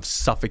out of here. I'm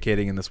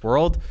suffocating in this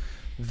world.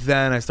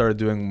 Then I started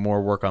doing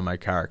more work on my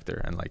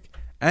character,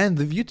 and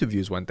the YouTube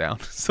views went down.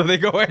 So they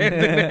go hand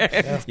in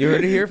hand. You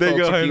heard it here, folks.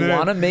 If you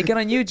want to make it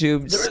on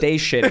YouTube, stay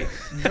shitty.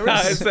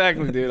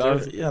 Exactly, dude.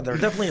 There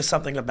definitely is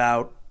something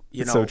about,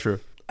 so true.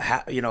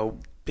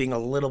 Being a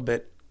little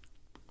bit,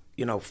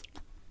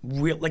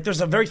 real. Like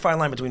there's a very fine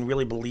line between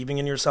really believing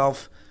in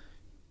yourself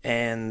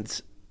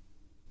and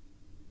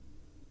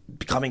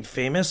becoming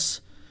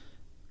famous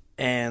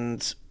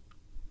and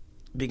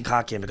being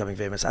cocky and becoming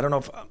famous. I don't know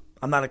if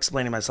I'm not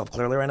explaining myself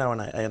clearly right now,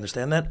 and I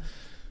understand that,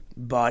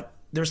 but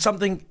there's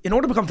something, in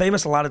order to become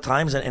famous a lot of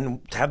times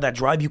and to have that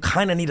drive, you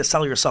kind of need to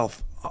sell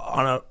yourself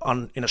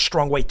in a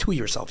strong way to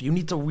yourself. You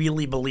need to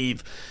really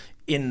believe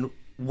in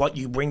what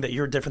you bring, that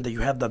you're different, that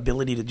you have the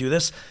ability to do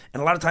this.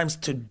 And a lot of times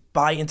to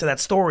buy into that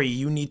story,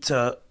 you need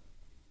to,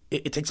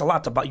 it takes a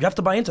lot to buy. You have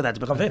to buy into that to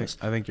become famous.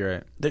 I think you're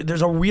right.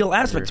 There's a real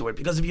aspect to it,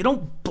 because if you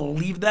don't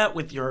believe that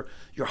with your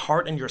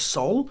heart and your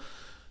soul,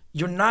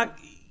 you're not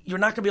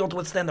going to be able to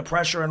withstand the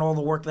pressure and all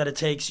the work that it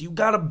takes. You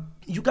gotta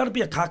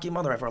be a cocky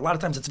mother effer. A lot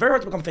of times it's very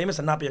hard to become famous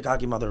and not be a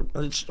cocky mother.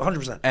 It's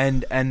 100%.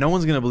 And no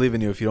one's going to believe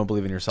in you if you don't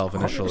believe in yourself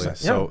initially.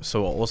 Yeah.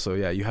 So also,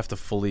 yeah, you have to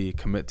fully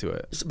commit to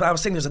it. But I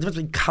was saying there's a difference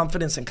between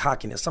confidence and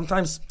cockiness.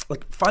 Sometimes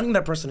like finding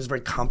that person who's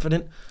very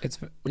confident,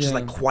 which is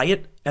like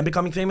quiet, and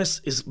becoming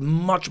famous is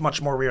much,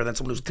 much more rare than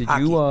someone who's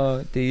cocky.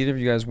 Did either of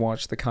you guys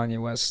watch the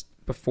Kanye West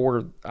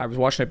before? I was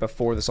watching it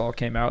before this all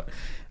came out.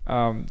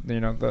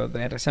 The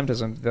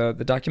anti-Semitism,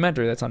 the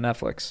documentary that's on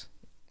Netflix.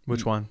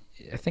 Which one?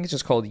 I think it's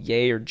just called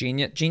Yay or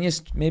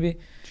Genius, maybe.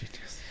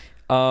 Genius.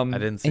 I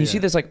didn't see. And you see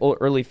this like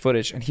early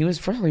footage, and he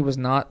wasn't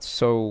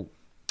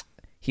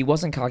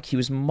cocky. He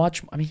was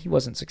he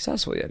wasn't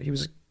successful yet. He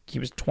was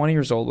 20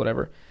 years old,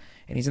 whatever,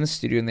 and he's in the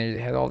studio, and they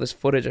had all this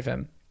footage of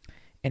him,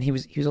 and he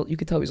was you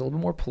could tell he was a little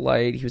bit more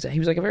polite. He was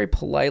like a very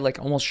polite, like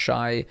almost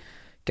shy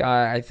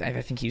guy. I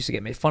think he used to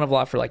get made fun of a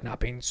lot for like not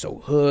being so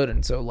hood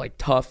and so like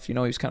tough. He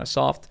was kind of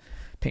soft,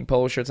 pink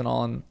polo shirts and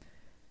all.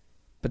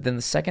 But then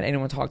the second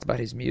anyone talked about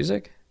his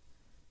music,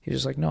 he was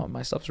just like, no,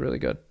 my stuff's really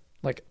good.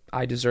 Like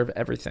I deserve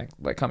everything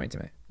like coming to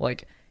me.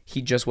 Like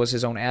he just was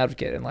his own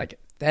advocate, and like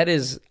that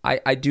is,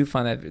 I do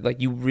find that like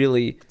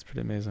it's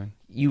pretty amazing.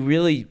 You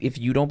really, if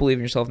you don't believe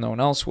in yourself, no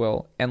one else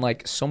will. And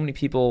like so many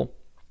people,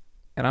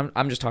 and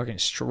I'm just talking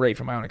straight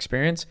from my own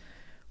experience,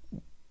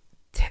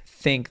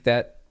 think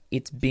that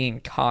it's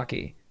being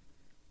cocky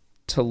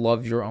to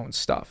love your own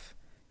stuff.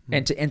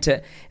 And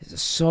to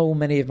so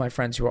many of my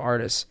friends who are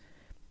artists,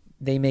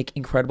 they make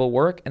incredible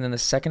work, and then the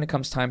second it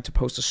comes time to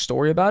post a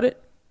story about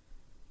it,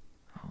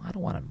 I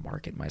don't want to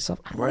market myself.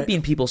 I don't want to be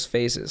in people's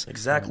faces.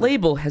 Exactly.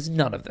 Label has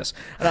none of this.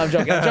 And I'm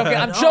joking.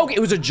 I'm joking. It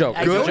was a joke.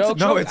 Good. It was a joke.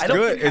 No, it's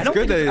good. It's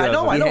good that he doesn't.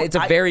 I know. It's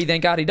a very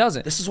thank God he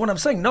doesn't. This is what I'm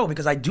saying. No,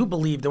 because I do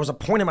believe there was a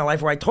point in my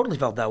life where I totally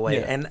felt that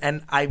way,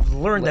 and I've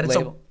learned that it's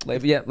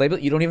label.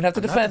 You don't even have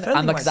to defend.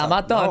 I'm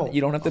not done. No. You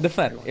don't have to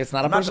defend. It's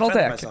not a I'm personal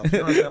attack.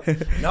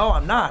 No,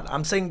 I'm not.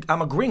 I'm saying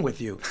I'm agreeing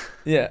with you.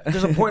 Yeah.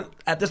 There's a point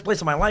at this place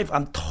in my life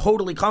I'm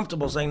totally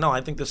comfortable saying no.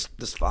 I think this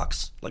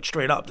fucks, like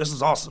straight up. This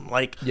is awesome.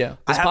 Like this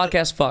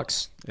podcast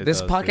fucks.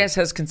 This podcast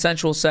has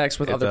consensual sex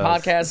with other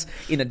podcasts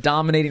in a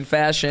dominating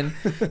fashion,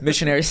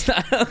 missionary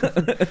style.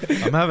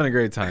 I'm having a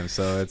great time,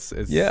 so it's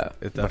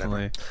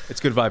definitely it's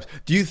good vibes.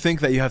 Do you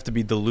think that you have to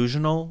be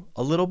delusional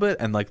a little bit,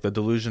 and like the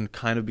delusion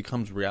kind of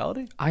becomes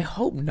reality? I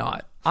hope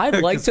not.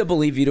 I'd like to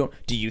believe you don't.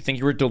 Do you think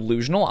you were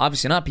delusional?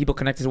 Obviously not. People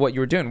connected to what you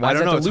were doing. Why I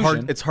don't know.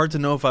 Delusion? It's hard to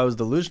know if I was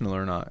delusional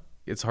or not.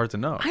 It's hard to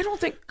know. I don't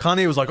think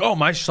Kanye was like, "Oh,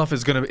 my stuff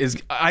is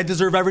I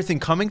deserve everything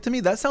coming to me."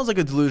 That sounds like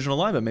a delusional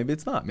line, but maybe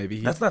it's not. Maybe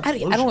that's not.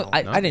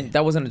 I didn't.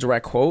 That wasn't a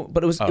direct quote,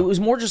 but it was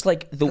more just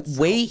like the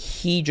way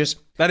he just.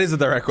 That is a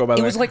direct quote, by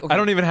the way. It was like, okay, I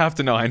don't even have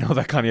to know. I know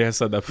that Kanye has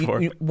said that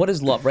before. What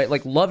is love, right?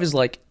 Like love is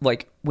like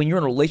when you're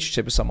in a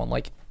relationship with someone,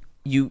 like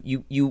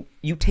you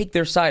take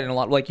their side in a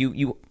lot. Like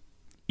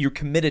you're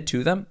committed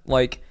to them.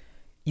 Like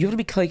you have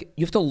to be like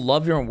you have to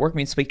love your own work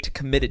means to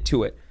committed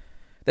to it.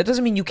 That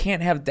doesn't mean you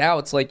can't have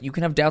doubts. Like you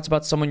can have doubts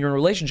about someone you're in a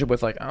relationship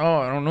with. Like,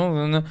 oh, I don't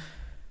know,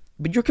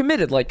 but you're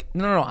committed. Like,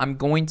 no, I'm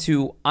going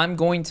to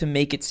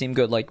make it seem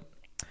good. Like,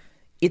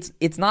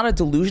 it's not a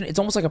delusion. It's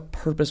almost like a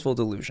purposeful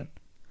delusion.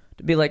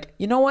 To be like,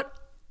 you know what?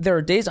 There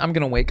are days I'm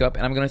going to wake up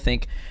and I'm going to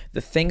think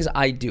the things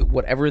I do,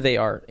 whatever they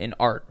are in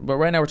art. But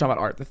right now we're talking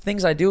about art. The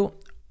things I do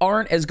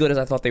aren't as good as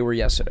I thought they were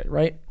yesterday.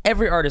 Right?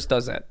 Every artist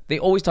does that. They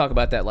always talk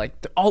about that.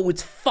 Like, oh,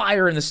 it's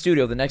fire in the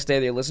studio. The next day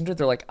they listen to it,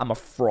 they're like, I'm a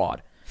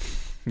fraud.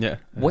 Yeah.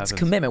 What's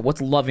commitment?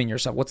 What's loving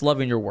yourself? What's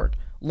loving your work?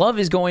 Love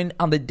is going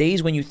on the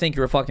days when you think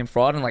you're a fucking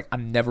fraud and like,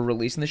 I'm never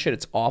releasing this shit.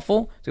 It's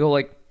awful. To go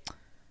like,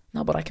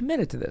 no, but I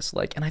committed to this.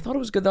 Like, and I thought it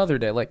was good the other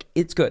day. Like,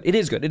 it's good. It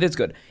is good. It is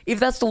good. If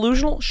that's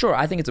delusional, sure.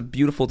 I think it's a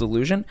beautiful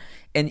delusion.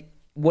 And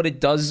what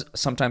it does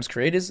sometimes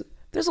create is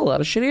there's a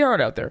lot of shitty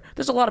art out there.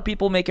 There's a lot of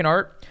people making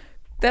art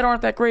that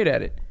aren't that great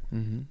at it.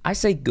 Mm-hmm. I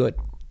say good.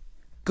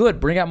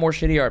 Good, bring out more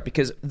shitty art,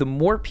 because the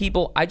more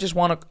people, I just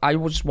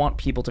want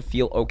people to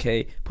feel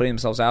okay putting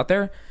themselves out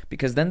there,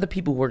 because then the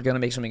people who are going to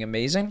make something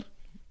amazing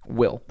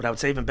will. But I would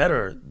say even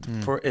better,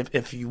 for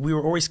if we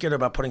were always scared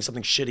about putting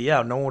something shitty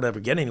out, no one would ever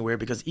get anywhere,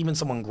 because even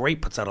someone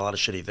great puts out a lot of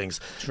shitty things.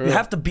 True. You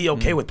have to be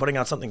okay with putting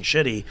out something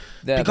shitty,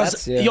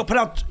 because you'll put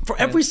out, for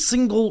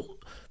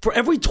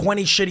every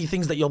 20 shitty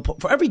things that you'll put,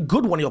 for every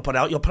good one you'll put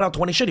out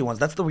 20 shitty ones.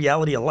 That's the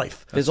reality of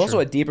life. There's also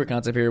a deeper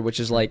concept here, which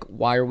is like,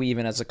 why are we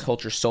even as a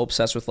culture so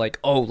obsessed with like,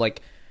 oh,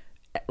 like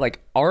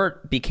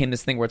art became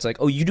this thing where it's like,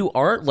 oh, you do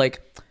art?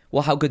 Like,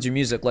 well, how good's your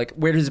music? Like,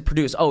 where does it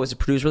produce? Oh, is it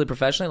produced really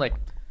professionally? Like,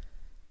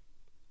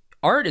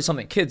 art is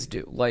something kids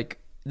do. Like,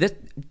 this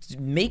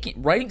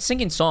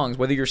singing songs,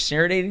 whether you're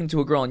serenading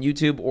to a girl on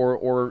YouTube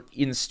or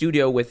in the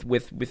studio with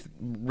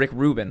Rick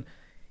Rubin,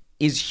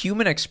 is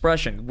human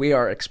expression. We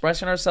are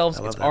expressing ourselves.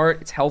 It's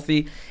art. It's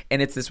healthy,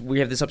 and it's this. We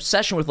have this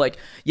obsession with like,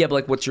 yeah, but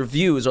like, what's your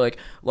views? Or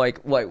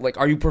like,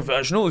 are you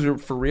professional? Is it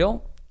for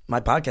real? My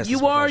podcast.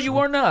 You are. You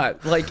are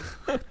not. Like,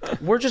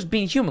 we're just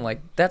being human.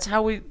 Like, that's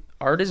how we.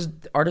 Art is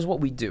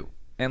what we do,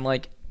 and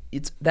like,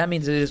 that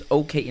means it is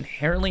okay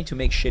inherently to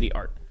make shitty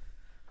art.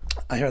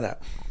 I hear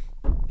that.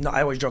 No,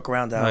 I always joke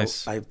around.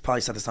 Nice. I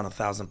probably said this on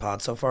 1,000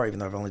 pods so far, even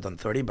though I've only done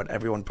 30, but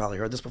everyone probably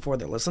heard this before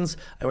that listens.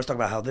 I always talk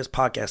about how this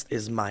podcast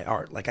is my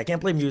art. Like, I can't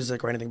play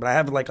music or anything, but I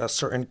have like a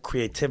certain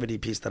creativity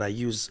piece that I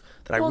use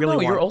that I really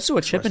want. You're also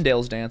a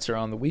Chippendales dancer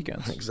on the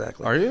weekends.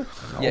 Exactly. Are you?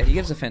 Yeah, he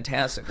gives a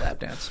fantastic lap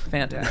dance.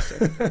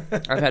 Fantastic.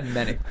 I've had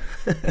many.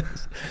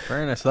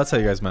 Very nice. So that's how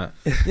you guys met.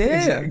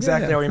 Yeah,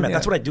 exactly how we met.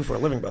 That's what I do for a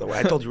living, by the way.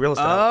 I told you real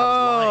estate.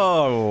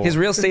 Oh. His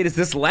real estate is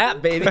this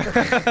lap, baby.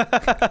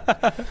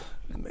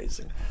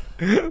 Amazing.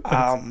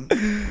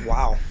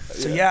 Wow.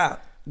 So yeah,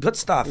 good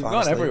stuff. We've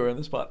gone everywhere in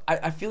this spot.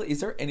 I feel. Is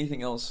there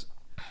anything else?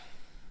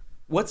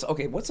 What's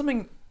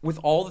something with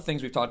all the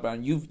things we've talked about?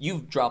 And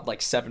you've dropped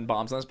like 7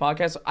 bombs on this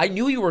podcast. I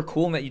knew you were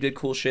cool and that you did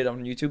cool shit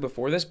on YouTube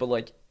before this, but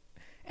like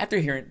after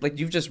hearing, like,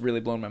 you've just really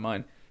blown my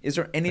mind. Is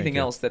there anything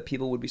else that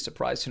people would be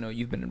surprised to know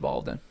you've been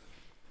involved in?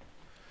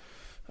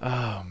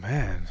 Oh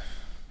man,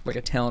 like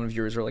a talent of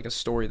yours or like a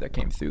story that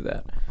came through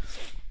that.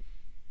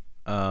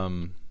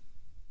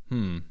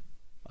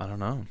 I don't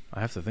know.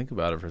 I have to think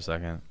about it for a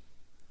second.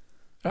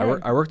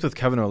 I worked with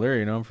Kevin O'Leary,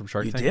 you know him from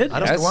Shark Tank. You did?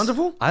 That's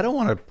wonderful. I don't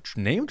want to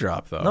name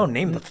drop though. No,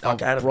 name the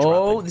fuck out of bro.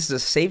 dropping. This is a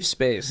safe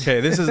space. Okay,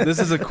 this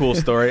is a cool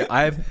story.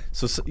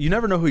 So you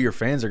never know who your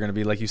fans are going to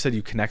be. Like you said,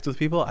 you connect with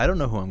people. I don't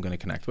know who I'm going to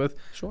connect with.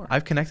 Sure.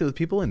 I've connected with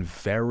people in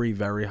very,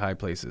 very high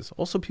places.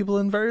 Also people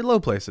in very low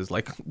places,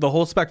 like the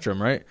whole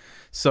spectrum, right?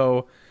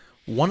 So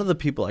one of the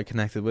people I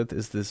connected with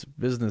is this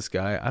business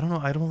guy. I don't know.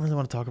 I don't really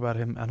want to talk about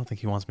him. I don't think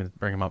he wants me to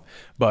bring him up.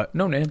 But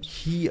no names.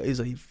 He is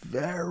a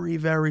very,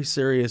 very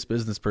serious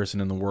business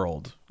person in the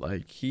world.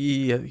 Like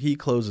he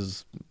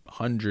closes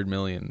 $100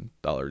 million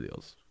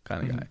deals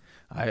kind of guy.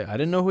 I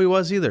didn't know who he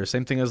was either.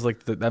 Same thing as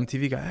like the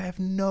MTV guy. I have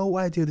no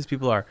idea who these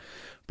people are.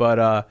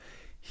 But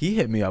he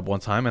hit me up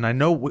one time, and I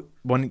know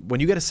when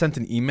you get sent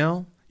an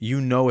email, you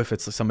know if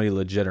it's somebody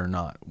legit or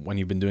not when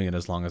you've been doing it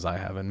as long as I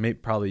have,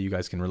 and probably you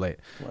guys can relate.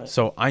 Right.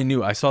 So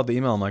I saw the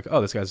email. I'm like,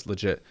 oh, this guy's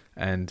legit.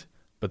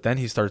 But then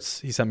he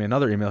sent me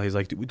another email. He's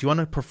like, do you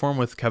want to perform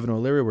with Kevin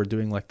O'Leary? We're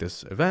doing like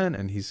this event,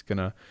 and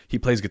he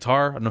plays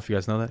guitar. I don't know if you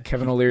guys know that.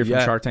 Kevin O'Leary from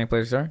Shark Tank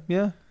plays guitar?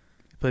 Yeah.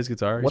 He plays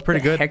guitar. He's what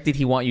pretty good. What the heck did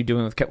he want you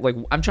doing with Kevin? Like,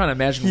 I'm trying to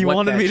imagine he what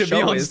wanted that me to show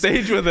be on is.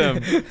 stage with him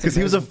because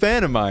he was a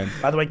fan of mine.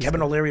 By the way,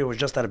 Kevin O'Leary was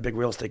just at a big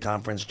real estate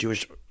conference,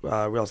 Jewish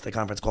real estate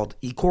conference called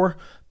Ecor.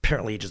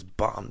 Apparently, he just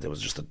bombed. It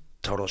was just a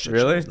total shit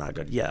show. It was not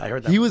good. Yeah, I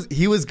heard that.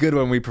 He was good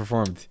when we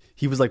performed.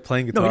 He was like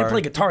playing guitar. No, he didn't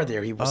play guitar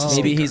there. He was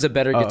maybe he's a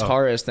better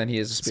guitarist than he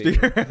is a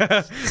speaker.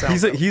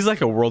 he's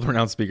like a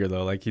world-renowned speaker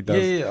though. Like he does.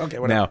 Yeah. Okay,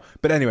 whatever. Now,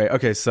 but anyway,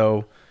 okay.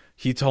 So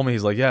he told me,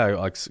 he's like, yeah,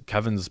 like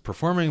Kevin's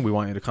performing. We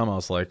want you to come. I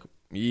was like,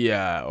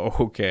 yeah,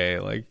 okay.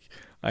 Like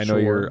I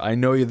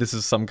know this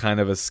is some kind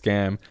of a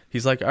scam.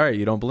 He's like, all right,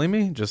 you don't believe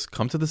me? Just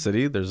come to the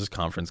city. There's this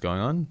conference going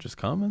on. Just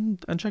come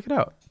and check it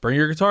out. Bring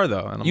your guitar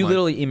though. And you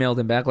literally emailed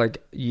him back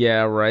like,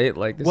 yeah, right.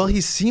 Like, he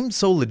seemed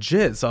so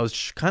legit. So I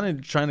was kind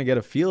of trying to get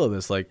a feel of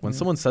this. Like when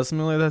someone says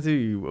something like that to you,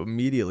 you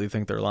immediately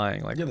think they're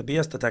lying. Like, yeah, the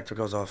BS detector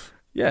goes off.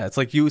 Yeah, it's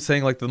like you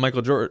saying like the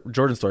Michael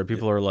Jordan story.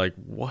 People are like,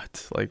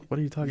 "What? Like, what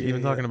are you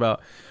talking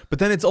about?" But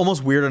then it's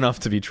almost weird enough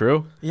to be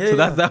true. Yeah. So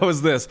that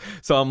was this.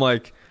 So I'm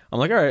like,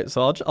 all right.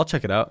 So I'll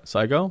check it out. So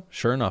I go.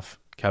 Sure enough,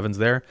 Kevin's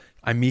there.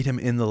 I meet him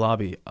in the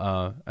lobby,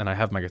 and I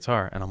have my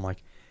guitar, and I'm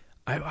like,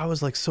 I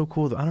was like so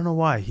cool. I don't know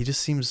why. He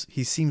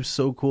seems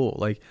so cool.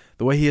 Like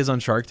the way he is on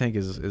Shark Tank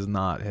is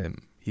not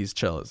him. He's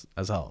chill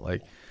as hell.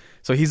 Like,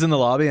 so he's in the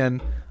lobby,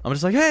 and I'm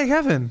just like, hey,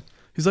 Kevin.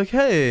 He's like,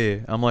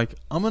 hey. I'm like,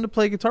 I'm going to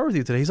play guitar with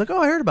you today. He's like, oh,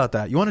 I heard about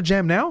that. You want to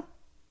jam now?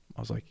 I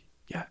was like,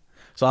 yeah.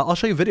 So I'll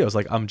show you videos.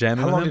 Like, I'm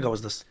jamming How with long him. ago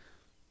was this?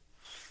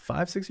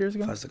 5-6 years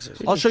ago? 5-6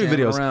 years. I'll show you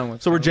jamming videos. around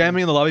with So we're somebody.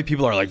 jamming in the lobby.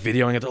 People are like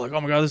videoing it. They're like, oh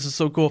my God, this is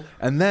so cool.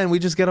 And then we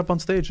just get up on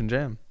stage and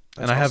jam.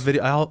 That's and I have awesome.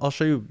 video. I'll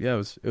show you. Yeah,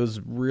 it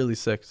was really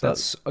sick. So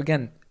That's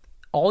again,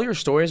 all your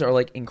stories are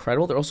like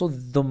incredible. They're also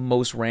the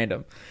most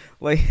random,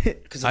 like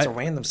Because it's a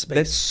random space.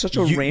 that's such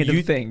a You- random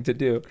you- thing to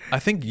do. I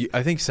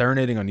think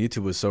serenading on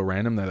YouTube was so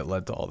random that it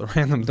led to all the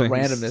random The things.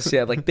 randomness,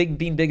 yeah, like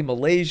being big in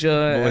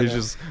Malaysia.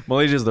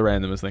 Malaysia's the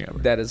randomest thing ever.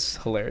 That is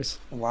hilarious,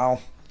 Wow.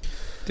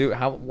 dude.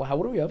 What are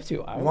we up to?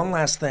 One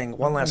last thing.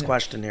 One last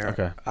question here.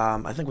 Okay.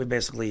 I think we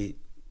basically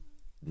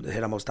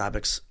hit on most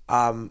topics.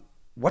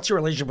 What's your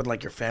relationship with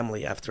like your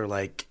family after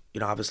like,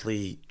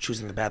 obviously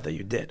choosing the path that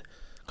you did?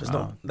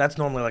 Because that's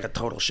normally like a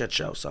total shit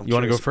show. So You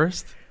want to go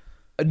first?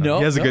 No,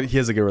 he has no.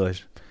 a good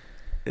relation.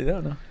 I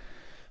don't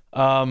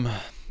know.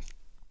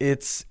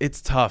 It's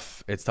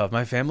tough. It's tough.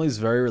 My family's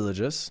very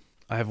religious.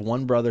 I have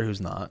one brother who's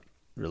not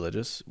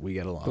religious. We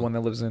get along. The one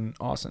that lives in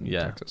Austin,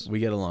 Yeah, Texas. we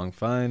get along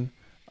fine.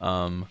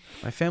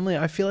 My family,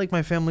 I feel like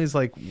my family's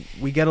like,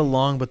 we get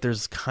along, but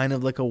there's kind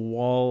of like a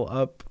wall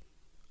up,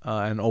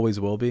 and always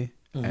will be.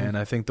 Mm-hmm. And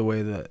I think the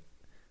way that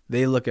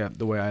they look at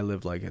the way I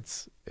live, like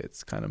it's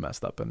kind of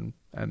messed up and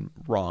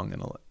wrong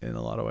in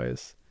a lot of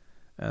ways.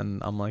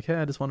 And I'm like, hey,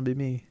 I just want to be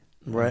me.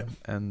 Right.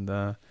 And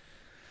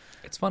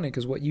It's funny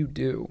because what you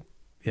do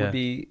Yeah. would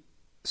be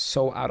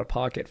so out of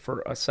pocket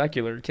for a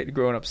secular kid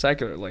growing up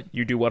secular. Like,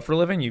 you do what for a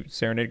living? You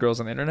serenade girls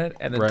on the internet,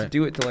 and then to Right.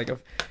 do it to like a.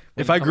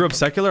 if I grew up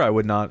secular, I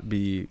would not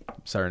be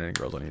serenading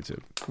girls on YouTube.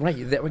 right,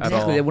 all.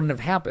 exactly, that wouldn't have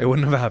happened. It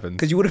wouldn't have happened.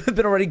 because you would have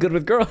been already good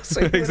with girls.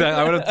 So Exactly.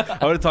 I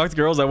would have talked to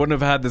girls. I wouldn't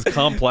have had this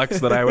complex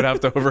that I would have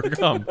to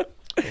overcome.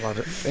 Love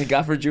it. Thank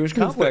God for Jewish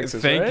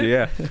complexes. Thank right? you.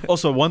 Yeah.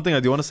 Also, one thing I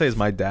do want to say is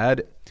my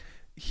dad.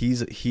 He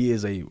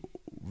is a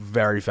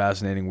very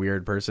fascinating,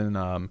 weird person.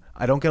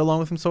 I don't get along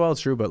with him so well.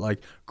 It's true, but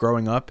like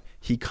growing up,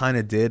 he kind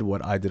of did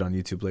what I did on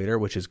YouTube later,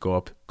 which is go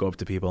up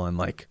to people and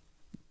like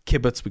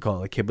kibbutz. We call it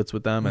like kibbutz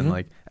with them and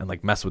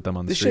like mess with them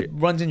on the This street. shit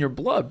runs in your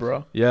blood,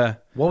 bro. Yeah.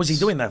 What was he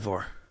doing that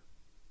for?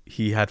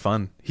 He had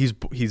fun. He's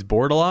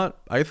bored a lot.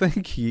 I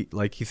think he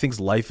thinks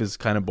life is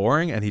kind of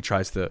boring and he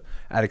tries to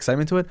add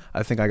excitement to it.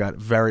 I think I got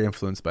very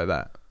influenced by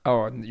that.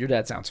 Oh, your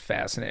dad sounds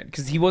fascinating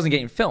because he wasn't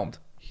getting filmed.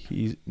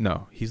 He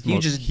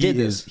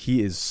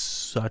is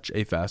such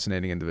a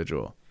fascinating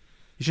individual.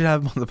 You should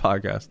have him on the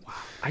podcast.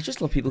 I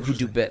just love people who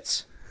do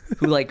bits,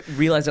 who like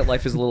realize that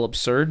life is a little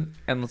absurd,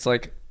 and it's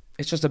like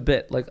it's just a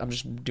bit. Like, I'm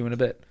just doing a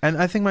bit. And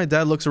I think my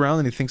dad looks around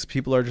and he thinks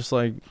people are just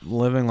like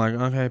living like,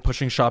 okay,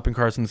 pushing shopping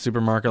carts in the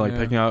supermarket, like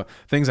picking out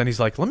things, and he's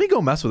like, let me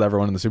go mess with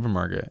everyone in the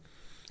supermarket.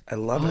 I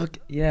love it. Fuck,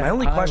 yeah, My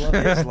only I question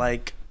love it. is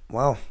like,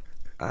 well,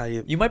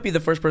 You might be the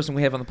first person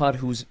we have on the pod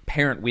whose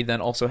parent we then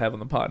also have on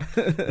the pod.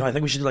 no, I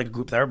think we should do like a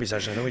group therapy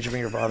session. I think we should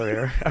bring your father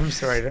here. I'm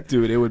sorry.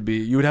 Dude,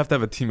 you would have to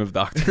have a team of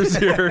doctors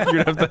here.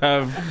 You'd have to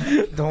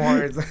have. Don't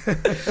worry.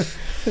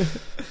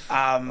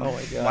 Oh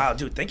my God. Wow,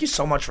 dude, thank you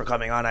so much for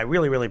coming on. I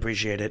really, really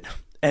appreciate it.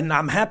 And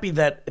I'm happy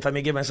that, if I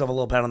may give myself a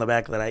little pat on the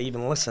back, that I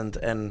even listened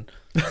and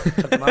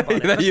took him up on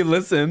it. that you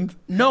listened.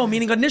 No,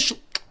 meaning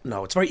initially.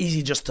 No, it's very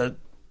easy just to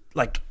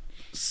like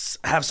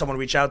have someone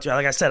reach out to you.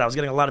 Like I said, I was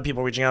getting a lot of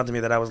people reaching out to me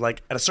that I was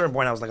like, at a certain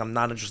point, I was like, I'm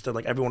not interested.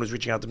 Like, everyone who's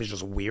reaching out to me is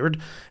just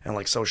weird and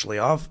like socially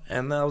off.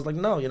 And then I was like,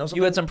 no, something.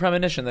 You had some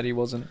premonition that he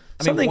wasn't.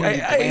 I mean, Something one, you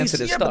glanced at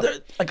his stuff.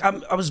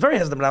 I was very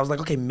hesitant, but I was like,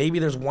 okay, maybe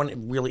there's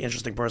one really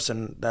interesting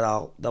person that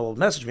will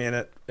message me, and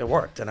it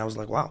worked. And I was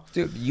like, wow,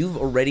 Dude, you've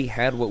already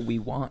had what we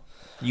want.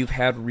 You've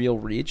had real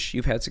reach.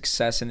 You've had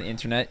success in the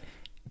internet,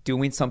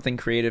 doing something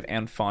creative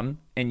and fun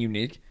and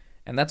unique.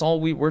 And that's all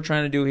we're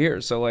trying to do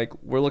here. So, like,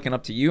 we're looking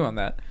up to you on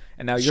that.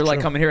 And now you're, like,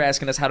 true. coming here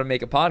asking us how to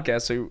make a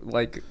podcast. So,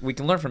 like, we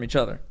can learn from each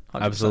other.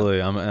 100%. Absolutely.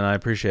 And I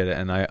appreciate it.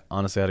 And I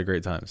honestly had a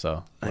great time.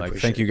 So, like,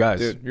 appreciate thank you guys.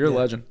 Dude, you're a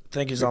legend.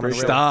 thank you, Zalman. Really.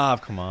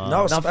 Stop. Come on.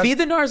 No, Now, feed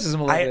the narcissism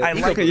a little bit. I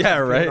like Yeah,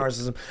 right.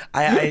 narcissism.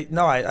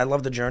 I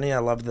love the journey. I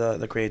love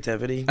the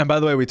creativity. And by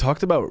the way, we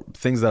talked about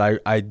things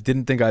that I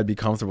didn't think I'd be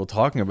comfortable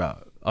talking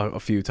about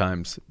a few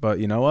times, but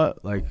you know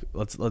what? Like,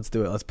 let's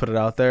do it. Let's put it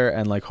out there,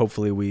 and like,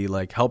 hopefully, we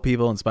like help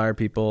people, inspire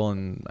people,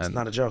 and It's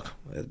not a joke.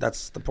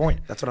 That's the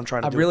point. That's what I'm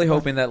trying to I'm do. really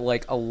hoping that,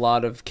 like, a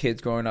lot of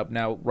kids growing up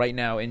right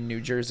now in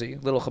New Jersey,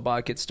 little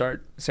Chabad kids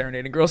start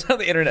serenading girls on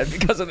the internet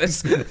because of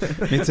this.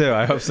 Me too.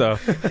 I hope so.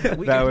 We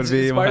That can would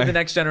be inspire my the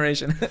next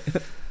generation.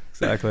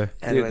 exactly.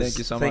 Anyways, thank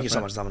you so Thank much, you so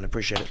man. much, Zalman.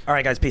 Appreciate it. All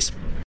right, guys. Peace.